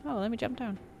seems. Oh, let me jump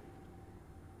down.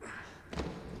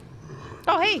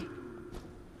 Oh, hey!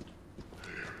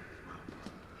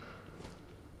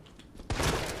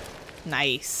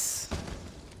 Nice.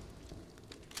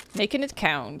 Making it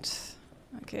count.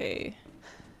 Okay.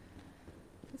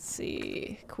 Let's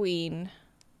see. Queen.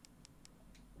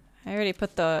 I already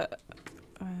put the...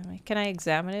 can I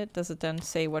examine it? Does it then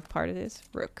say what part it is?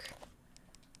 Rook.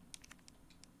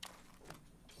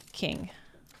 king.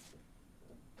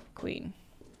 Queen.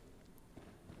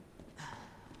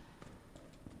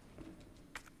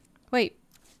 Wait.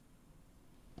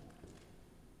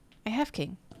 I have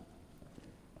king.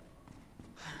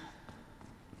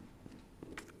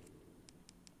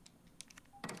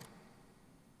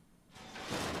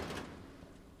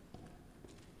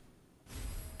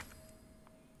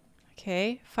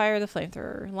 Okay, fire the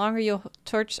flamethrower. The longer you'll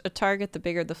torch a target, the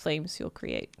bigger the flames you'll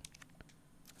create.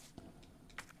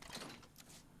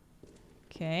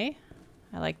 Okay,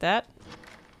 I like that.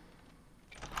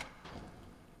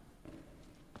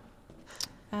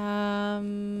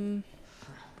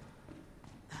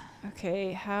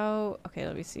 Okay, how... Okay,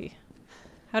 let me see.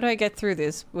 How do I get through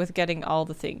this with getting all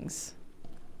the things?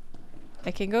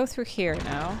 I can go through here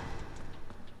now.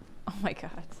 Oh my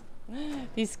god.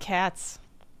 These cats.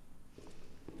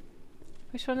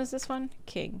 Which one is this one?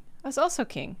 King. Oh, it's also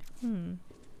king. Hmm.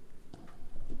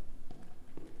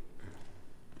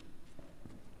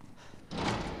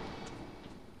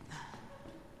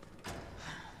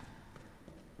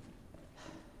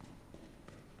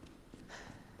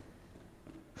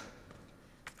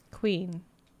 Queen.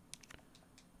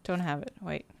 Don't have it.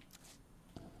 Wait.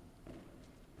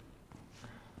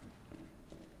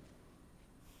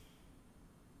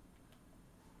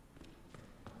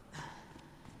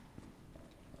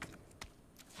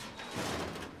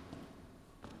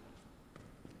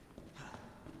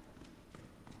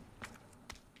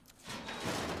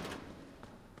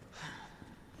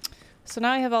 So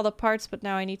now I have all the parts, but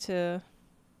now I need to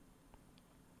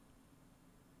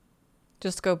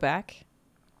just go back.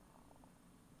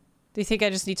 Do you think I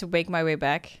just need to make my way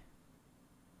back?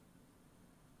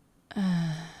 God.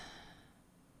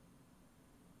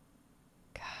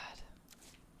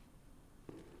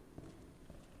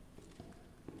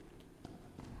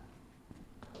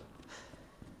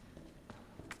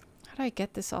 How do I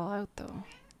get this all out, though?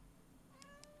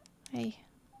 Hey.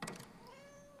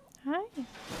 Hi.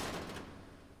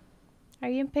 Are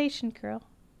you impatient, girl?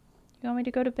 You want me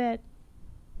to go to bed?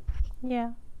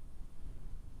 Yeah.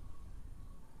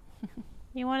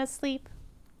 You want to sleep?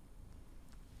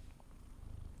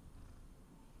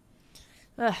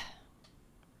 Ugh.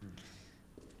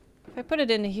 If I put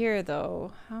it in here,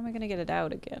 though, how am I going to get it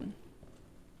out again?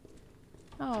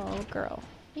 Oh, girl.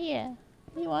 Yeah.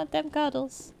 You want them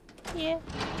cuddles? Yeah.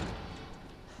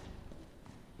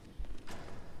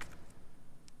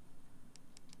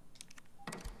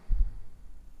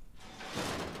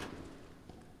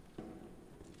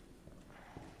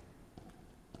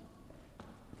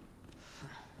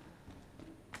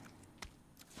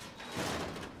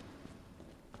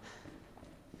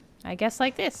 I guess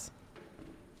like this.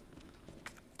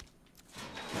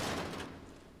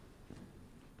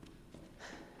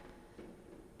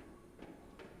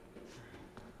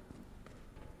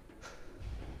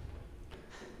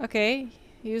 Okay,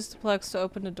 use the plugs to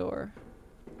open the door.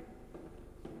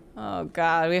 Oh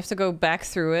god, we have to go back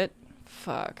through it.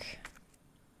 Fuck.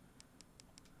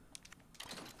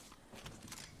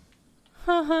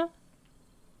 Haha.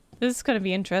 This is gonna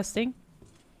be interesting.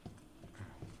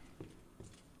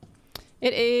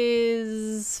 It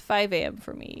is 5 a.m.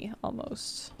 for me,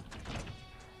 almost.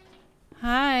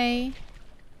 Hi.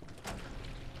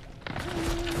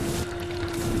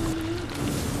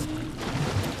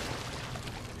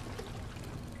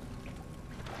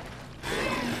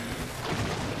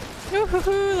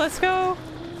 Woohoo, let's go.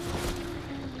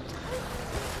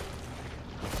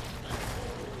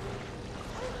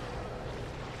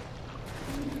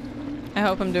 I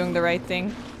hope I'm doing the right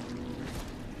thing.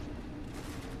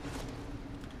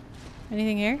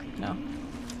 Anything here? No.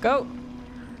 Go!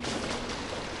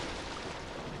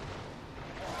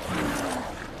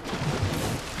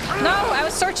 No! I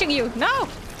was searching you! No!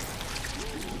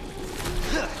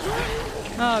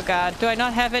 Oh god, do I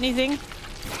not have anything?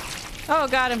 Oh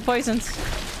god, I'm poisoned.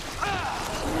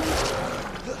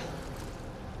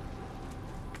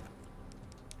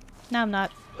 No, I'm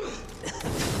not.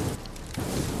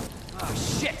 Oh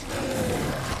shit!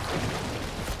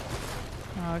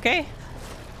 Okay.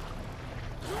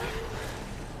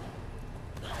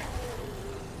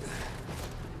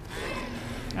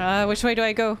 Which way do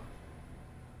I go?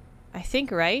 I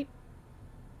think right.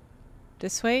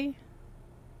 This way.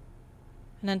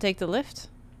 And then take the lift.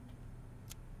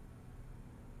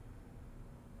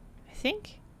 I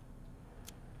think.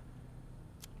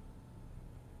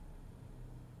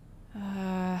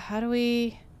 How do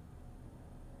we...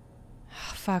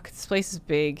 Oh, fuck, this place is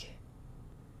big.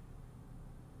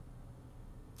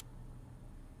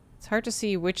 It's hard to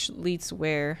see which leads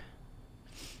where.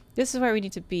 This is where we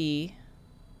need to be.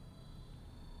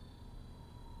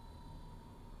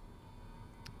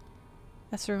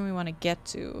 That's the room we want to get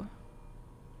to.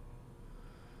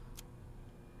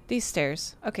 These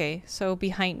stairs. Okay, so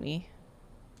behind me.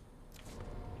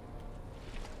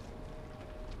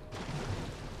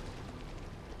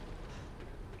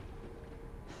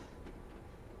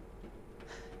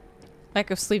 Lack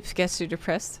of sleep gets you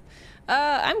depressed.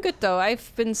 I'm good though.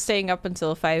 I've been staying up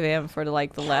until 5 a.m. for the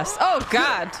last. Oh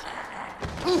god!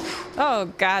 Oh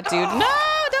god, dude. No!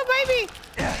 Don't bite me!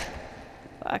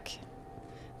 Fuck.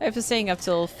 I've been staying up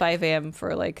till 5 a.m.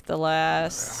 for the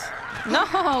last.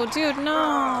 No, dude,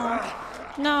 no!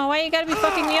 No, why you gotta be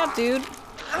fucking me up, dude?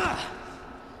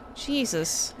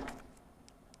 Jesus.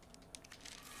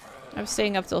 I'm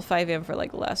staying up till 5 a.m. for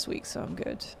the last week, so I'm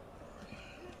good.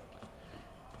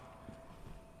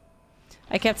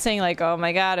 I kept saying oh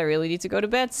my god, I really need to go to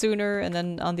bed sooner, and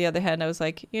then on the other hand I was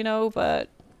like, you know, but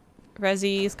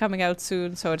Resi is coming out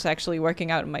soon, so it's actually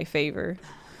working out in my favor.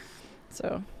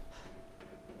 So.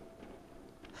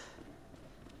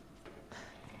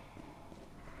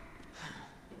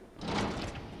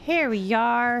 Here we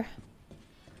are.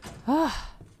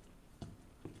 Ah.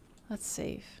 Let's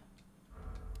save.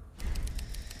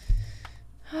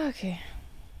 Okay.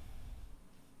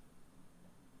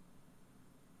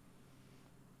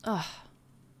 Ugh.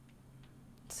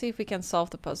 Let's see if we can solve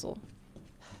the puzzle.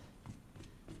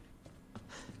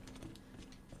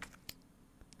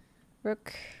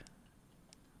 Rook.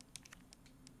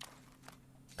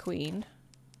 Queen.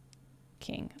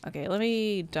 King. Okay, let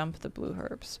me dump the blue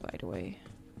herbs, by the way.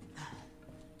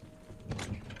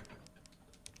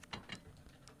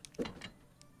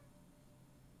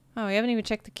 Oh, we haven't even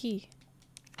checked the key.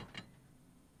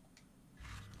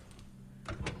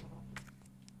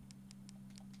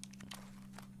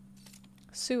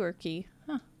 Sewer key.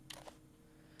 Huh.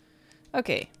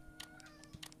 Okay.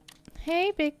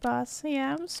 Hey, big boss.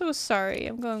 Yeah, I'm so sorry.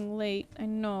 I'm going late. I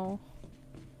know.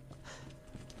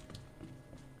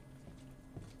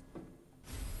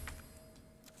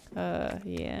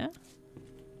 Yeah.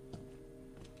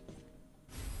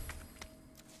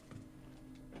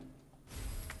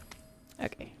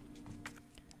 Okay.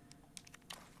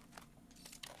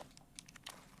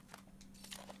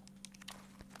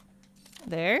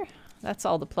 There. That's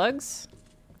all the plugs.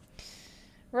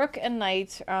 Rook and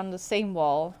knight are on the same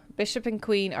wall. Bishop and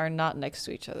queen are not next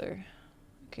to each other.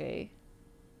 Okay.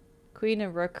 Queen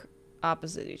and rook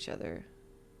opposite each other.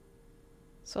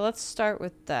 So let's start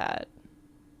with that.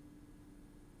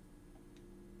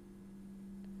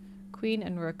 Queen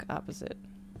and rook opposite.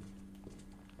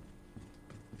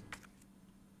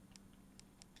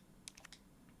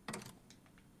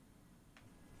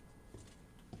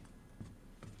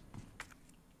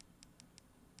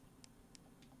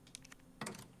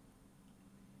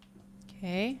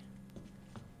 Okay.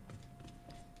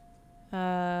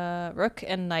 Rook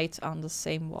and knight on the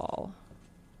same wall.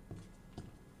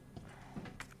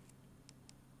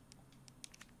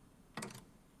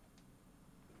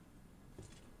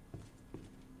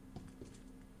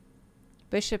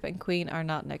 Bishop and queen are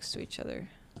not next to each other.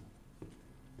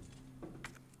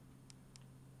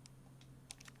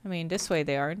 I mean, this way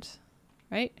they aren't,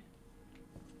 right?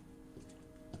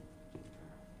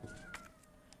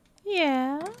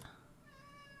 Yeah.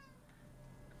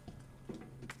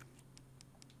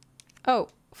 Oh,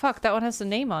 fuck, that one has the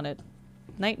name on it.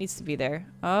 Knight needs to be there.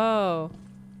 Oh.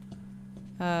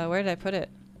 Where did I put it?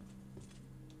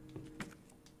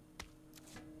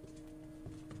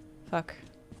 Fuck.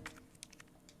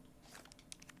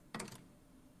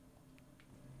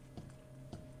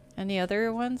 Any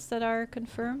other ones that are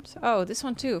confirmed? Oh, this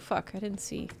one too. Fuck, I didn't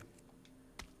see.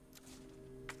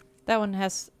 That one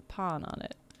has pawn on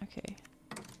it. Okay.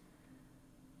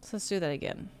 So let's do that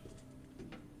again.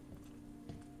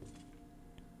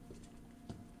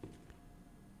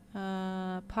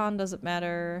 Pawn doesn't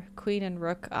matter. Queen and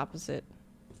rook opposite.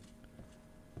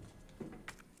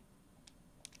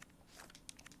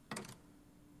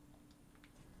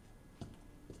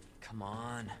 Come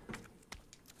on.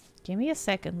 Give me a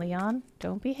second, Leon.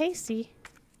 Don't be hasty.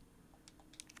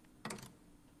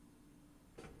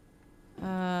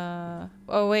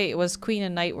 Oh wait, it was queen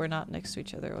and knight were not next to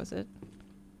each other, was it?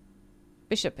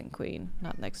 Bishop and queen,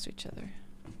 not next to each other.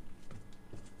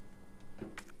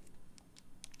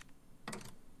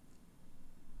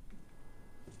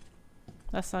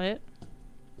 That's not it?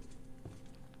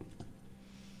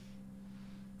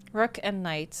 Rook and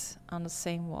knight on the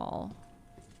same wall.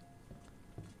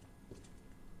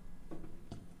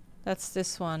 That's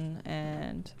this one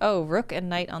and... Oh, rook and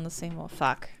knight on the same wall.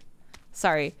 Fuck.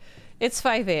 Sorry. It's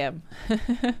 5 a.m.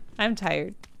 I'm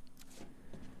tired.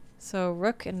 So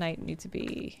rook and knight need to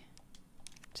be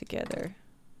together.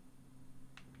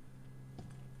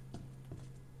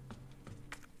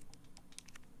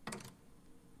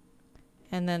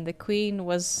 And then the queen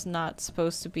was not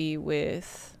supposed to be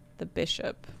with the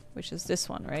bishop, which is this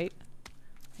one, right?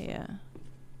 Yeah.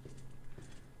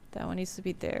 That one needs to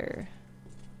be there.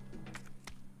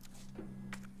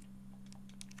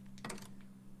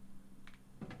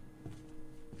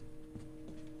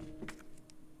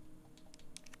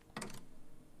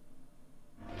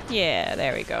 Yeah,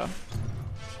 there we go.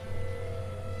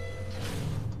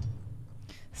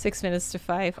 6 minutes to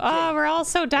 5. Oh, we're all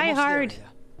so diehard.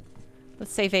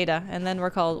 Let's save Ada, and then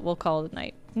we'll call it a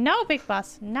night. No, Big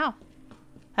Boss, no.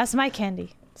 That's my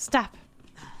candy. Stop.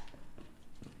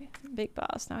 Big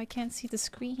Boss, now I can't see the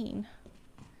screen.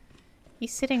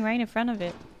 He's sitting right in front of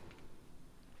it.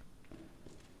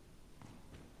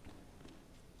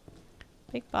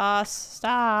 Big Boss,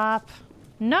 stop.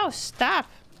 No, stop.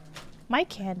 My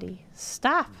candy.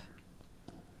 Stop.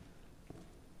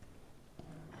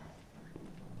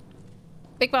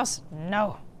 Big Boss.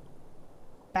 No.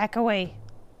 Back away.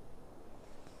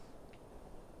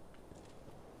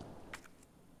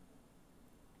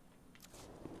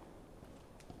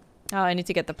 Oh, I need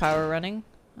to get the power running.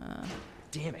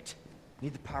 Damn it.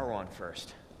 Need the power on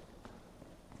first.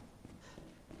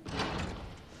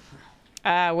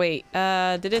 Wait.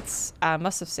 Did it...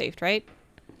 must have saved, right?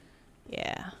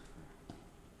 Yeah.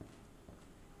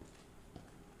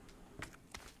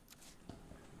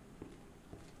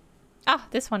 Ah,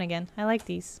 this one again. I like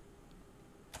these.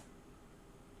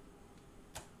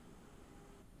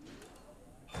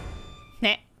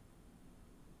 Nah.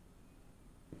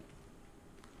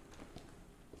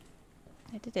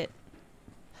 I did it.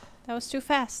 That was too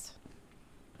fast.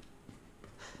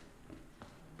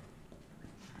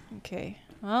 Okay.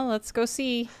 Well, let's go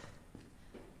see.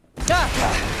 Ah!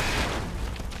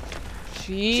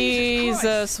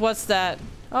 Jesus, what's that?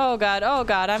 Oh god,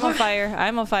 I'm on fire.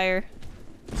 I'm on fire.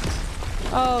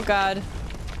 Oh god.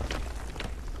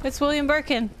 It's William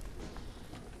Birkin.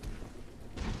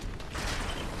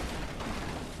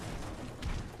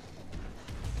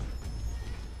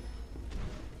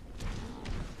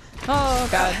 Oh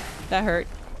god, that hurt.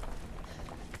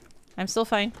 I'm still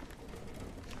fine.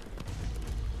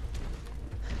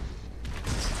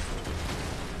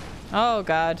 Oh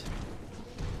god.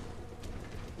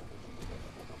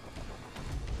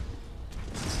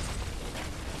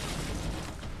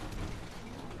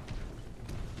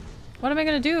 What am I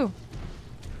gonna do?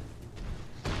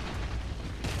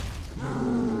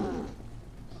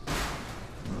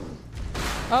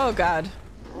 Oh god.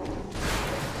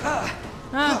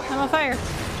 Ah, I'm on fire.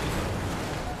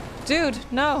 Dude,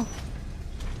 no.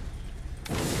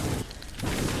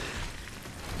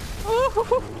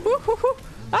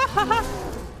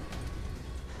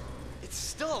 It's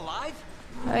still alive?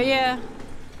 Yeah.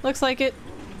 Looks like it.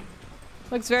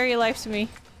 Looks very alive to me.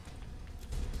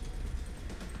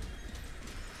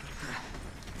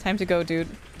 Time to go, dude.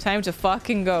 Time to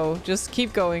fucking go. Just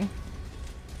keep going.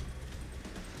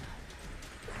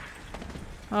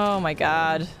 Oh my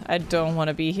god. I don't want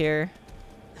to be here.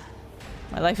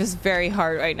 My life is very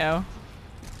hard right now.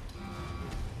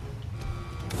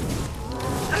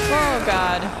 Oh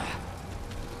god.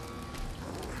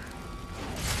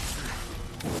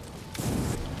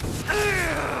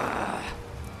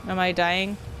 Am I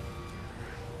dying?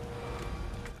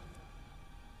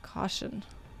 Caution.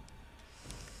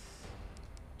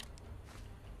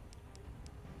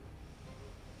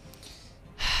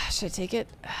 Should I take it?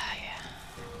 Yeah.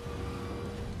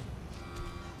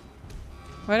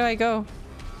 Where do I go?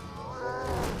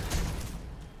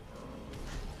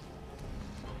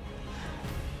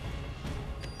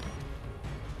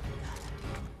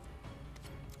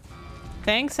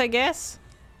 Thanks, I guess.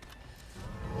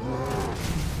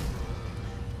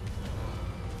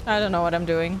 I don't know what I'm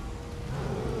doing.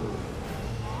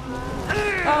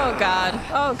 Oh god.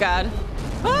 Oh god.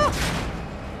 Ah!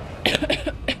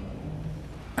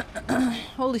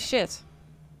 Holy shit.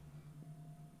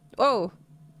 Whoa.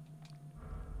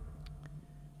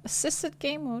 Assisted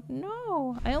game mode?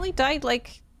 No. I only died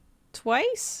like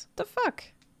twice? The fuck?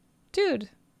 Dude.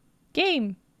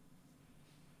 Game.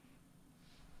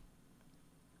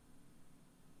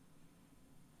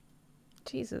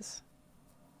 Jesus.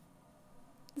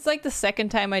 It's like the second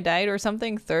time I died or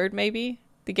something. Third, maybe.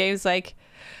 The game's like,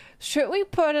 should we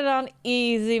put it on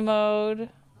easy mode?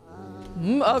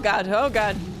 Oh god, oh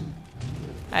god.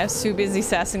 I was too busy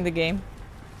sassing the game.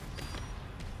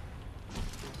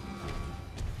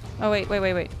 Oh wait, wait,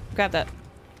 wait, wait. Grab that.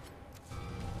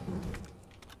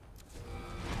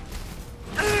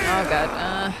 Oh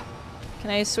god.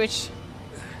 Can I switch?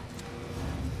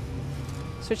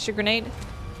 Switch to grenade?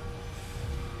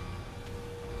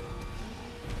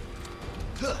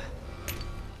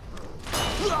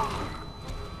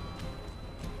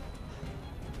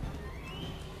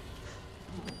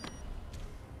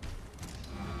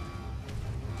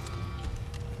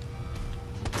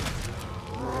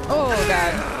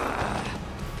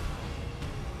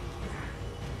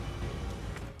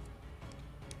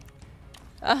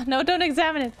 No, don't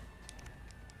examine it.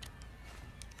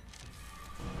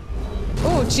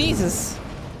 Oh, Jesus.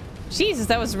 Jesus,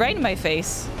 that was right in my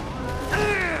face.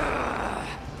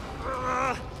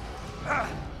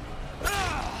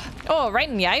 Oh, right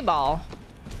in the eyeball.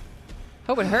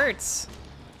 Hope it hurts.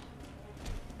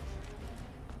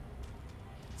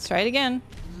 Let's try it again.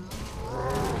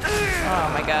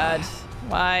 Oh my god.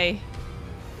 Why?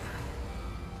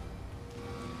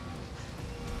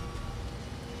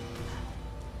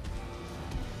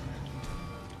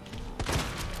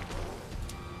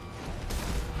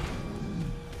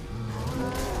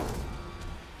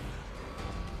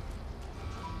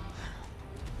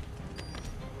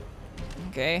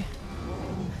 Okay.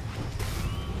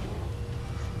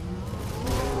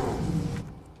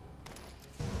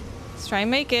 Let's try and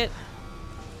make it.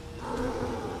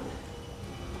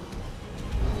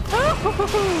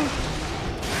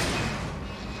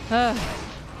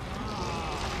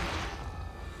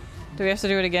 Do we have to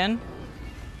do it again?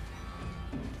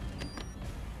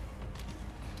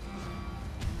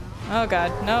 Oh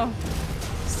god, no.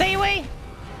 Stay away!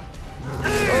 Ooh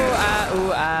ah,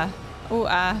 ooh ah. Ooh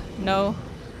ah, no.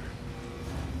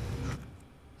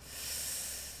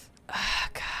 Ah,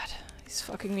 god. He's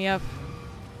fucking me up.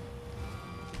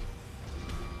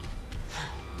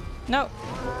 No.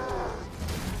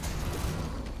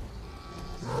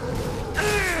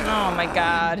 Oh my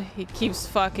god, he keeps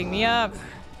fucking me up.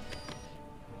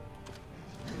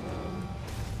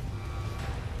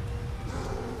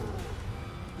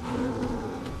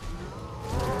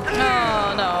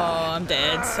 Oh no, I'm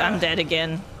dead. I'm dead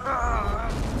again.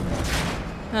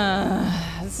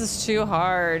 This is too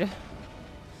hard.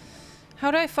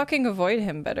 How do I fucking avoid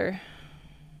him better?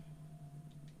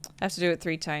 I have to do it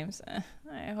 3 times.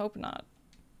 I hope not.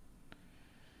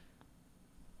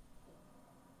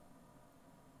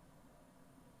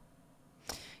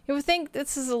 You would think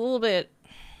this is a little bit...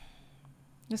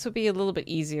 This would be a little bit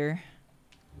easier.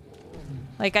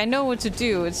 Like, I know what to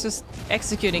do, it's just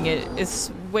executing it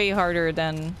is way harder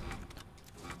than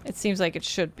it seems like it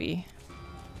should be.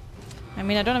 I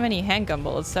mean, I don't have any handgun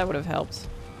bullets, that would have helped.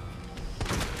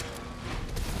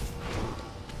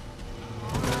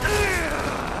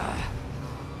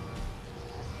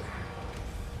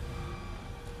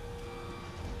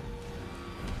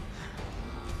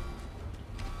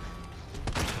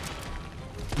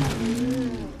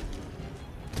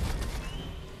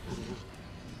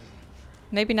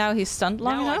 Maybe now he's stunned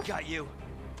long enough? I got you.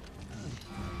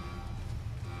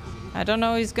 I don't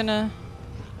know he's gonna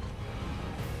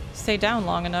stay down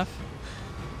long enough.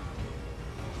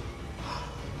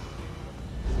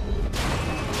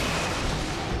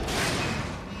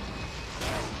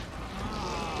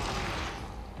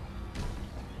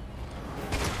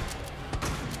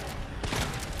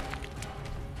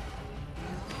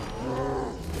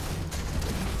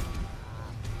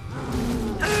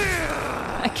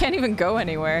 I can't even go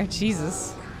anywhere.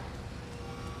 Jesus.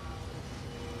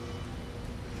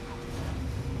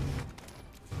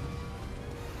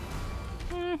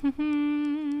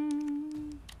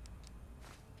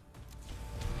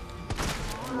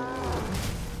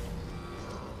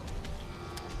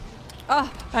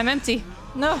 Oh, I'm empty.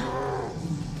 No.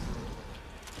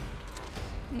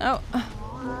 No.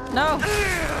 No.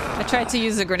 I tried to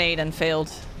use a grenade and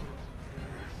failed.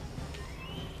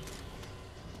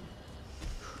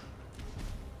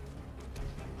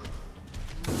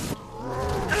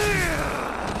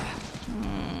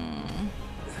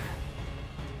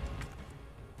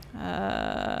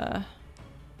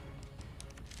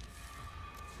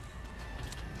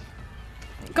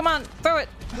 Come on, throw it.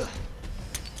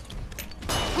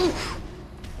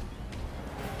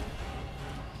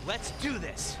 Let's do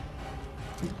this.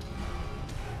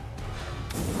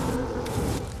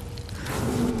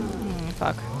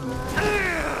 Fuck.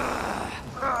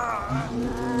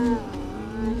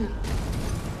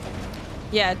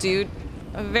 Yeah, dude.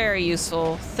 Very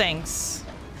useful. Thanks.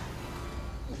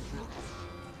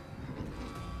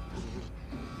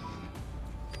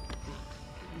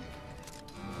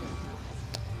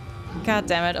 God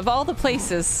damn it. Of all the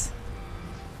places.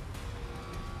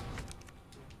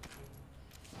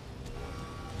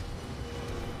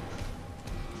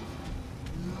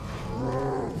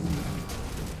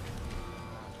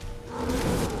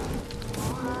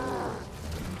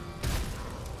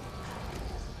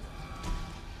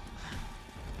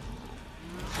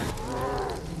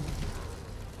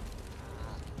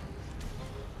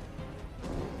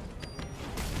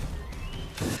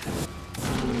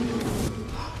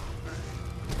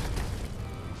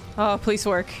 Oh, please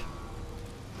work.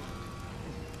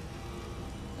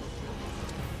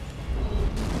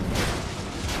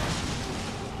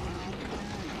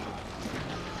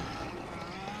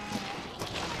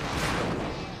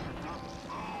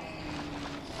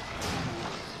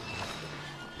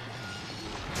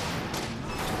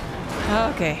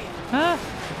 Okay. Ah.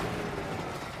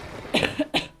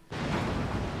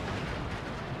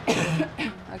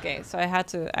 Okay, so I had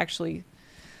to actually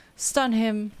stun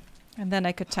him, and then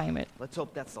I could time it. Let's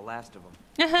hope that's the last of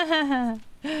them.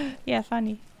 Yeah,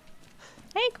 funny.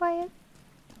 Hey, Quiet.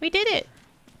 We did it.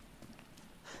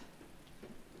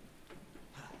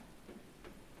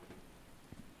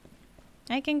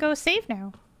 I can go save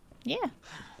now. Yeah.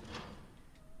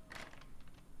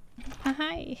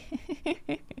 Hi.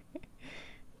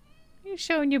 You're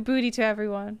showing your booty to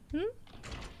everyone. Hmm?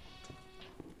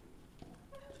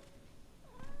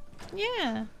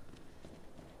 Yeah.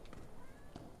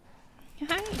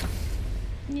 Hi.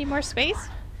 Need more space?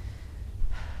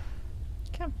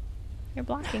 Come. You're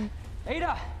blocking.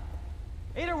 Ada!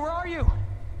 Ada, where are you?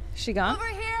 She gone? Over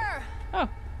here! Oh.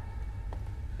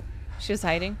 She was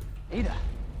hiding. Ada! I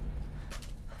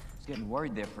was getting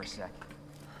worried there for a sec.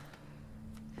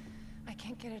 I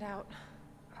can't get it out.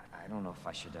 I don't know if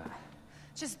I should,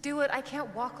 Just do it. I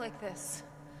can't walk like this.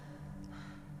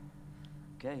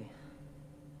 Okay.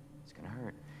 It's gonna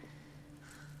hurt.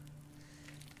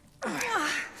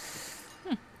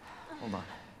 Hold on.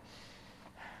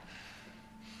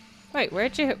 Wait,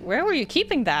 where were you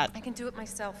keeping that? I can do it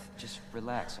myself. Just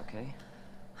relax, okay?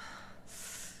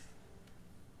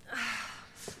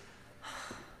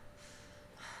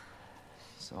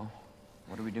 So,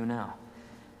 what do we do now?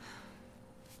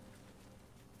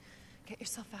 Get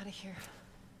yourself out of here.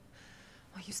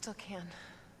 While you still can.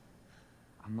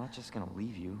 I'm not just gonna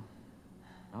leave you.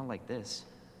 Not like this.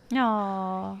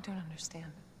 Aww. You don't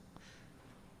understand.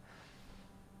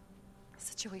 The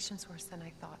situation's worse than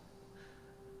I thought.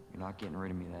 You're not getting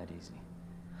rid of me that easy.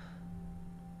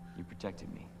 You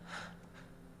protected me.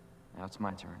 Now it's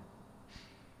my turn.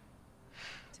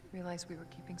 Didn't realize we were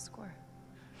keeping score.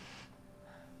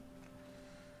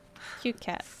 Cute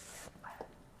cat.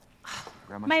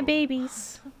 Grab My shoulder.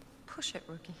 babies. Push it,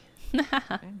 rookie. Hey,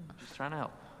 I'm just trying to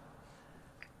help.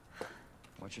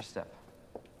 Watch your step.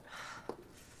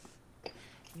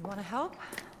 You want to help?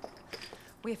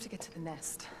 We have to get to the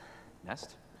nest.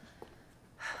 Nest?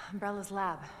 Umbrella's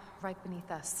lab, right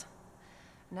beneath us.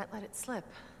 Net let it slip.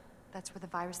 That's where the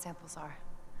virus samples are.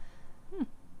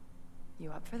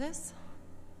 You up for this?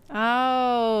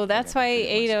 Oh, that's why pretty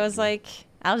much Ada what was you- like,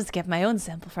 I'll just get my own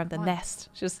sample from the What? nest.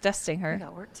 She was testing We her.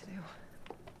 got work to do.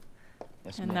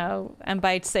 Yes, And ma'am. now, and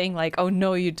by saying like, oh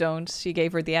no you don't, she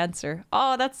gave her the answer.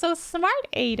 Oh, that's so smart,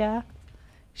 Ada.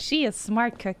 She is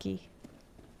smart cookie.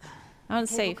 I want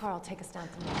to Cable save. car will take us down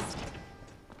to the nest.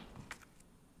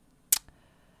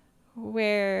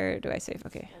 Where do I save?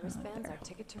 Okay. The wristband's our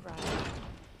ticket to ride.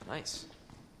 Nice.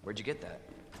 Where'd you get that?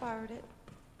 Borrowed it.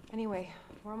 Anyway,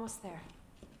 we're almost there.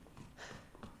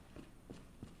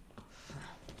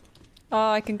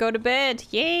 Oh, I can go to bed.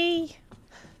 Yay.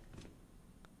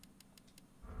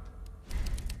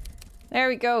 There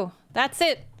we go. That's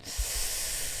it.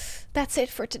 That's it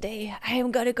for today. I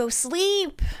am gonna go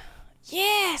sleep.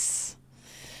 Yes.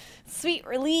 Sweet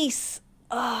release.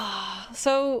 Ah,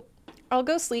 so I'll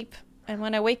go sleep, and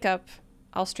when I wake up,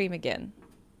 I'll stream again.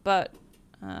 But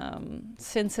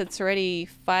since it's already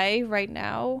 5 right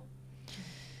now,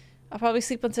 I'll probably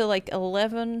sleep until like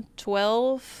 11,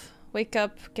 12. Wake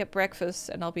up, get breakfast,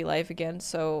 and I'll be live again.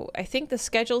 So I think the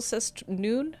schedule says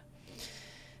noon.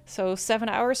 So 7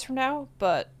 hours from now,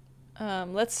 but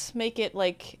let's make it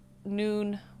like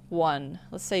noon 1.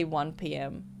 Let's say 1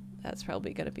 p.m. That's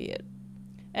probably gonna be it.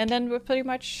 And then we'll pretty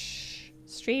much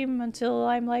stream until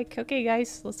I'm like, okay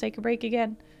guys, let's take a break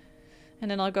again. And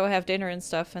then I'll go have dinner and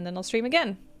stuff, and then I'll stream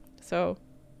again. So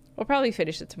we'll probably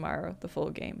finish it tomorrow, the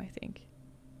full game, I think.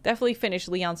 Definitely finish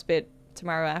Leon's bit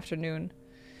tomorrow afternoon.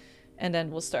 And then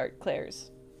we'll start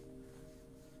Claire's.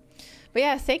 But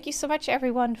yeah, thank you so much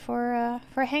everyone for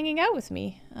hanging out with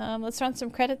me. Let's run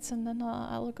some credits and then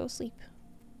I'll go sleep.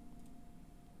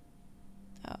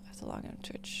 Oh, I have to log on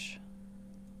Twitch.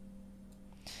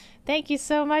 Thank you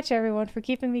so much everyone for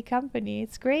keeping me company.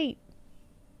 It's great.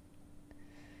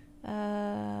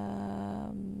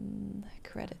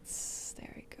 Credits.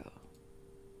 There we go.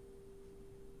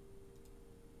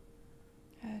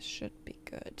 That should be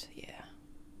good. Yeah.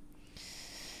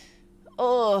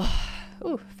 Oh,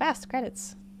 ooh, fast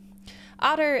credits.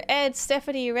 Otter, Ed,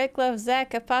 Stephanie, Red Glove,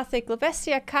 Zach, Apathic,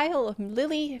 Labestia, Kyle,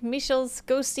 Lily, Michels,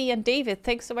 Ghosty, and David.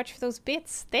 Thanks so much for those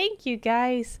bits. Thank you,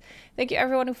 guys. Thank you,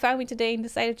 everyone who found me today and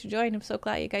decided to join. I'm so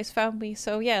glad you guys found me.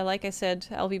 So, yeah, like I said,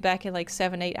 I'll be back in like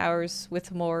 7-8 hours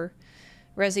with more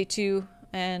Resi 2.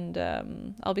 And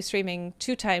I'll be streaming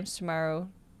 2 times tomorrow.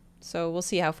 So, we'll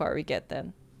see how far we get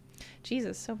then.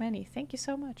 Jesus, so many. Thank you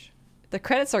so much. The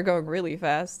credits are going really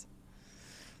fast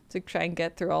to try and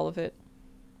get through all of it.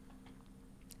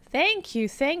 Thank you,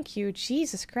 thank you.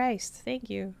 Jesus Christ, thank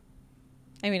you.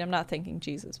 I mean, I'm not thanking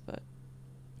Jesus, but...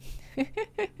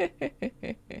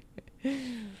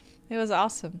 It was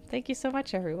awesome. Thank you so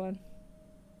much, everyone.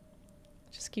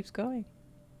 It just keeps going.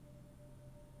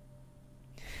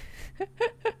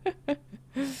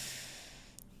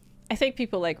 I think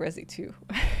people like Resi too.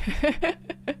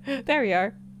 There we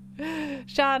are.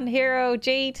 Sean, Hero,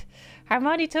 Jade,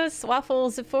 Harmonitos,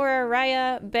 Waffles, Zephora,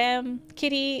 Raya, Bam,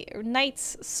 Kitty,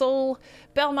 Knights, Soul,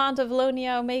 Belmont of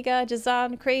Lonia, Omega,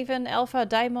 Jazan, Craven, Alpha,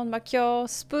 Diamond, Makyo,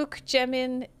 Spook,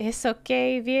 Jemin,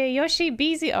 Hisoke, Vie, Yoshi,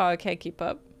 Beezy. Oh, I can't keep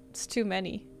up. It's too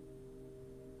many.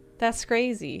 That's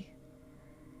crazy.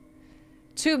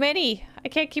 Too many. I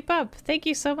can't keep up. Thank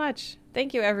you so much.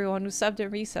 Thank you everyone who subbed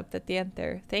and resubbed at the end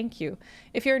there. Thank you.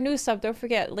 If you're a new sub, don't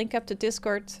forget, link up to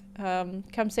Discord.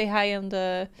 Come say hi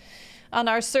on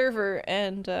our server,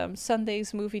 and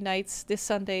Sundays movie nights. This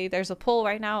Sunday there's a poll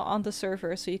right now on the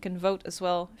server, so you can vote as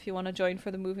well if you want to join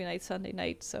for the movie night Sunday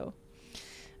night. So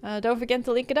don't forget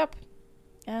to link it up.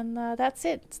 And that's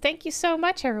it. Thank you so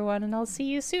much everyone, and I'll see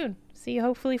you soon. See you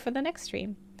hopefully for the next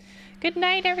stream. Good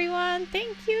night everyone.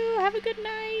 Thank you. Have a good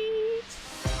night.